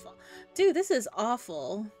want to fall? Dude, this is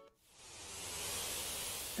awful.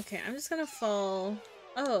 Okay, I'm just gonna fall.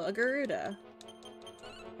 Oh, a Garuda.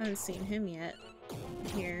 I haven't seen him yet.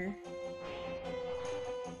 Here.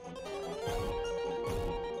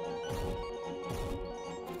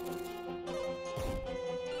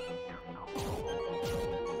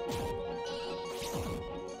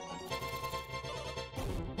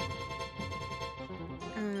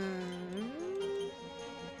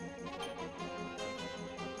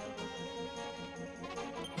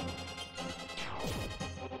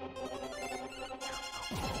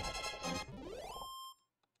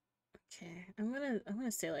 Okay, I'm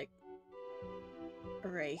gonna stay like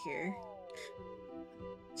right here.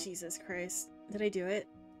 Jesus Christ. Did I do it?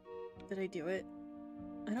 Did I do it?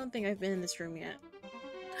 I don't think I've been in this room yet.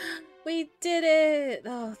 We did it!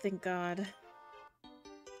 Oh, thank God.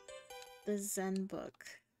 The Zen Book.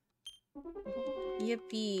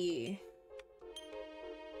 Yippee.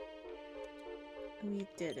 We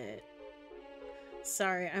did it.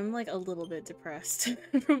 Sorry, I'm like a little bit depressed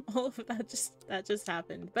from all of that just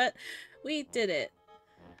happened, but we did it.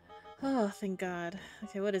 Oh, thank God.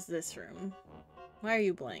 Okay, what is this room? Why are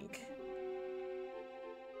you blank?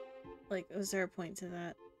 Like, was there a point to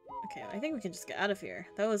that? Okay, I think we can just get out of here.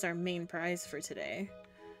 That was our main prize for today.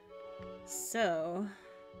 So,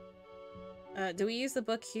 do we use the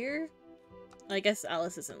book here? I guess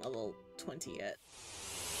Alys isn't level 20 yet.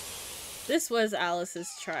 This was Alys's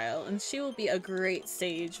trial, and she will be a great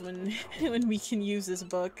sage when when we can use this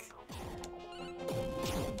book.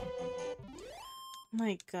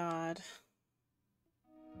 My God.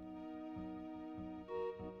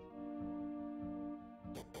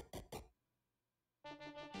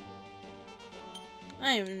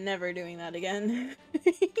 I am never doing that again.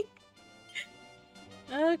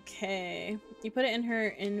 Okay. You put it in her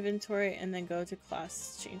inventory and then go to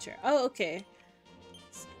class changer. Oh, okay.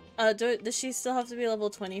 Does she still have to be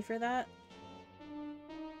level 20 for that?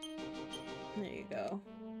 There you go.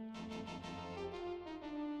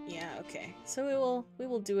 Yeah, okay. So we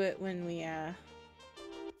will do it when we are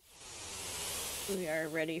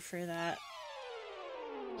ready for that.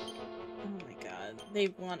 Oh my God. They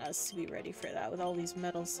want us to be ready for that with all these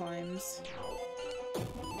metal slimes.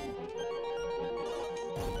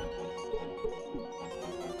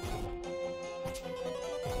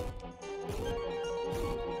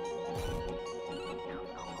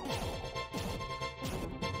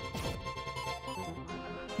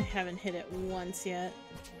 I haven't hit it once yet.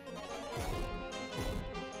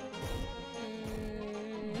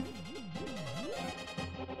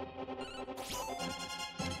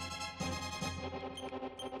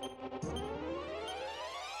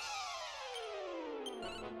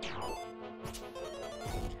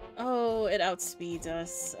 Oh, it outspeeds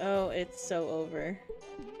us. Oh, it's so over.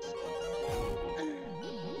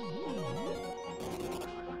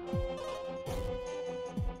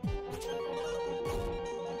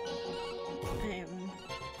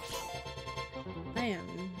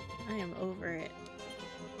 I am over it.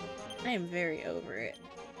 I am very over it.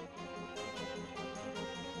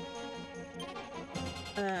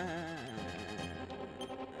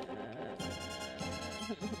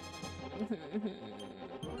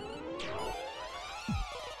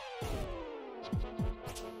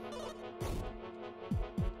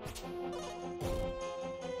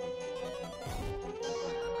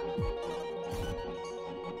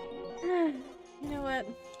 You know what?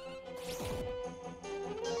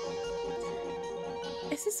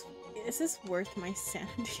 this worth my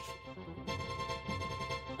sanity?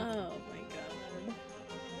 Oh my god.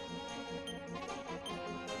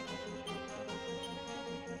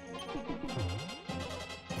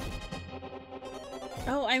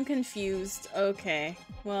 Oh, I'm confused. Okay.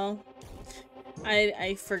 Well,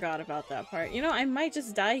 I forgot about that part. You know, I might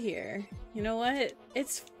just die here. You know what?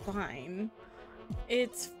 It's fine.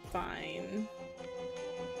 It's fine.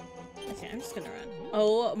 Okay, I'm just gonna run.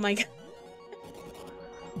 Oh my god.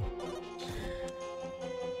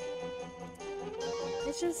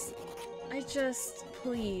 I just,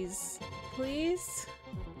 please. Please?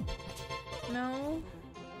 No?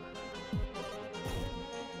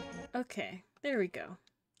 Okay, there we go.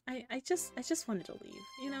 I just wanted to leave.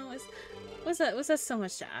 You know, was that so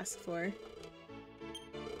much to ask for?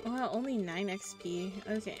 Wow, only 9 XP.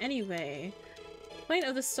 Okay, anyway. Point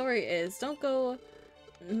of the story is, don't go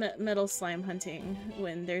metal slime hunting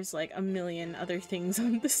when there's like a million other things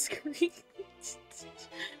on the screen.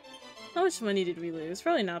 How much money did we lose?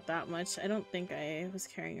 Probably not that much. I don't think I was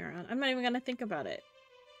carrying around. I'm not even gonna think about it.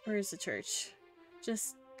 Where is the church?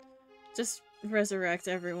 Just resurrect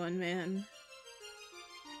everyone, man.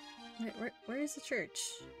 Wait, where is the church?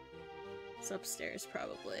 It's upstairs,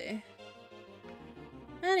 probably.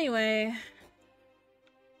 Anyway.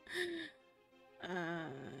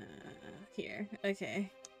 Here.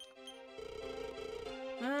 Okay.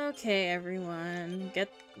 Okay, everyone.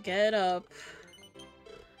 Get up.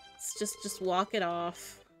 Let's just walk it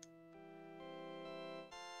off.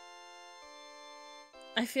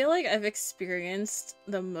 I feel like I've experienced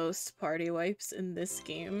the most party wipes in this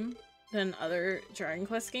game than other Dragon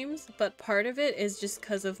Quest games, but part of it is just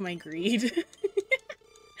because of my greed.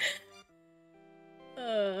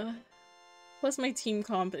 Plus my team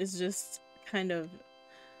comp is just kind of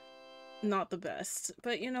not the best,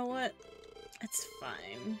 but you know what? It's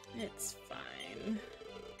fine. It's fine.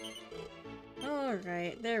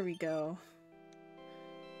 Alright, there we go.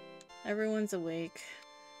 Everyone's awake.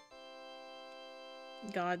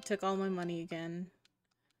 God took all my money again.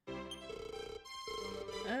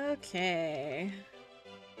 Okay.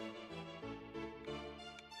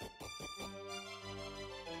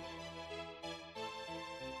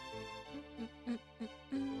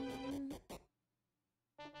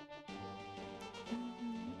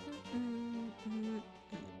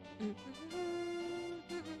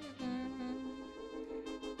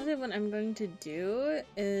 What I'm going to do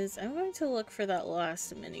is I'm going to look for that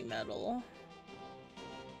last mini medal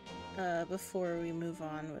before we move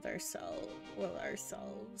on with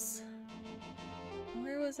ourselves.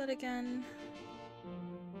 Where was that again?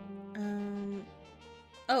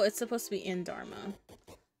 Oh, it's supposed to be in Dharma.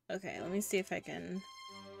 Okay, let me see if I can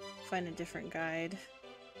find a different guide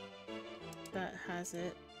that has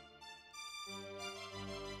it.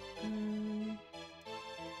 I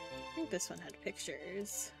think this one had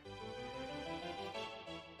pictures.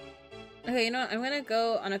 Okay, you know what? I'm gonna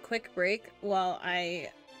go on a quick break while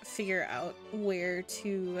I figure out where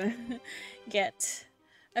to get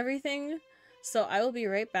everything. So I will be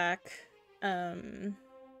right back.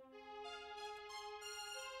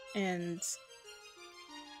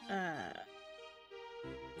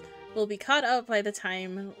 We'll be caught up by the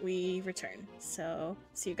time we return. So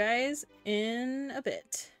see you guys in a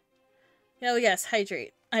bit. Oh yes,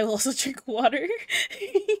 hydrate. I will also drink water.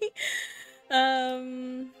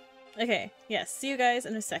 Okay, yes, see you guys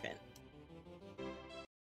in a second.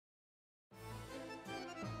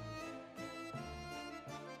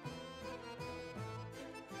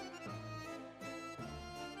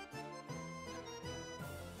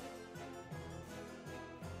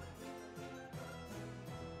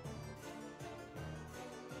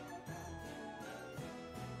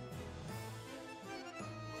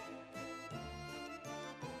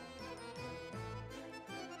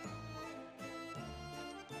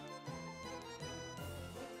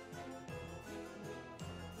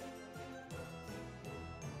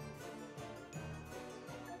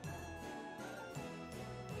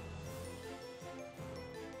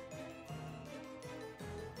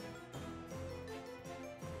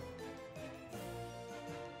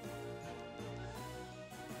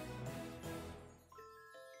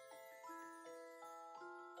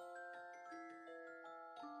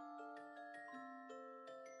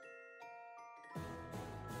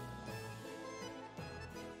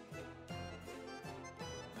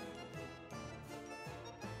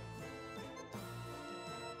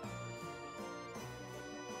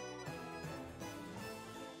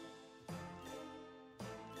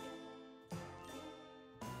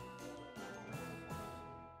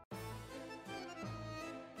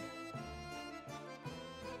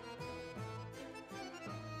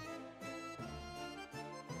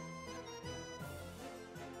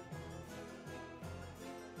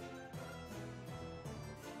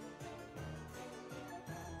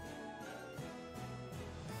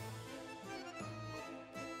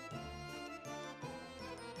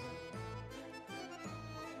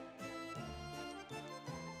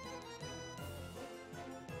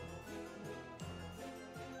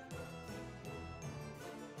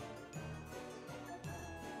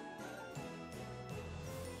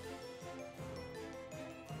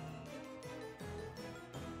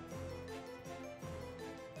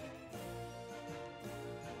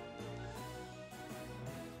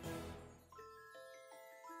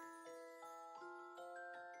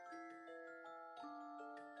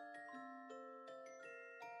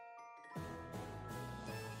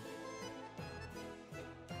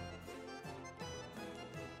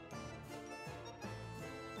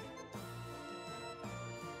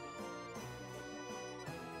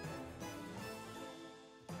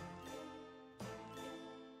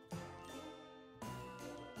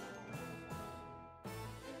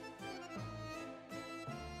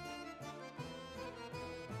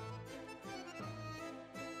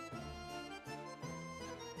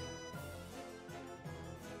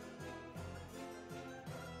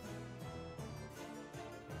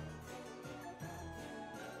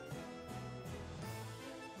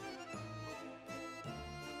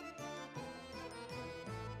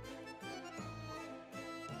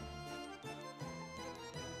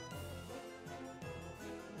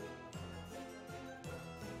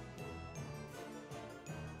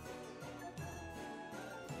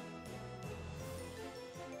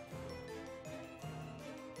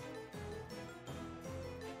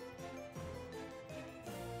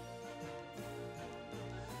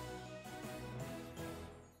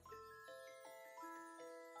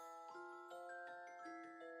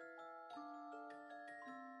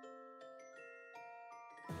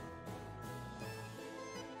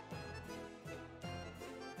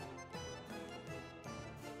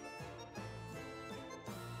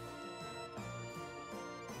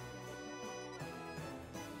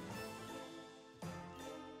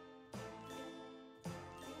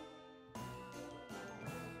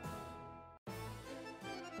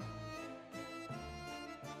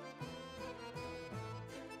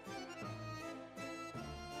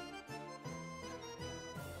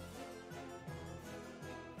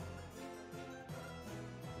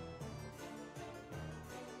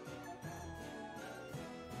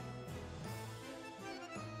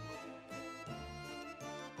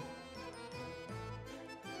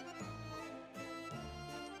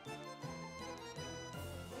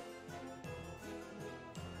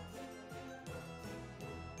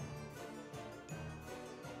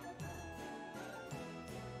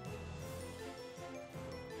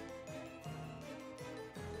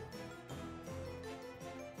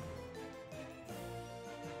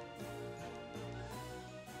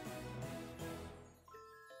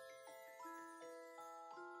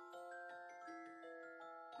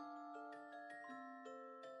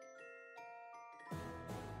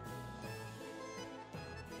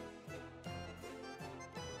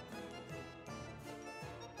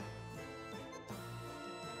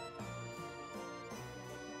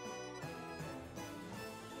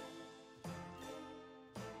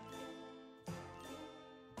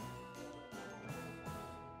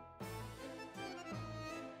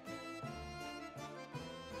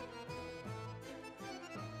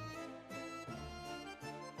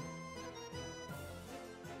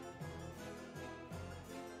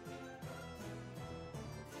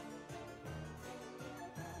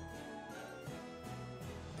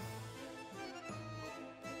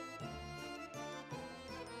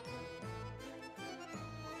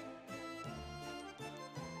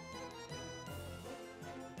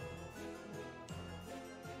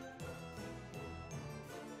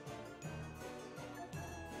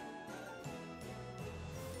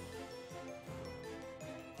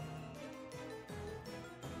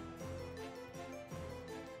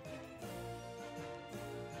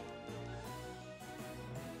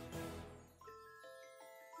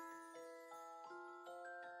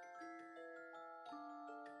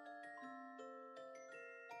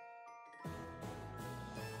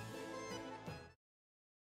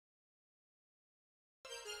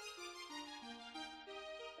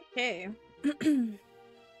 Okay.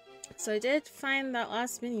 So I did find that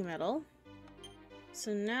last mini medal.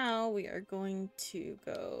 So now we are going to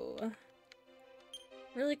go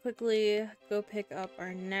really quickly go pick up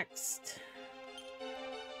our next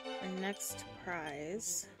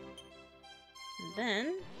prize. And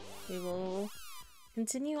then we will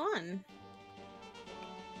continue on.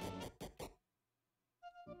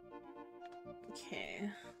 Okay,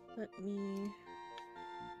 let me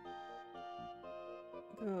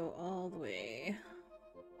go all the way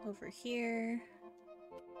over here.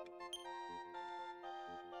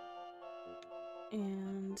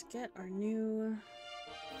 And get our new...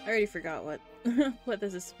 I already forgot what what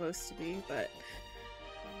this is supposed to be, but...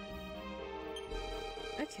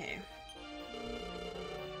 Okay.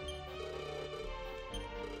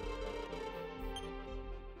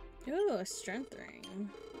 Ooh, a strength ring.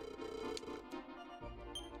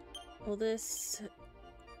 Will this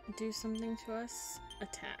do something to us?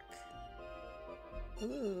 Attack.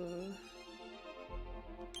 Ooh.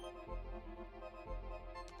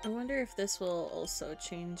 I wonder if this will also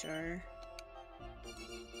change our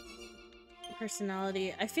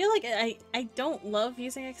personality. I feel like I don't love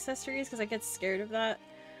using accessories because I get scared of that.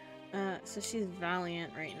 So she's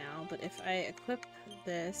valiant right now, but if I equip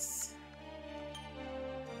this...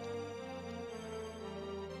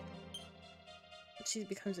 she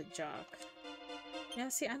becomes a jock. Yeah,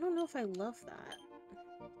 see, I don't know if I love that.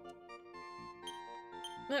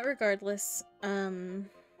 But regardless,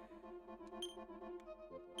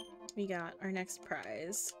 we got our next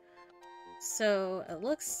prize. So it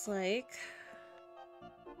looks like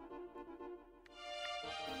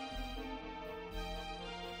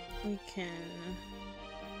we can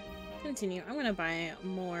continue. I'm gonna buy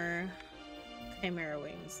more Chimera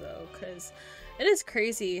Wings though, because it is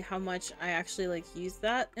crazy how much I actually like use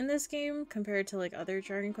that in this game compared to like other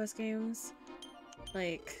Dragon Quest games.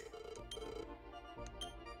 Like,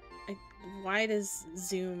 why does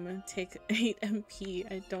Zoom take 8 MP?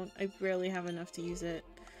 I barely have enough to use it.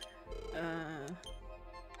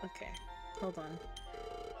 Okay, hold on.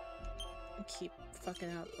 I keep fucking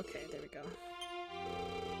up. Okay, there we go.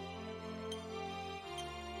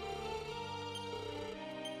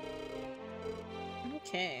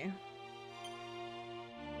 Okay.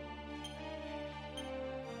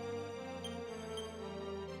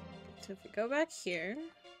 So if we go back here,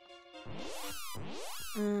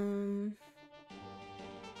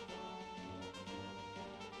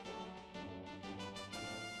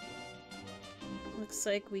 looks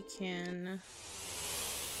like we can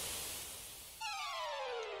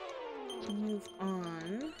move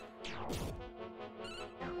on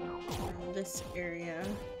from this area.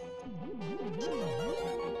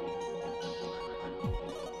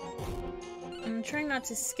 I'm trying not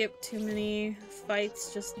to skip too many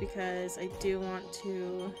fights just because I do want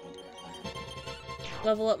to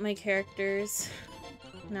level up my characters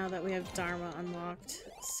now that we have Dharma unlocked.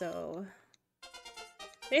 So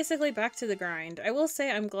basically back to the grind. I will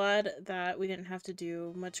say I'm glad that we didn't have to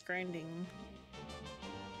do much grinding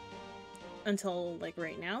until like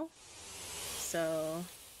right now. So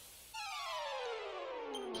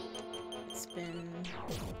it's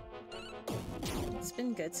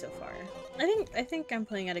been good so far. I think I'm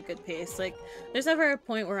playing at a good pace. Like, there's never a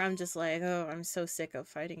point where I'm just like, oh, I'm so sick of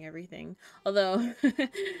fighting everything. Although,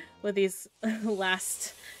 with these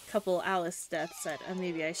last couple Alys deaths,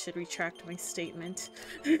 maybe I should retract my statement.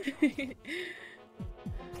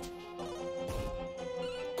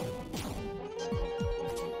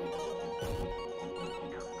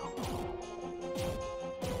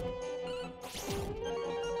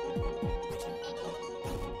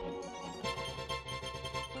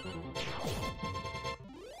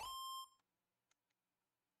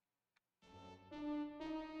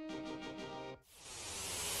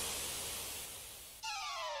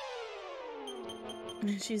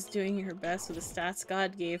 She's doing her best with the stats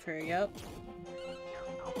God gave her, yep.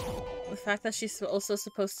 The fact that she's also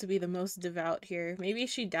supposed to be the most devout here. Maybe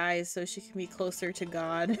she dies so she can be closer to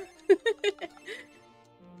God.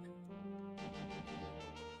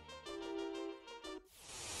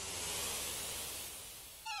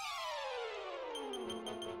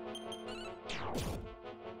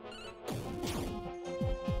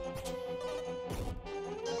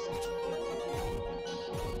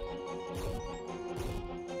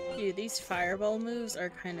 Dude, these fireball moves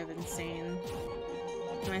are kind of insane.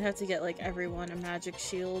 I might have to get like everyone a magic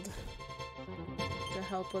shield to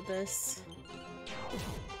help with this.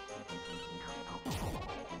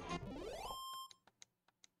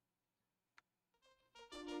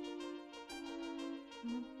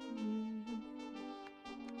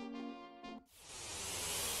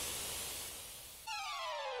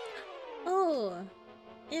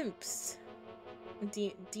 imps.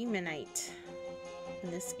 Demonite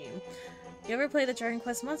in this game. You ever play the Dragon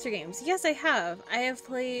Quest Monster games? Yes, I have. I have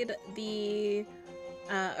played the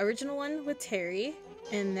original one with Terry,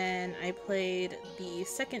 and then I played the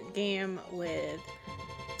second game with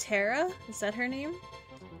Terra. Is that her name?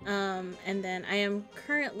 And then I am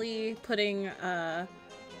currently putting the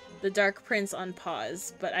Dark Prince on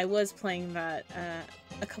pause, but I was playing that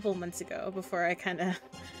a couple months ago before I kind of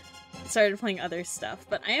started playing other stuff.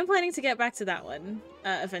 But I am planning to get back to that one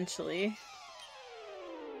eventually.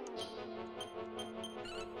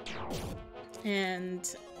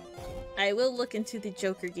 And I will look into the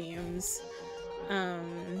Joker games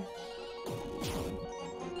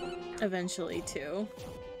eventually too.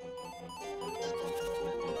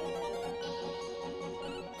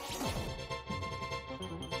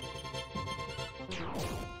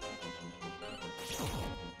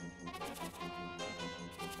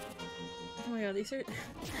 Oh my god, these are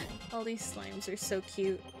all these slimes are so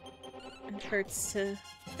cute. It hurts to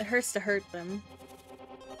hurt them.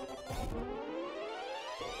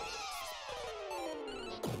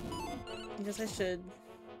 I guess I should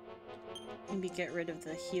maybe get rid of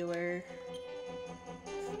the healer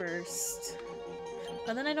first.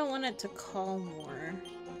 But then I don't want it to call more.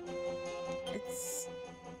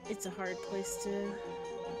 It's a hard place to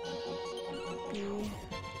be.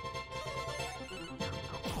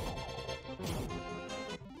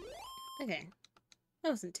 Okay. That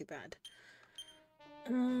wasn't too bad.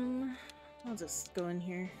 I'll just go in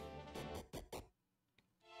here.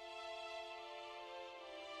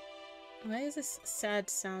 Why is this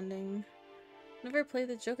sad sounding? Never played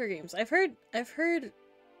the Joker games. I've heard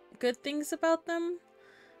good things about them.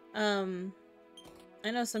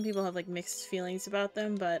 I know some people have like mixed feelings about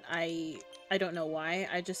them, but I don't know why.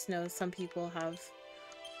 I just know some people have,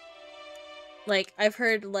 like, I've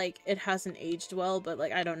heard like it hasn't aged well, but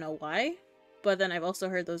like I don't know why. But then I've also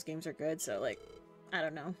heard those games are good, so like I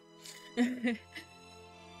don't know.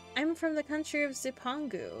 I'm from the country of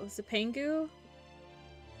Zipangu. Zipangu?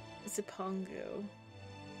 Zipangu.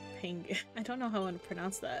 Pangu. I don't know how I want to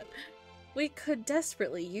pronounce that. We could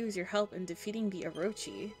desperately use your help in defeating the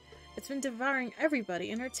Orochi. It's been devouring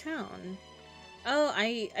everybody in our town. Oh,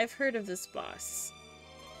 I've heard of this boss.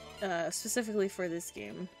 Specifically for this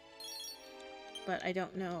game. But I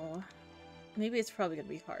don't know. Maybe it's probably gonna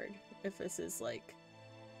be hard if this is like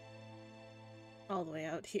all the way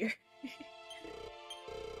out here.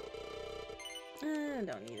 I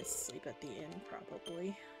don't need to sleep at the inn,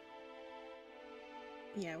 probably.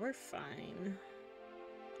 Yeah, we're fine.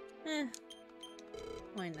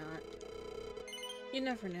 Why not? You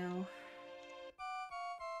never know.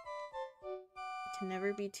 Can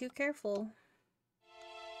never be too careful.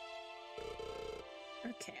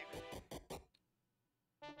 Okay.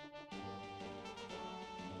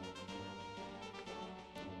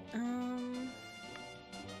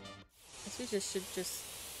 Guess we should just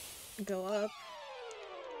go up.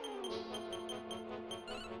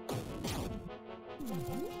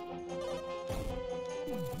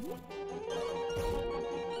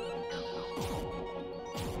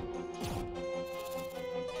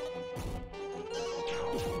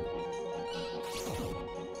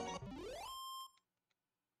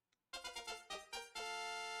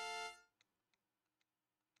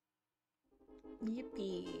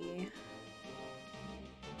 Yippee.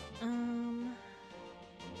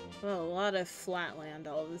 Well, a lot of flat land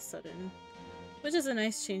all of a sudden. Which is a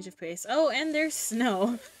nice change of pace. Oh, and there's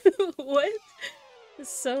snow. What?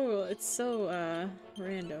 It's so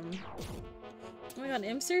random. Oh my god,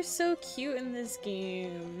 imps are so cute in this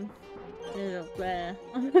game. Ew, bleh.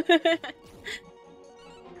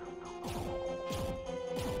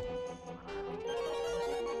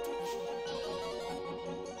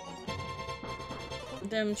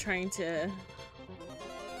 Them trying to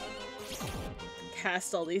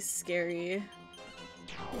cast all these scary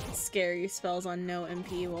spells on no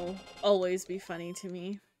MP will always be funny to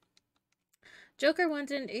me. Joker 1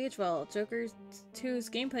 didn't age well. Joker 2's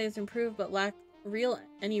gameplay has improved but lacked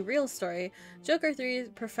any real story. Joker 3 is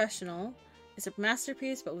professional. It's a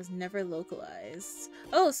masterpiece but was never localized.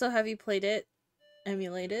 Oh, so have you played it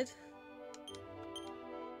emulated?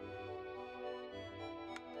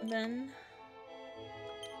 Then...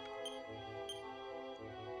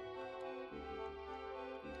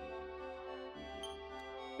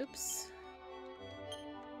 Oops.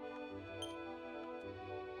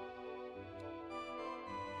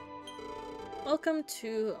 Welcome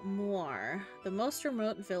to Muor, the most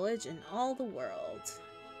remote village in all the world.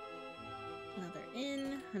 Another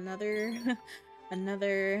inn,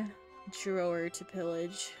 another drawer to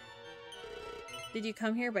pillage. Did you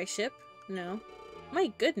come here by ship? No. My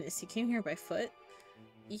goodness, you came here by foot?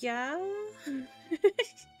 Yeah?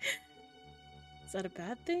 Is that a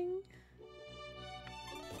bad thing?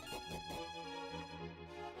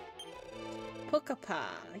 Pokapa,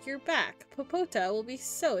 you're back. Popota will be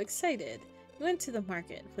so excited. He went to the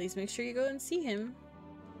market. Please make sure you go and see him.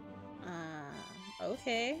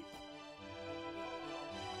 Okay.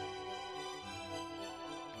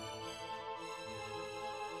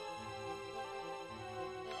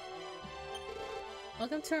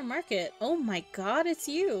 Welcome to our market. Oh my god, it's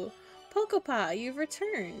you! Pokapa, you've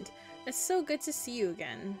returned. It's so good to see you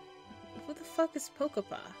again. Who the fuck is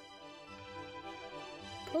Pokapa?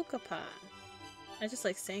 Pokapa. I just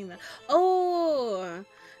like saying that. Oh!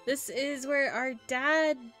 This is where our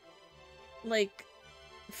dad, like,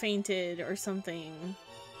 fainted or something.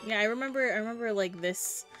 Yeah, I remember like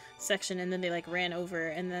this section, and then they like ran over,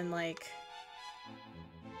 and then like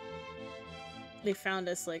they found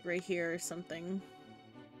us like right here or something.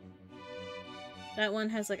 That one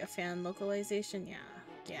has like a fan localization.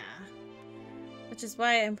 Yeah. Which is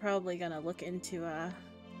why I'm probably gonna look into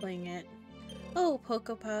playing it. Oh,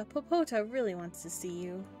 Pokopa, Popota really wants to see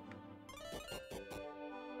you.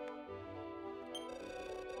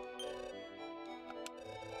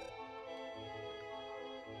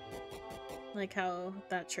 Like how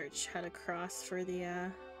that church had a cross for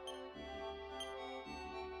the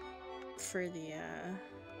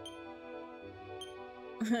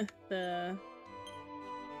the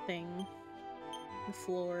thing, the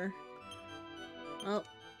floor. Oh,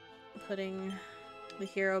 putting the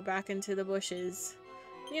hero back into the bushes.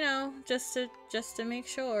 You know, just to make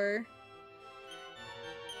sure.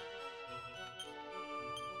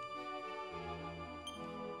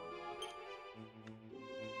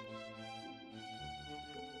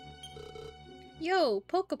 Yo,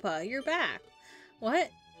 Pokapa, you're back! What?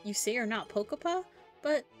 You say you're not Pokapa?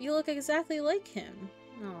 But you look exactly like him.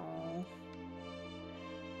 Oh.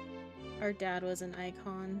 Our dad was an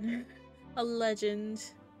icon. A legend.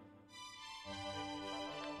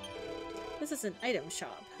 This is an item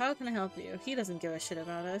shop. How can I help you? He doesn't give a shit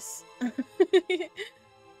about us. I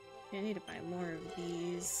need to buy more of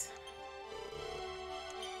these.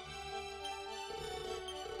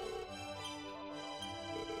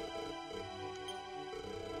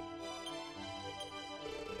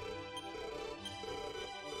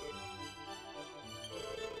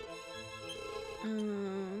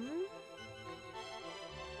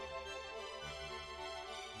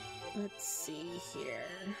 Let's see here.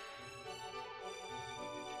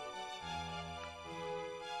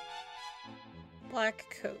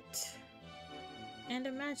 Black coat. And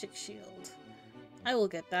a magic shield. I will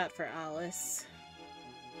get that for Alys.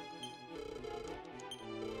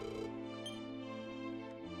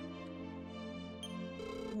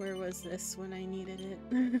 Where was this when I needed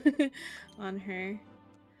it? On her.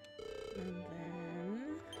 And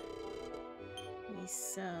then we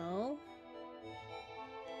sell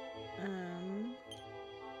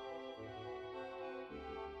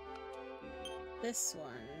this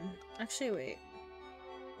one. Actually, wait.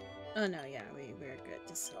 Oh no, yeah, we're good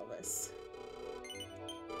to sell this.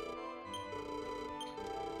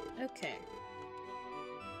 Okay.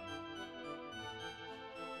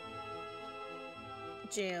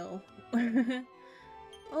 Jail.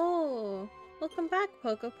 Oh, welcome back,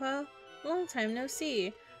 Pokopa. Long time no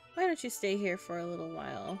see. Why don't you stay here for a little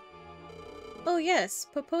while? Oh yes,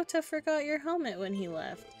 Popota forgot your helmet when he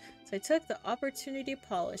left, so I took the opportunity to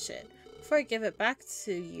polish it. Before I give it back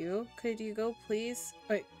to you, could you go please?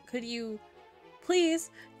 Wait, could you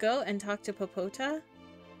please go and talk to Popota?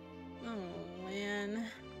 Oh man.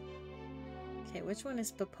 Okay, which one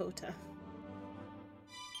is Popota?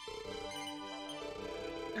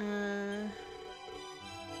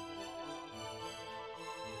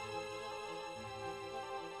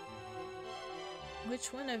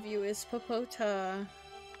 Which one of you is Popota?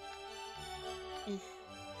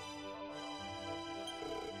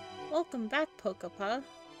 Welcome back, Pokapa.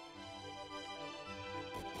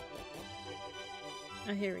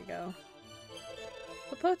 Oh, here we go.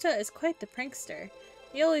 Popota is quite the prankster.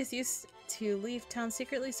 He always used to leave town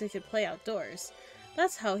secretly so he could play outdoors.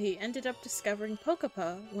 That's how he ended up discovering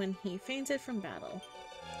Pokapa when he fainted from battle.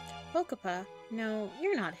 Pokapa? No,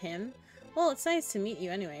 you're not him. Well, it's nice to meet you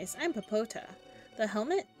anyways. I'm Popota. The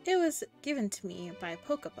helmet? It was given to me by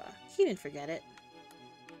Pokapa. He didn't forget it.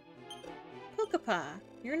 Pokapa!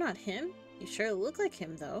 You're not him? You sure look like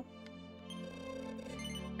him, though.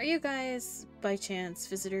 Are you guys, by chance,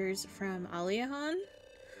 visitors from Aliahan?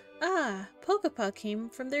 Ah, Pokapa came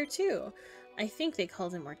from there too. I think they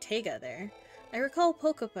called him Ortega there. I recall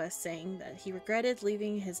Pokapa saying that he regretted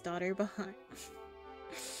leaving his daughter behind.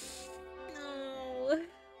 No.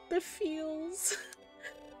 The feels.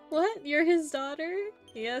 What? You're his daughter?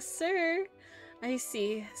 Yes, sir. I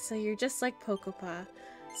see. So you're just like Pocopa.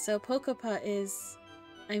 So Pocopa is...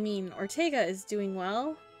 I mean, Ortega is doing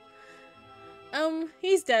well.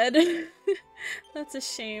 He's dead. That's a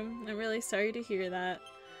shame. I'm really sorry to hear that.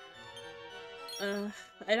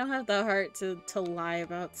 I don't have the heart to lie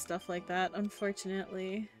about stuff like that,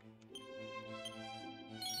 unfortunately.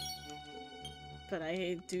 But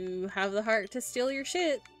I do have the heart to steal your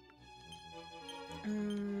shit.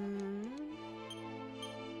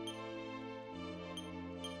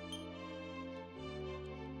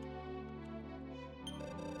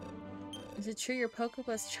 Is it true you're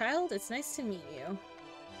Pocopa's child? It's nice to meet you.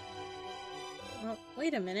 Well,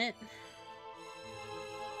 wait a minute.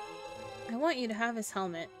 I want you to have his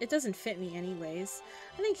helmet. It doesn't fit me anyways.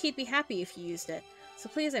 I think he'd be happy if you used it. So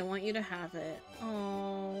please, I want you to have it.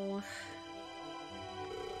 Oh.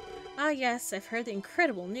 Ah yes, I've heard the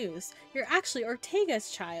incredible news. You're actually Ortega's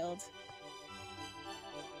child.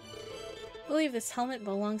 I believe this helmet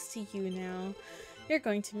belongs to you now. You're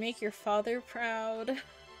going to make your father proud.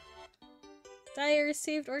 Daiya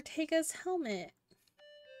received Ortega's helmet.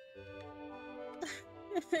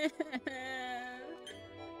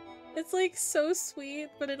 It's like so sweet,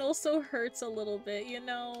 but it also hurts a little bit, you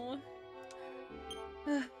know?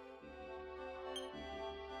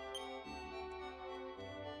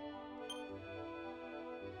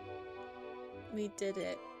 We did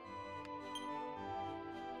it.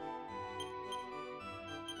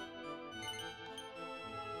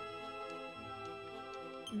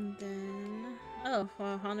 And then... Oh,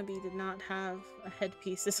 well, Hanabi did not have a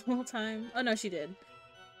headpiece this whole time. Oh no, she did.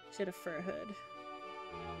 She had a fur hood.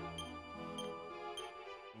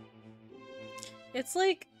 It's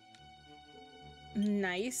like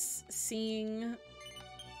nice seeing,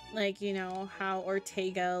 like, you know, how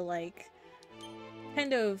Ortega like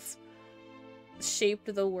kind of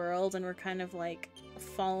shaped the world and we're kind of like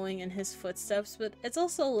following in his footsteps, but it's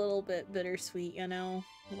also a little bit bittersweet, you know?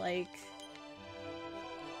 Like,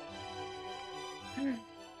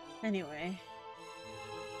 anyway.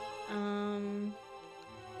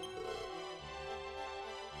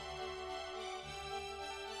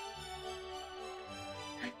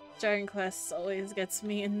 Dragon Quest always gets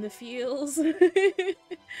me in the feels.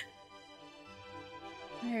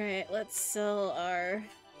 Alright, let's sell our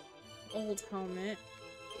old helmet.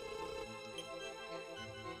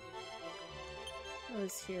 What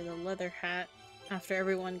was here? The leather hat. After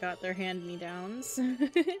everyone got their hand-me-downs.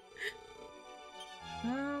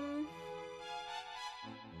 I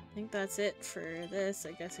think that's it for this.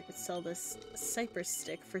 I guess I could sell this cypress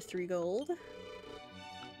stick for 3 gold.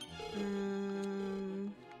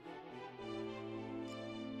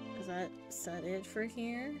 Is that it for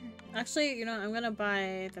here? Actually, you know, I'm gonna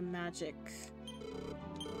buy the magic.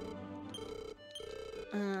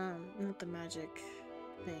 Not the magic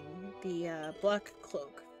thing. The black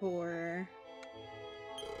cloak for...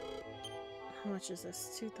 How much is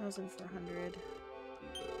this? 2,400.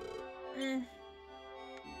 I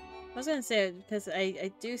was gonna say it because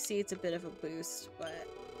I do see it's a bit of a boost, but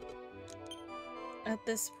at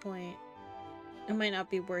this point it might not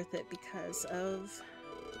be worth it because of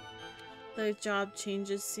the job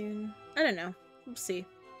changes soon. I don't know. We'll see.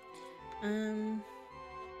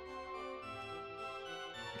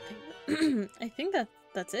 I think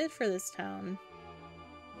that's it for this town.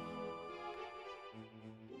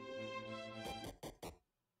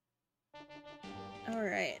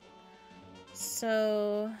 Alright.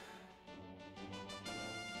 So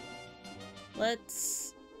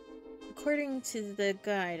let's, according to the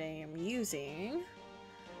guide I am using,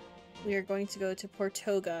 we are going to go to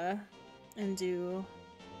Portoga and do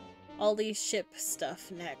all these ship stuff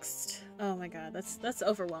next. Oh my god, that's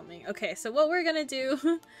overwhelming. Okay, so what we're gonna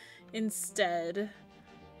do instead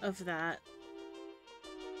of that...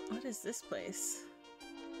 What is this place?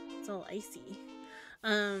 It's all icy.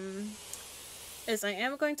 Is I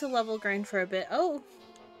am going to level grind for a bit. Oh!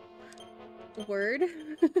 Word.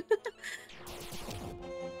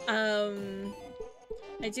 I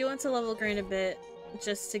do want to level grind a bit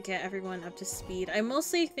just to get everyone up to speed. I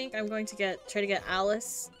mostly think I'm going to try to get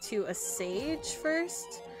Alys to a sage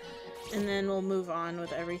first, and then we'll move on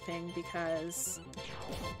with everything because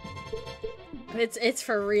it's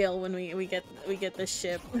for real when we get the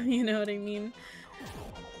ship. You know what I mean?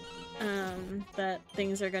 That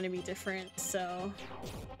things are going to be different. So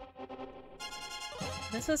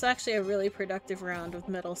this was actually a really productive round with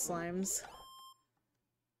metal slimes.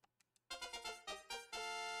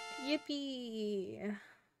 Yippee!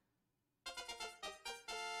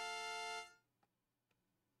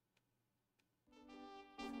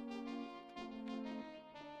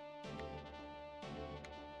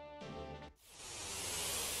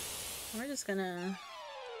 we're just gonna...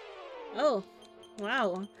 Oh,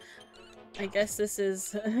 wow. I guess this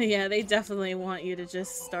is... yeah, they definitely want you to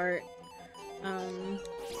just start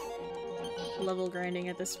level grinding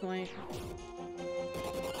at this point.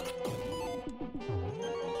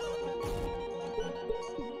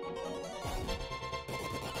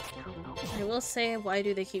 I will say, why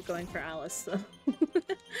do they keep going for Alys, though?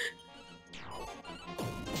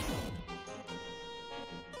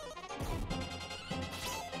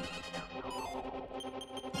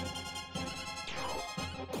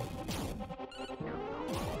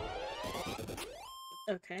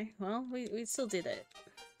 Okay, well, we still did it.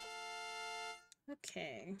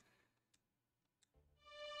 Okay.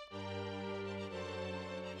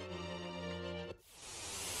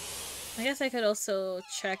 I guess I could also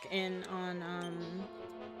check in on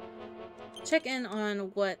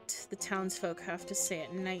what the townsfolk have to say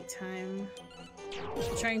at nighttime.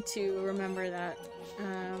 I'm trying to remember that,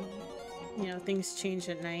 you know, things change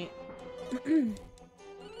at night.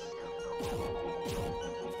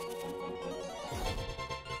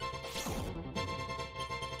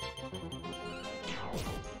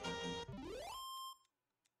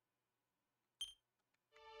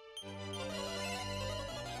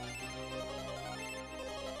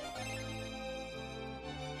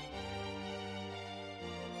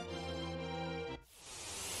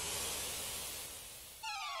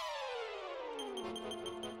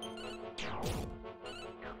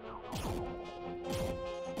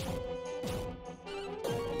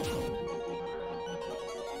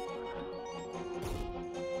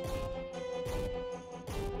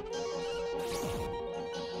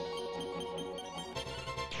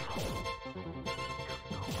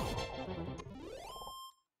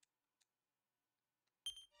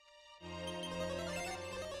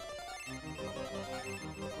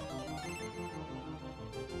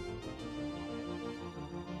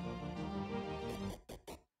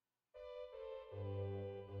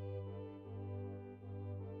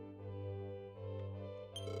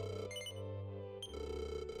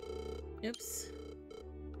 Oops.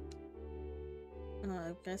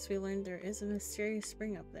 I guess we learned there is a mysterious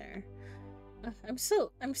spring up there. I'm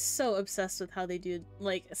so obsessed with how they do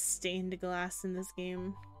like stained glass in this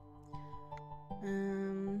game.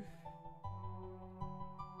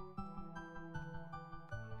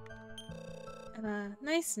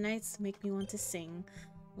 Nice nights make me want to sing.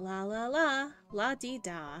 La la la, la dee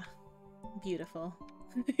da. Beautiful.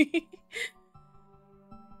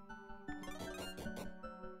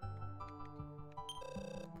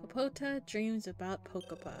 Popota dreams about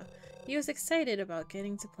Pokapa. He was excited about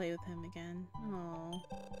getting to play with him again. Oh,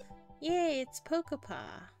 yay, it's Pokapa.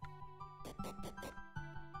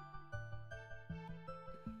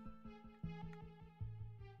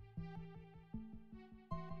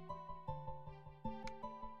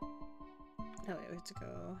 Oh wait, we have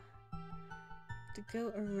to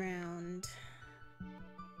go around.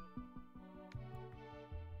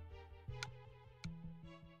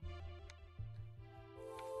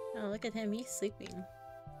 Oh, look at him, he's sleeping.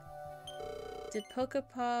 Did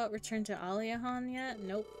Pokapa return to Aliahan yet?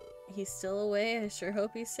 Nope. He's still away. I sure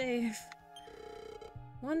hope he's safe.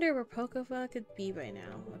 Wonder where Pokapa could be by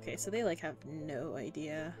now. Okay, so they like have no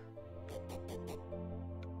idea.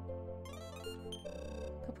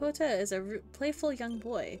 Popota is a playful young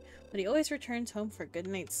boy, but he always returns home for a good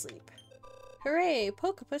night's sleep. Hooray!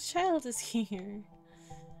 Pokapa's child is here!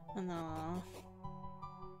 Aww.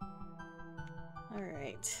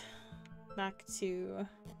 Alright. Back to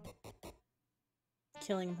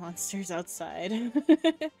killing monsters outside.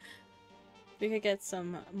 If we could get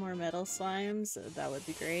some more metal slimes, that would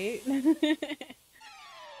be great.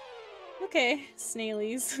 Okay,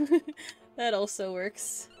 snailies. That also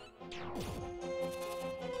works.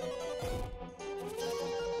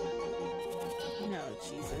 No,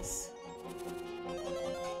 Jesus.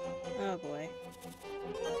 Oh boy.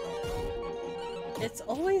 It's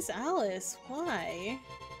always Alys. Why?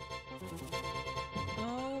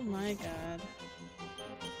 Oh my god.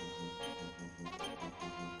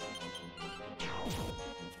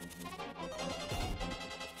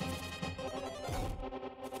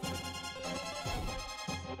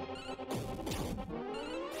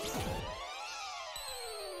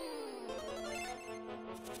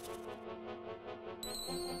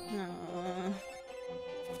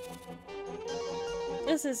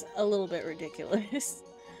 This is a little bit ridiculous.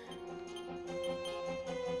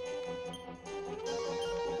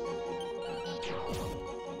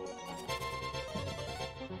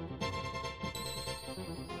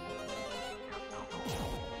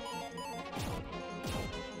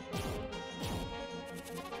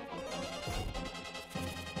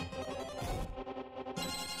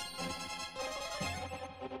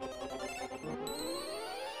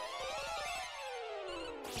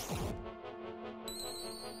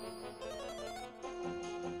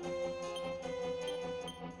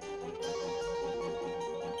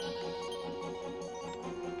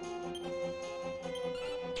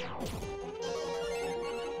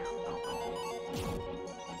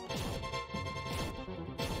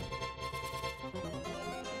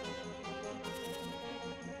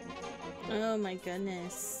 Oh my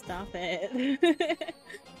goodness, stop it.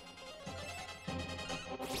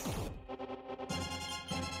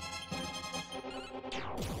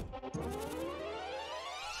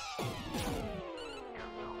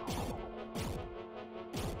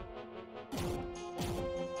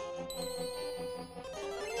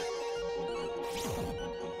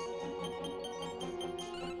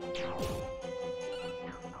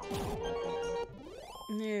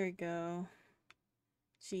 There we go.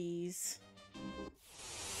 Jeez.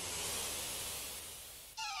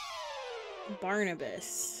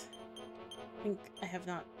 Barnabas. I think I have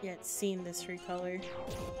not yet seen this recolor.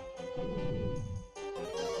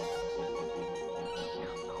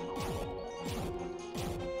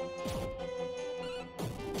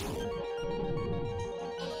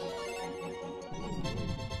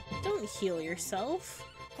 Don't heal yourself.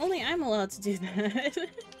 Only I'm allowed to do that.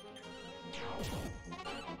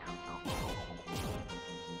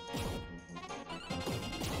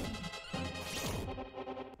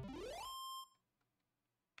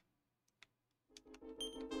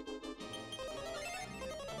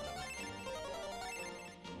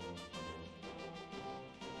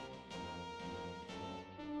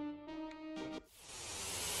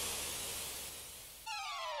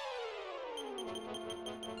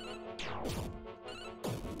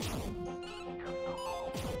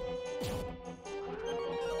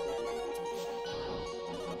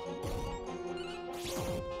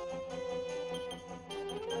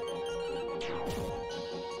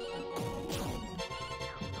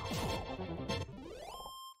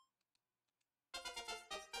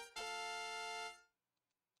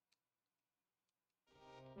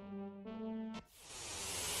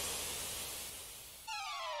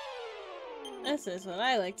 This is what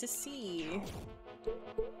I like to see.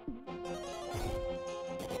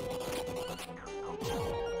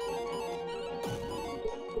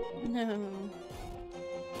 No.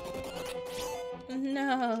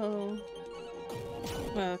 No.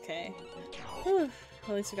 Okay. Whew.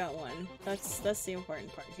 At least we got one. That's the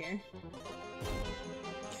important part here.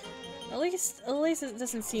 At least it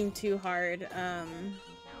doesn't seem too hard.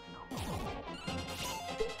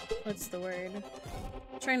 What's the word?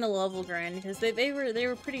 Trying to level grind, because they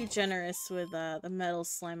were pretty generous with the metal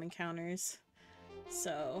slime encounters.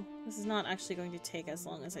 So this is not actually going to take as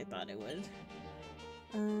long as I thought it would.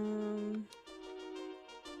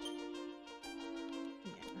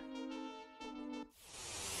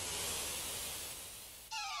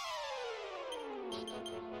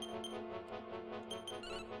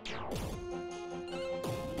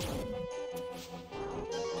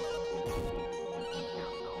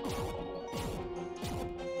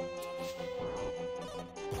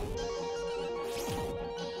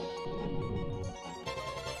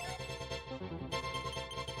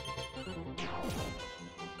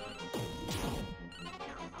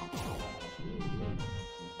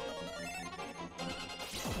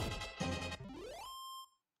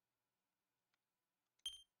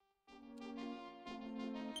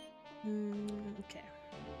 Okay.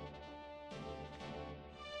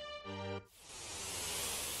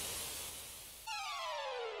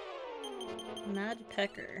 Mad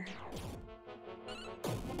Pecker.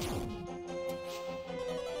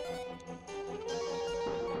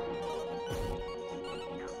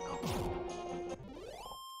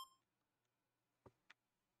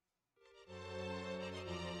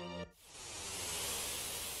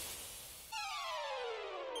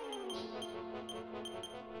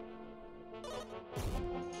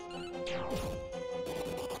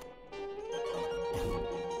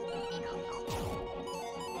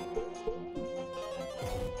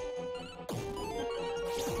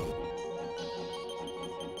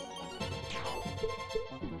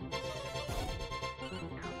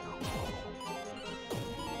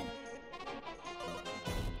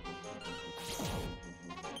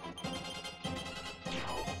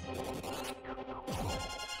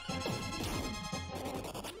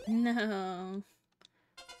 No.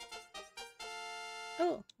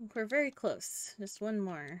 Oh, we're very close. Just one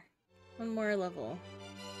more. One more level.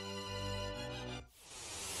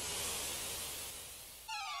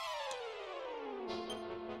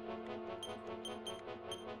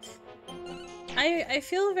 I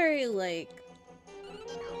feel very, like,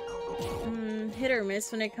 hit or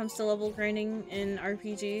miss when it comes to level grinding in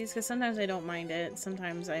RPGs, because sometimes I don't mind it,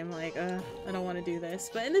 sometimes I'm like, I don't want to do this.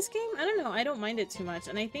 But in this game, I don't know, I don't mind it too much,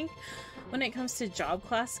 and I think when it comes to job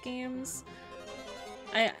class games,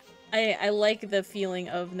 I like the feeling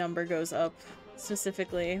of number goes up,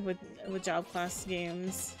 specifically with job class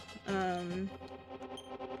games.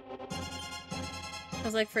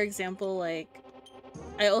 Because, like, for example, like,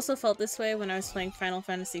 I also felt this way when I was playing Final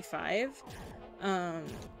Fantasy V.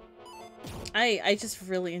 I just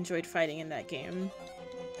really enjoyed fighting in that game.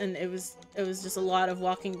 And it was just a lot of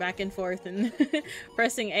walking back and forth and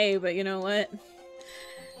pressing A, but you know what?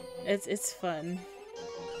 It's fun.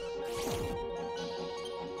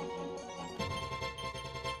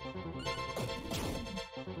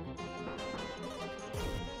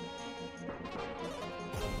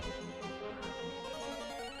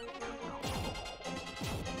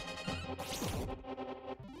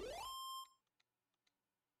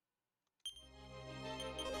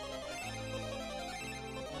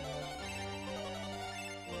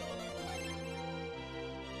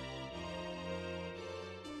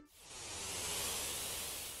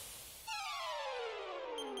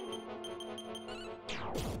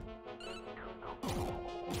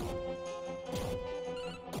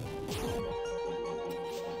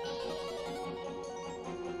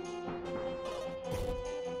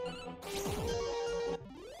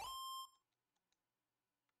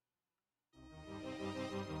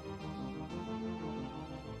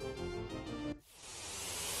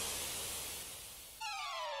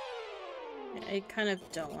 I kind of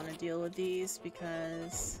don't want to deal with these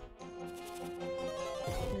because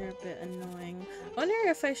they're a bit annoying. I wonder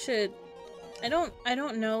if I should... I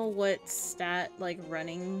don't know what stat, like,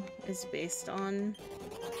 running is based on.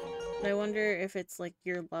 But I wonder if it's, like,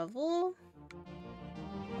 your level?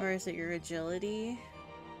 Or is it your agility?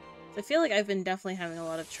 I feel like I've been definitely having a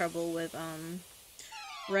lot of trouble with,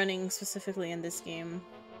 running specifically in this game.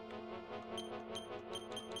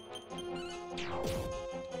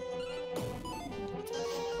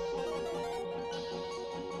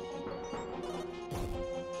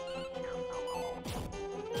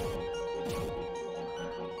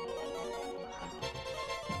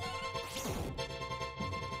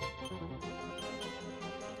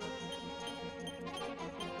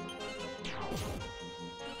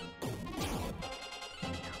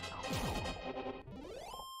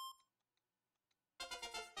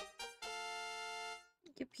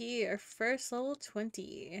 Yippee, our first level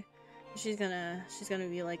 20. She's gonna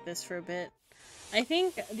be like this for a bit. I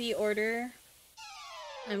think the order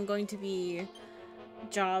I'm going to be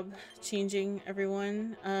job changing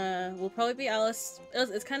everyone will probably be Alys.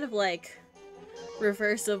 It's kind of like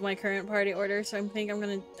reverse of my current party order, so I think I'm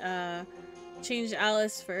gonna change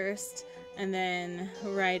Alys first, and then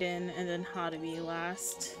Raiden, and then Ha to be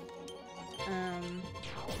last.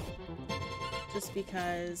 Just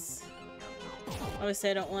because obviously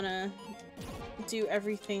I don't want to do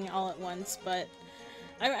everything all at once, but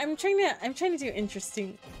I'm trying to do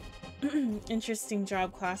interesting interesting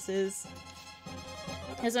job classes.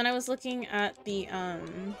 Because when I was looking at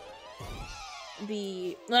when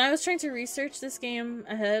I was trying to research this game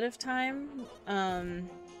ahead of time, when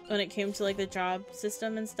it came to like the job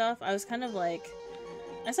system and stuff, I was kind of like,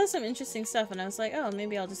 I saw some interesting stuff and I was like, oh,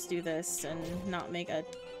 maybe I'll just do this and not make a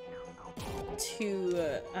too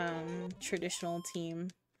traditional team.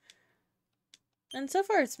 And so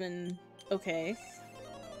far it's been okay.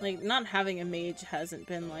 Like, not having a mage hasn't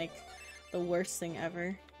been like the worst thing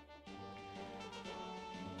ever.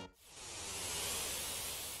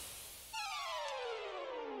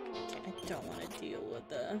 Okay, I don't want to deal with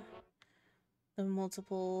the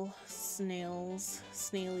multiple snailies.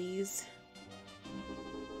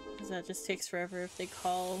 Because that just takes forever if they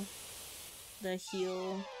call the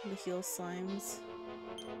heal slimes.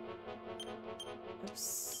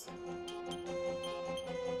 Oops.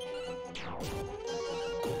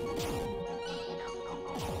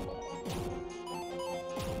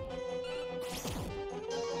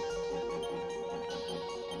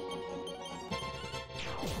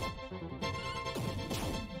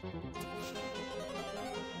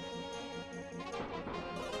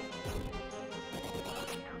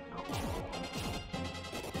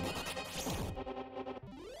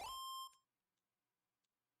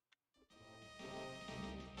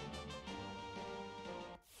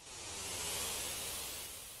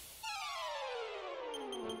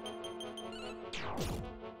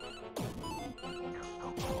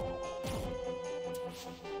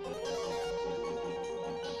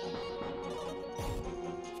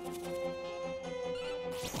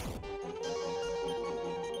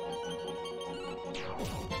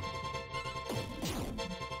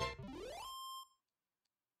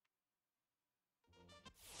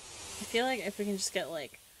 I feel like if we can just get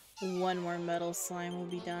like one more metal slime, we'll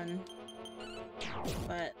be done.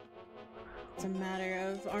 But it's a matter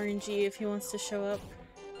of RNG if he wants to show up,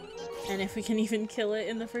 and if we can even kill it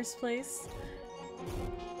in the first place.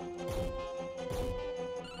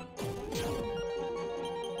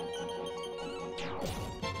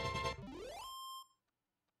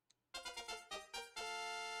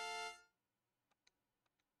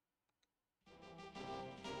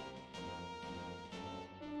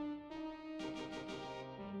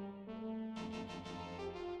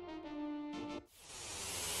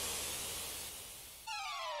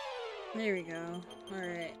 There we go.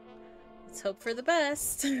 Alright. Let's hope for the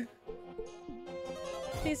best.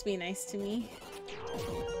 Please be nice to me.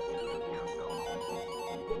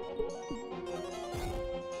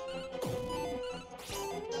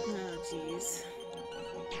 Oh, jeez.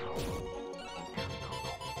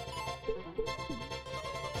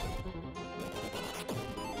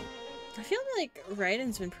 I feel like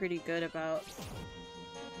Raiden's been pretty good about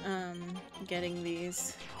getting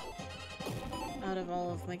these out of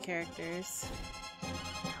all of my characters.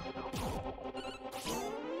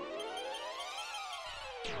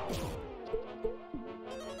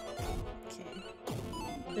 Okay.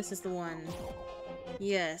 This is the one.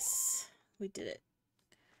 Yes. We did it.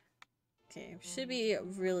 Okay, should be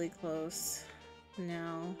really close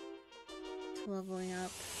now to leveling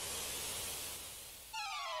up.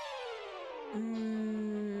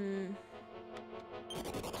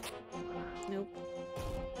 Nope.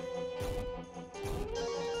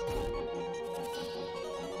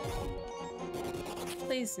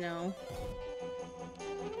 Please no.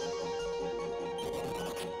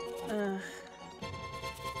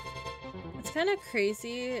 It's kind of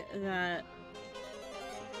crazy that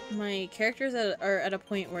my characters are at a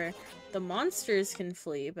point where the monsters can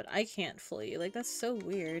flee, but I can't flee. Like, that's so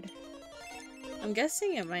weird. I'm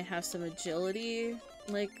guessing it might have some agility.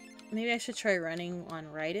 Like, maybe I should try running on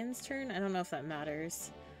Raiden's turn? I don't know if that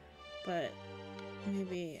matters. But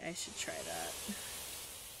maybe I should try that.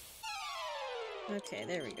 Okay,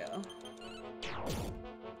 there we go.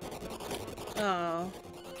 Oh.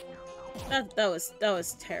 That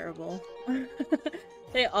was terrible.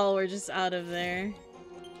 They all were just out of there.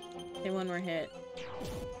 Okay, one more hit.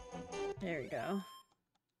 There we go.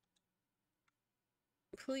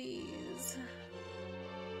 Please.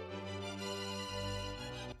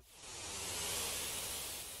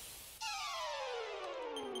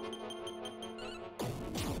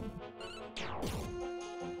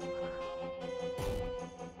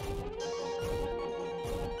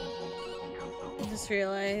 I just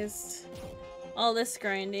realized all this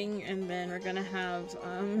grinding and then we're gonna have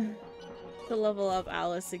to level up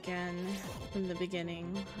Alys again from the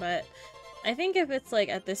beginning, but I think if it's like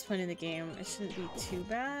at this point in the game it shouldn't be too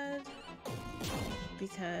bad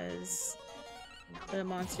because the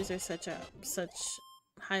monsters are such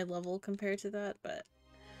high level compared to that, but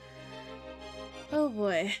oh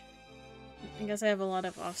boy. I guess I have a lot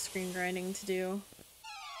of off-screen grinding to do.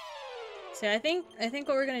 So I think what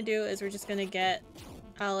we're gonna do is we're just gonna get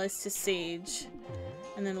Alys to Sage,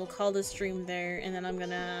 and then we'll call the stream there, and then I'm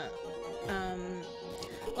gonna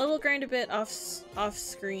level grind a bit off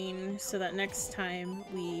screen so that next time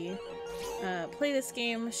we play this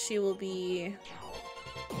game, she will be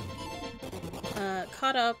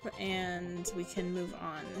caught up and we can move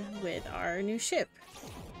on with our new ship.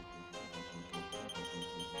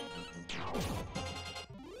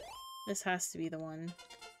 This has to be the one.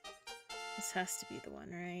 This has to be the one,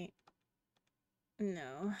 right?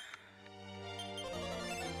 No.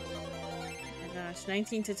 Oh my gosh,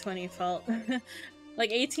 19 to 20 felt...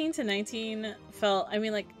 like 18 to 19 felt... I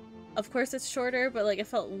mean, like, of course it's shorter, but like it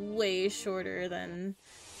felt way shorter than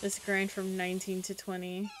this grind from 19 to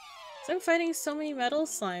 20. So I'm fighting so many metal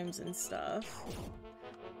slimes and stuff.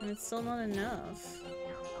 And it's still not enough.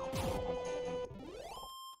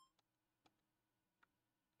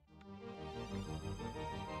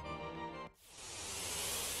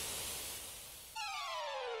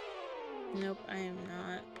 Nope, I am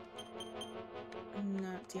not. I'm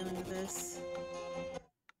not dealing with this.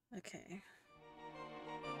 Okay.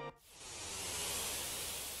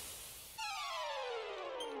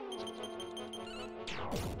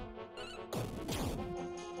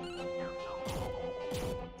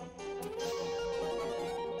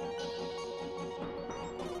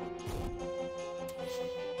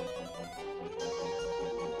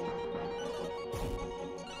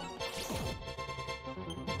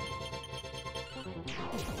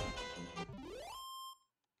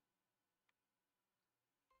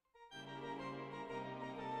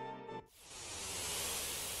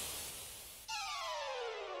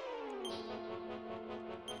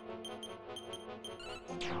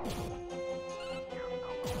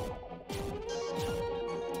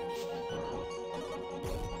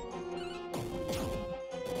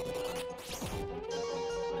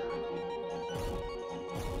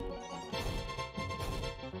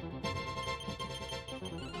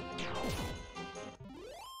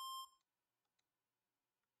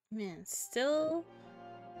 Man, still...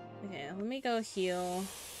 Okay, let me go heal.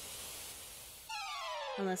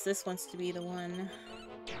 Unless this wants to be the one.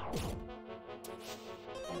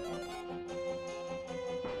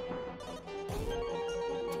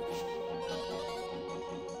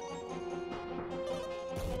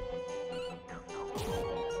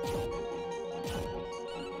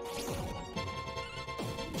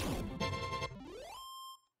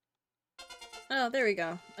 Oh, there we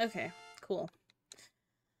go. Okay, cool.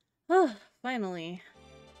 Oh, finally.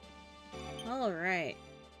 Alright.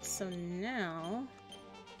 So now,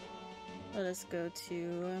 let us go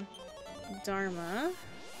to Dharma.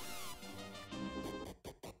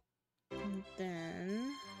 And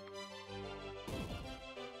then,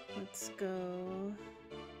 let's go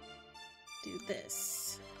do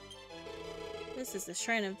this. This is the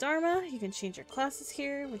Shrine of Dharma. You can change your classes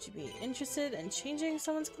here. Would you be interested in changing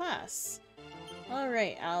someone's class?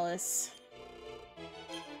 Alright, Alys.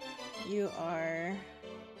 You are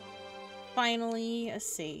finally a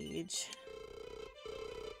sage.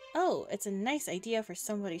 Oh, it's a nice idea for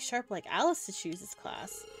somebody sharp like Alys to choose this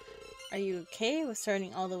class. Are you okay with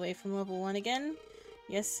starting all the way from level 1 again?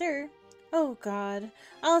 Yes, sir. Oh god,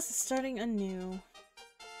 Alys is starting anew.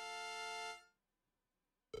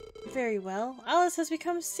 Very well. Alys has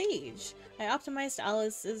become sage. I optimized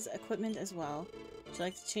Alys's equipment as well. Would you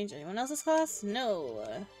like to change anyone else's class? No.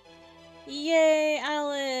 Yay,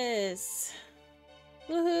 Alys!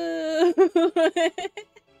 Woohoo!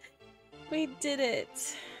 We did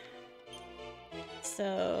it!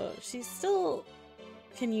 So, she still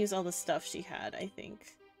can use all the stuff she had, I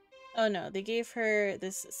think. Oh no, they gave her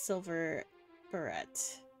this silver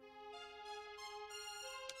barrette.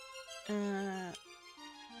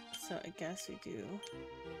 So I guess we do.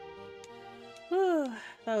 Whew,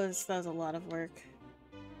 that was a lot of work.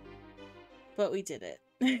 But we did it.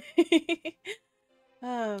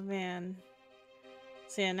 Oh man.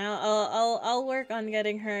 So yeah, now I'll work on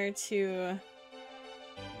getting her to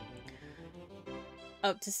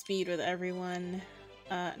up to speed with everyone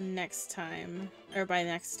next time, or by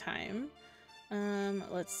next time.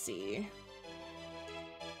 Let's see.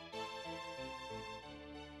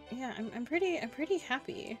 Yeah, I'm pretty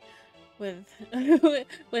happy with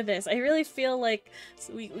with this. I really feel like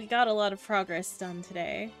we got a lot of progress done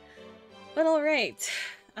today. But alright.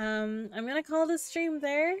 I'm gonna call this stream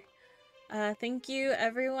there. Thank you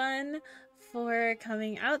everyone for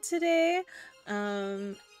coming out today.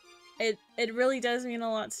 It really does mean a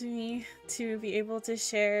lot to me to be able to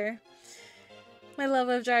share my love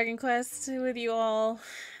of Dragon Quest with you all.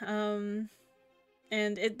 And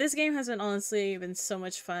this game has been honestly been so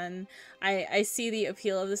much fun. I see the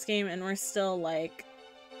appeal of this game, and we're still like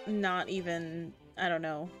not even, I don't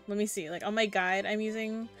know. Let me see. Like on my guide I'm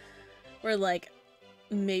using, we're like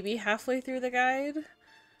maybe halfway through the guide.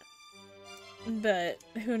 But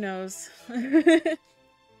who knows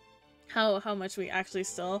how much we actually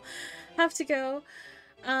still have to go.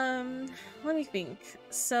 Let me think.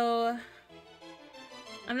 So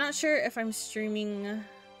I'm not sure if I'm streaming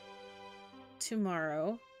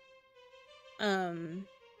tomorrow. But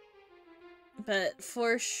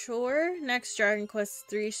for sure next Dragon Quest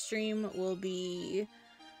 3 stream will be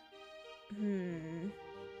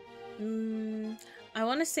I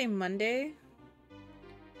want to say Monday.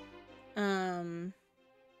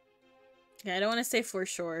 Yeah, I don't want to say for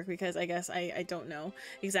sure because I guess I don't know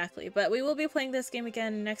exactly. But we will be playing this game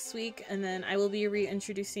again next week, and then I will be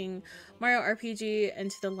reintroducing Mario RPG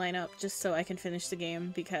into the lineup just so I can finish the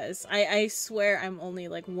game, because I swear I'm only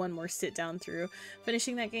like one more sit down through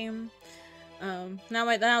finishing that game. Now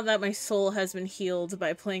that my soul has been healed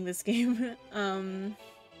by playing this game,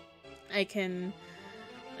 I can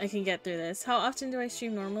get through this. How often do I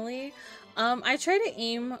stream normally? I try to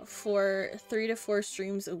aim for 3 to 4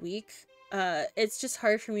 streams a week. It's just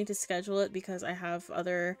hard for me to schedule it because I have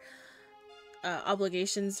other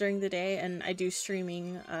obligations during the day, and I do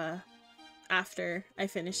streaming after I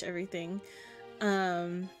finish everything.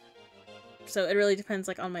 So it really depends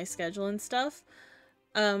like on my schedule and stuff.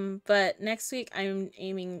 But next week I'm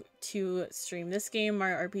aiming to stream this game,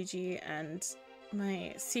 Mario RPG, and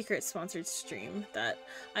my secret sponsored stream that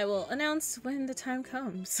I will announce when the time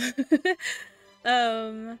comes.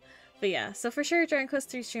 But yeah, so for sure Dragon Quest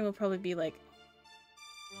 3 stream will probably be like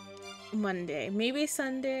Monday, maybe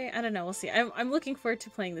Sunday, I don't know, we'll see. I'm looking forward to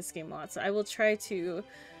playing this game a lot, so I will try to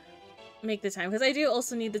make the time, because I do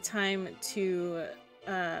also need the time to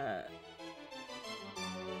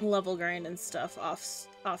level grind and stuff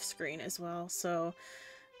off screen as well, so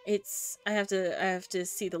I have to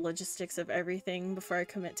see the logistics of everything before I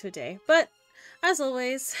commit to a day. But as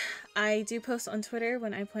always, I do post on Twitter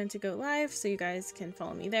when I plan to go live, so you guys can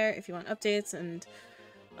follow me there if you want updates and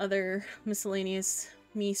other miscellaneous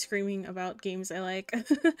me screaming about games I like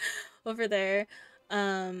over there.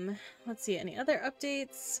 Let's see, any other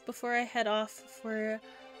updates before I head off for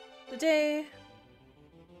the day?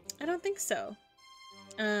 I don't think so.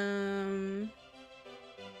 So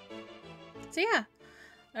yeah.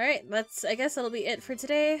 Alright, I guess that'll be it for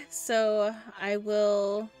today. So I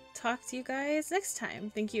will talk to you guys next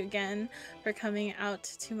time. Thank you again for coming out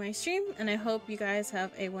to my stream, and I hope you guys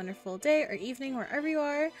have a wonderful day or evening wherever you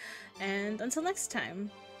are. And until next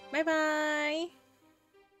time, bye bye!